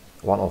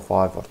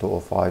 105 or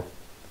 205,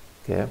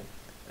 okay,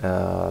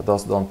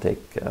 those don't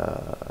take, they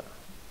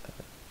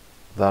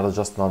are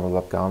just normal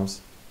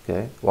webcams.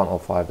 Okay,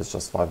 105 is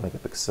just 5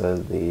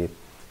 megapixel.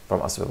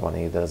 From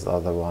SV1E, there's the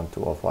other one,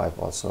 205,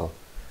 also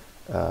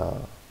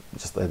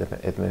just 8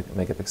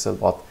 megapixel.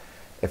 But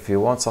if you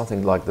want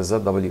something like the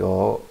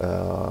ZWO,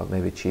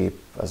 maybe cheap,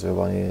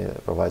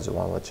 SV1E provides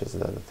one which is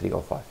the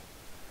 305.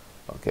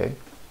 Okay,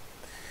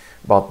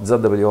 but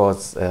ZWO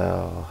is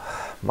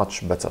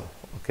much better.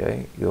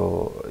 Okay,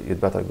 you'd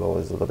better go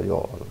with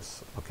ZWO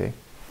always. Okay,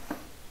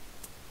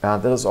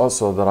 and there is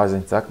also the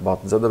Rising Tech,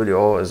 but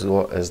ZWO is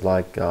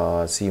like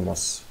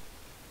CMOS.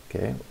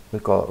 Okay,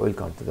 we'll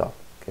come to that.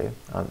 Okay,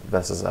 and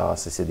versus a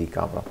CCD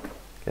camera.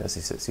 Okay,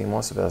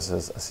 CMOS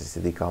versus a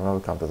CCD camera.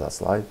 We'll come to that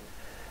slide.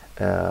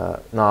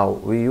 Now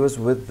we use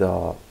with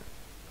those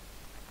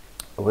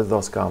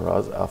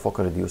cameras a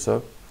focal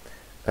reducer,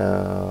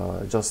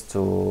 just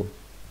to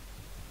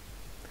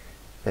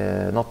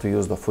not to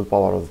use the full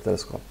power of the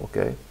telescope.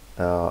 Okay,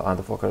 and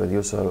the focal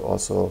reducer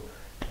also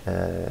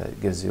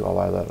gives you a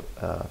wider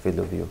field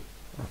of view.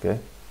 Okay,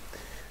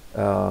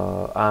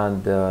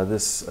 and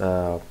this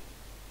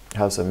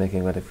helps in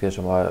making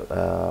magnification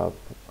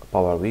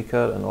power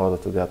weaker in order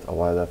to get a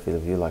wider field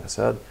of view. Like I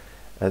said,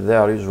 they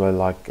are usually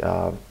like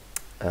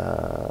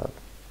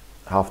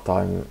half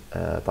times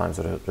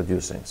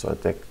reducing, so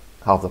it takes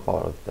half the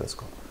power of the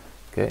telescope.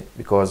 Okay,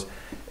 because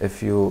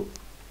if you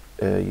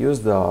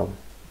use the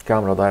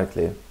camera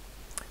directly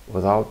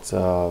without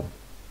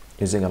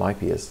using an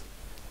IPS,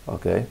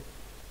 okay,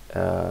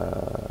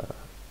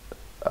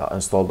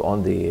 installed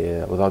on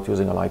the without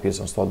using an IPS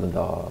installed in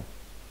the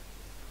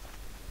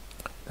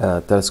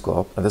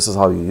telescope, and this is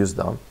how you use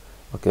them.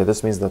 Okay,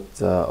 this means that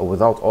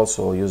without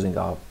also using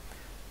a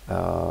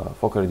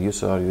focal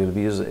reducer, you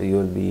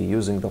will be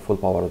using the full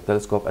power of the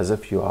telescope as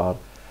if you are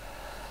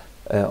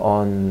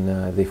on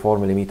the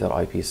 4mm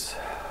eyepiece.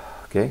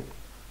 Okay,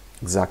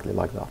 exactly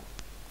like that.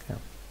 Okay.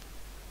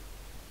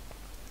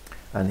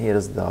 And here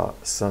is the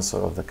sensor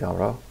of the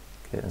camera.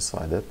 Okay,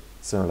 inside it.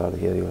 Similarly,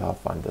 here you will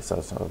find the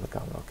sensor of the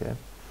camera. Okay.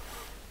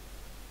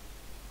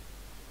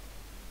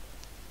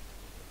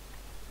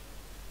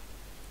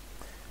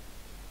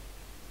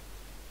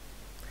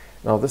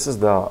 Now this is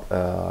the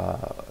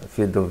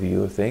field of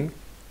view thing.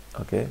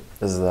 Okay,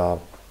 this is the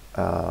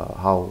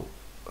how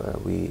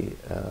we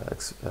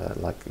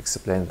like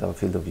explain the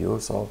field of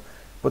view. So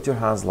put your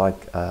hands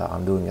like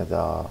I'm doing at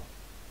the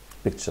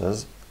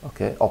pictures.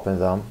 Okay, open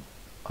them.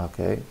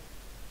 Okay,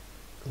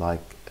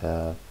 like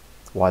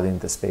widen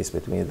the space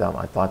between them.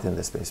 I tighten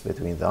the space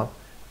between them.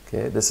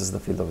 Okay, this is the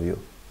field of view.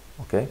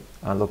 Okay,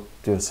 and look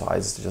to your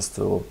sides just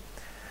to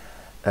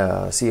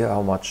see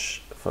how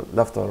much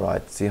left or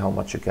right, see how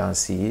much you can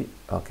see.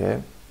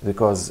 Okay,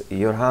 because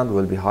your hand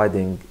will be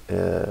hiding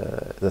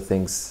the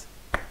things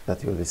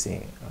that you'll be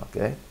seeing.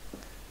 Okay,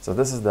 so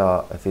this is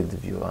the field of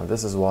view, and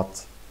this is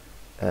what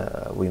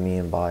we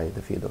mean by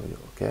the field of view.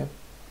 Okay,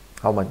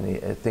 how many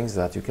things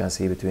that you can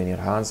see between your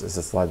hands is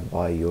divided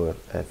by your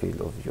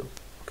field of view.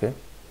 Okay,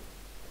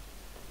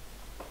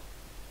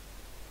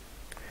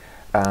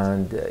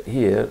 and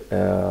here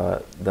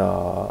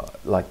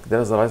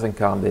there's the Rising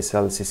Cam, they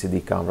sell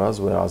CCD cameras,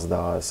 whereas the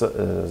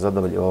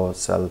ZWO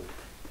sell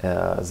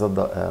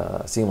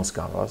CMOS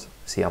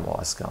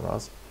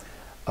cameras.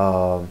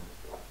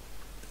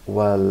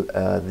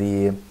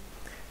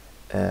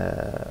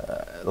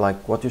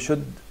 Like what you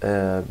should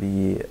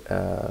be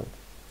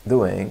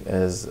doing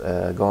is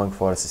going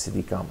for a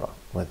CCD camera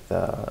with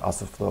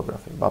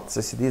astrophotography, but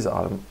CCDs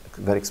are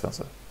very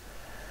expensive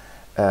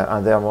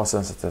and they are more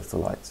sensitive to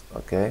light.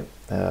 Okay,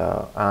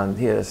 and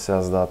here it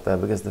says that the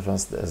biggest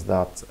difference is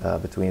that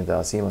between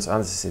the CMOS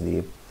and the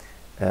CCD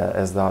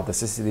is that the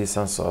CCD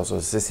sensors, or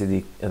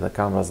the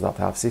cameras that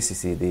have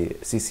CCD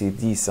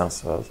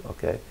sensors,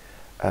 okay,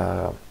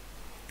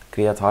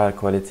 create higher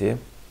quality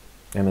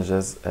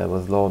images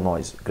with low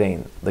noise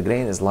grain. The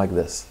grain is like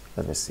this.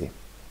 Let me see.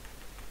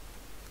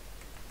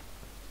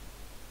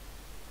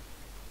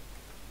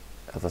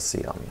 Let's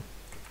see. I mean,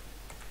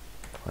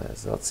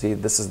 let's see.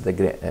 This is the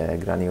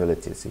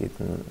granularity. See it?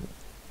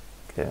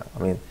 Okay. I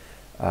mean,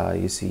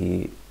 you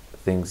see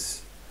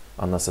things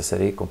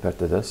unnecessary compared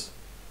to this,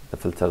 the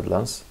filtered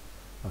lens.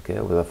 Okay,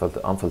 with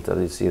a unfiltered,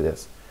 you see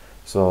this.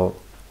 So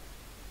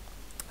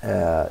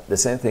the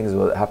same things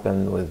will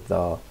happen with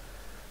the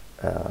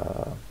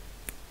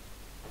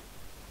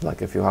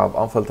like if you have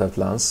unfiltered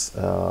lens,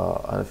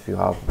 and if you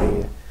have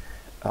the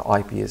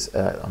eyepiece,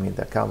 I mean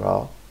the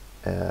camera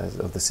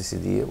of the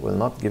CCD will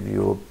not give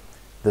you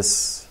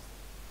this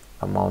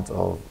amount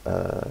of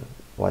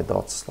white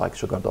dots, like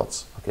sugar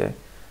dots. Okay,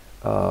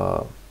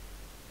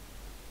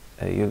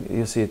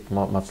 you see it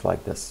much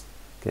like this.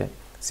 Okay,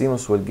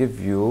 CMOS will give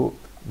you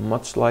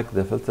much like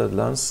the filtered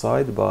lens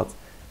side, but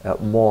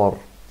more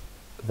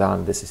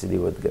than the CCD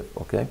would give.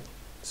 Okay,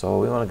 so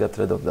we want to get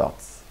rid of that.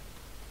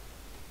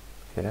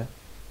 Okay,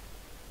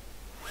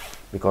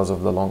 because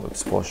of the long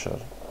exposure.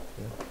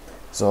 Okay.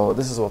 So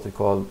this is what we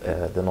call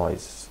the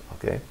noise.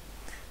 Okay,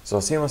 so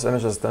CMOS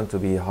images tend to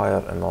be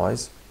higher in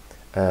noise.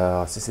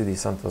 CCD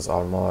sensors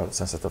are more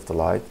sensitive to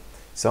light.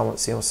 Some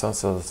CMOS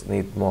sensors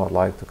need more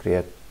light to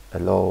create a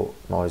low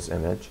noise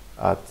image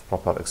at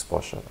proper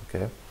exposure.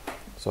 Okay,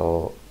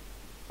 so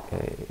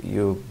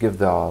you give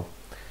the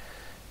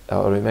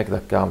or you make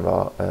the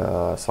camera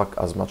suck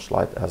as much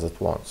light as it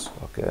wants.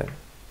 Okay,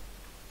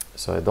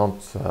 so you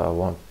don't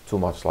want too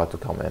much light to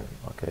come in.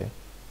 Okay,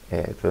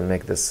 it will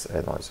make this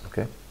noise.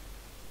 Okay,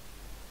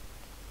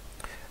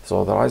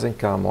 so the Rising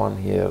Cam one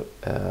here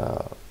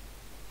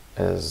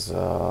is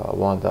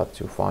one that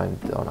you find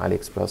on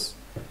AliExpress,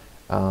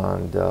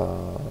 and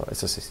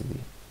it's a CCD.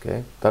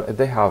 Okay, but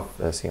they have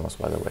CMOS,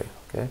 by the way.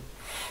 Okay,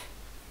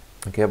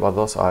 okay, but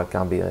those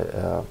can be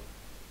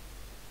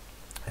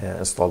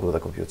installed with a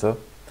computer.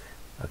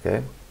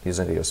 Okay,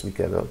 using a USB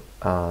cable,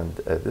 and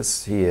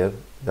this here,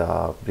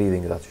 the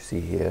breathing that you see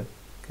here,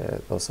 okay,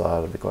 those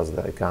are because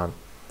they can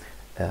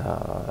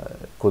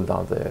cool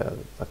down the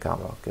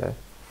camera. Okay,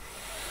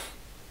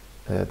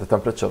 the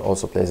temperature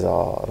also plays a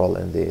role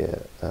in the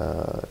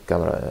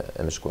camera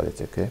image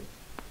quality. Okay,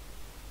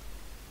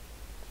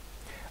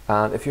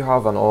 and if you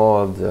have an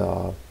old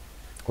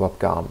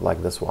webcam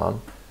like this one,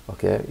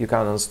 okay, you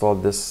can install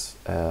this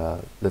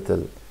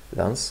little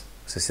lens,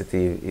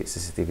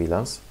 CCTV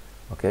lens.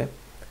 Okay,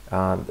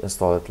 and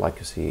install it like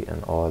you see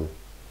in all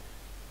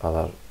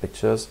other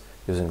pictures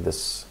using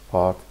this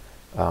part,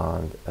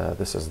 and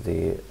this is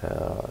the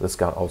this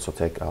can also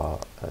take a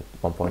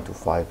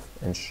 1.25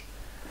 inch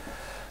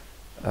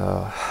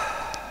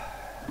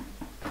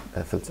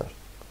filter.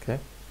 Okay,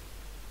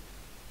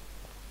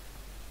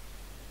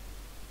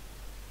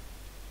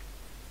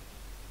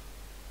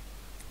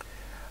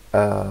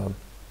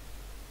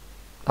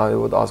 I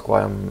would ask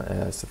why I'm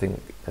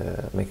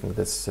making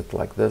this sit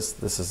like this.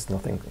 This is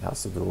nothing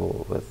has to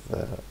do with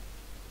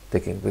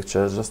taking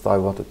pictures. Just I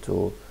wanted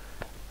to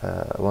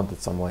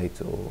wanted some way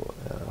to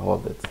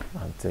hold it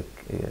and take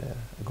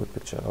a good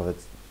picture of it,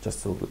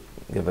 just to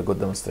give a good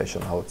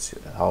demonstration how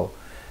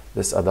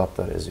this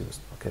adapter is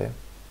used. Okay,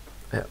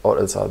 or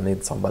else I'll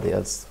need somebody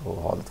else who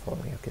hold it for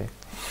me. Okay.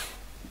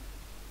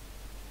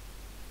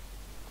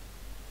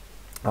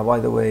 And by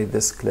the way,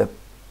 this clip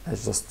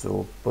is just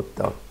to put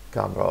the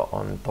camera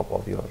on top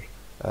of your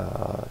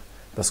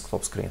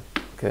desktop screen.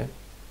 Okay.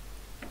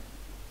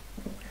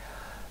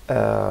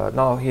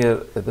 Now here,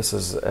 this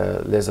is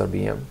laser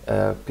beam.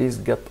 Please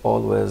get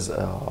always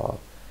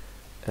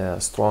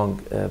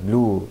strong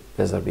blue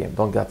laser beam.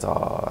 Don't get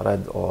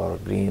red or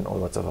green or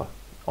whatever.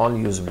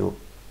 Only use blue.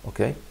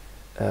 Okay.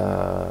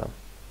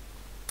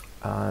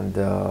 And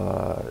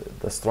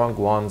the strong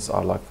ones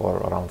are like for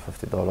around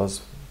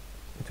 $50,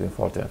 between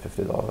 $40 and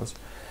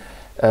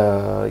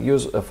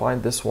 $50.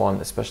 Find this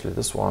one, especially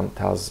this one. It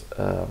has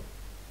a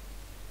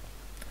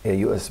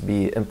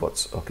USB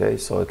inputs. Okay,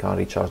 so you can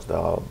recharge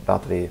the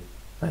battery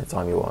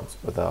anytime you want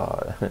with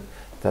a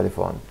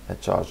telephone, a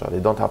charger. You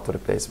don't have to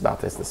replace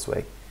batteries this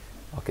way.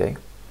 Okay.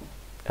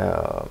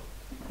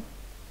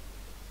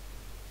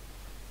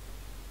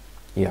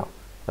 Yeah,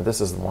 and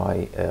this is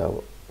my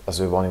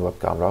Astrophotography web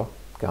camera.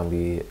 Can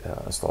be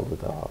installed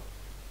with a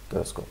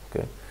telescope.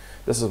 Okay,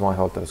 this is my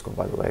whole telescope,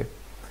 by the way.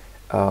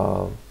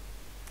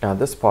 And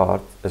this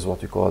part is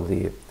what we call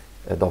the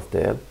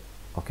dovetail.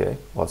 Okay,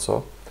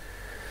 also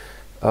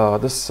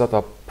this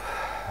setup,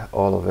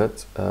 all of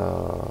it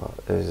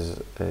is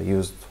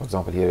used. For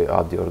example, here you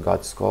add your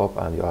guide scope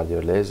and you add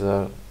your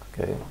laser.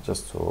 Okay,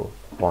 just to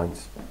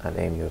point and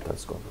aim your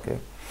telescope. Okay,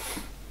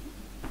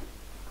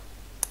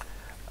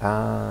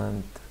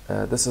 and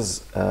this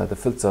is the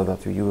filter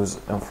that you use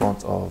in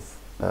front of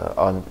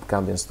and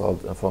can be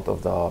installed in front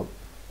of the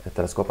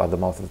telescope, at the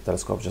mouth of the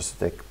telescope, just to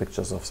take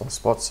pictures of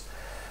sunspots.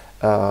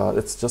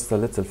 It's just a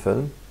little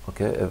film,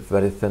 okay, a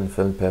very thin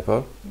film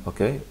paper,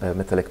 okay,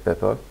 metallic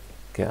paper,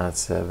 okay, and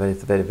it's very,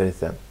 very, very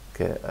thin,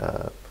 okay,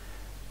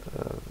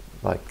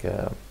 like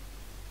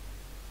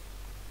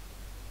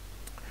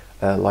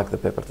the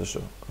paper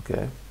tissue,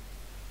 okay,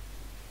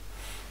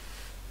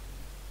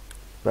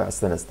 but as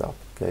thin as that,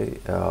 okay,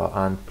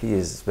 and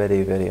please,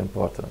 very, very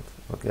important,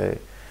 okay,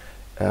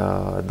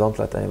 don't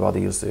let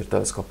anybody use your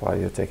telescope while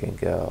you're taking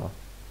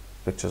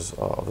pictures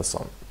of the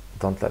sun.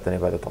 Don't let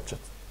anybody touch it,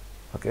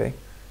 okay,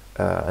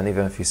 and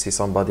even if you see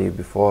somebody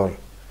before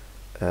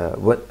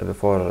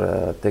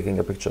taking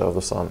a picture of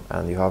the sun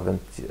and you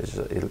haven't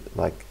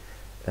like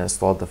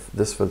installed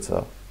this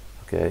filter,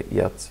 okay,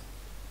 yet,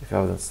 if you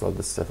haven't installed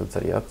this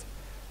filter yet,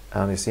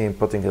 and you see him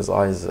putting his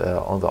eyes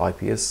on the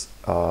eyepiece,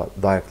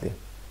 directly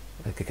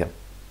kick him.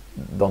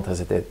 Don't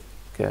hesitate,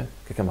 okay,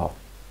 kick him out,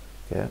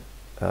 okay,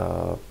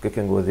 kick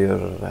him with your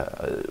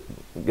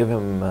give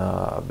him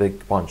a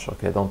big punch,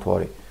 okay, don't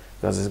worry,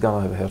 because he's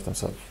gonna hurt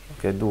himself,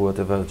 okay. Do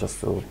whatever just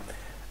to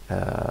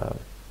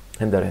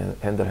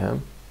hinder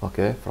him,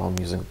 okay, from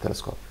using the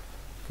telescope,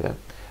 okay.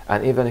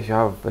 And even if you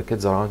have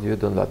kids around you,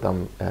 don't let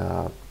them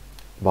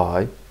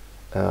buy.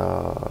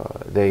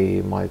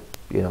 They might,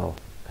 you know,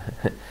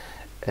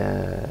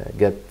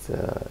 get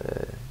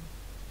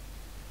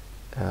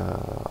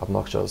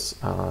obnoxious,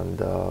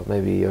 and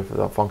maybe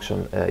the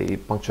function you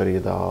puncture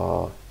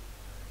the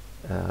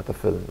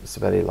film. It's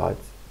very light,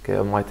 okay.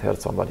 It might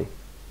hurt somebody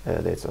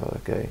later,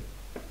 okay,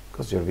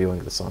 because you're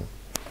viewing the sun,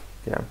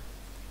 yeah.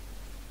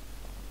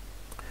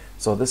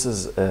 So this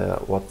is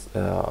what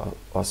a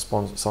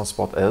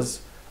sunspot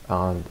is,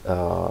 and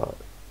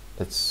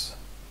it's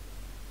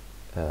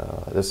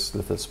this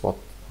little spot,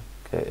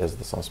 okay, is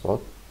the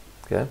sunspot,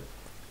 okay.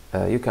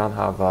 You can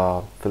have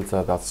a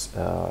filter that's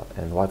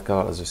in white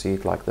color, as you see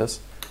it, like this,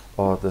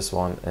 or this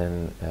one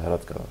in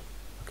red color,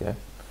 okay.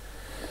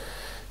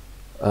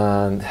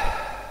 And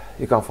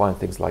you can find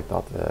things like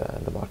that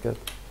in the market.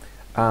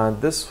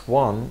 And this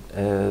one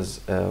is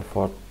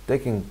for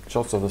taking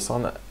shots of the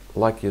sun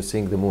like you're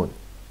seeing the moon,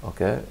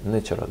 okay,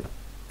 naturally,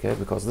 okay,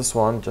 because this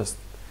one just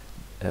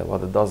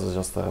what it does is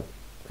just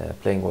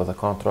playing with the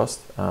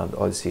contrast, and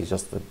all you see is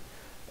just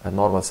a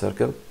normal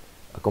circle,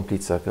 a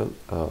complete circle,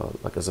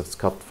 like as if it's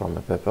cut from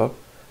a paper,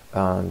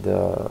 and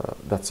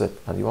that's it.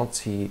 And you won't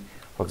see,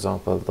 for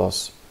example,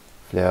 those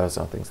flares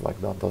and things like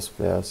that, those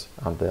flares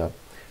and the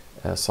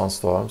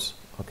sunstorms,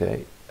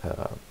 okay,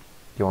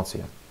 you won't see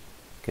them,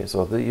 okay.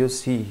 So you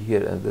see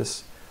here in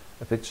this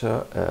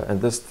picture, in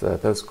this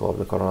telescope,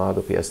 the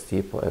Coronado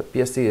PST.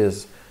 PST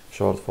is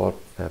short for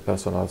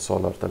Personal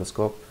Solar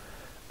Telescope.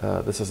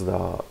 This is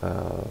the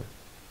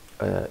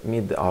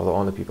Meade are the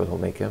only people who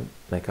make them,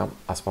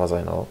 as far as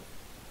I know.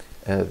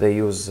 They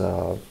use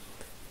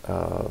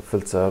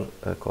filter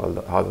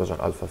called hydrogen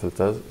alpha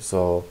filters.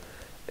 So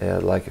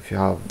like if you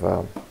have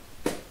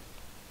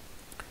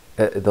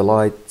the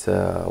light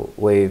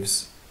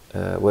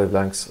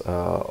wavelengths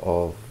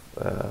of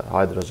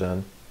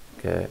hydrogen,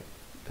 okay,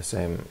 the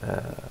same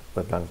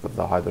wavelength of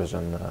the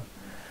hydrogen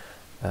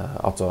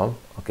atom,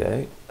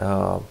 okay,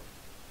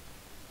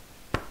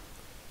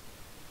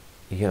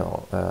 you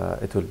know,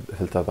 it will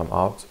filter them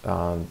out,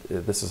 and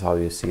this is how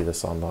you see the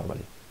sun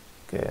normally,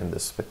 okay, in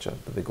this picture,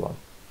 the big one,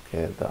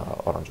 okay, the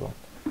orange one,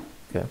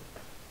 okay.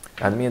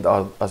 And Meade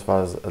are, as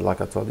far as,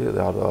 like I told you, they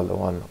are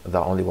the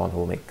only one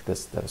who make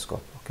this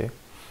telescope, okay.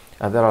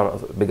 And there are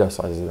bigger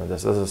sizes than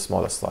this. This is the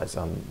smallest size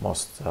and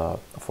most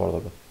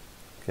affordable,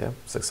 okay,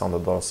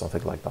 $600,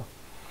 something like that.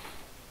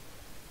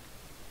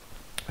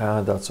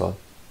 And that's all,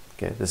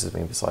 okay. This is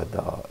being beside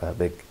the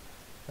big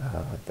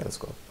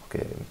telescope,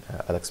 okay,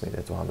 Alex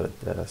Meade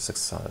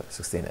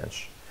 216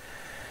 inch.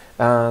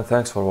 And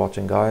thanks for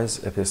watching, guys.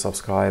 Please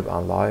subscribe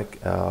and like.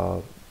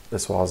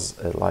 This was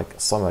like a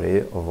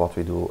summary of what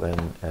we do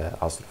in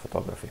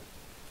astrophotography,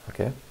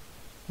 okay.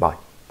 Bye.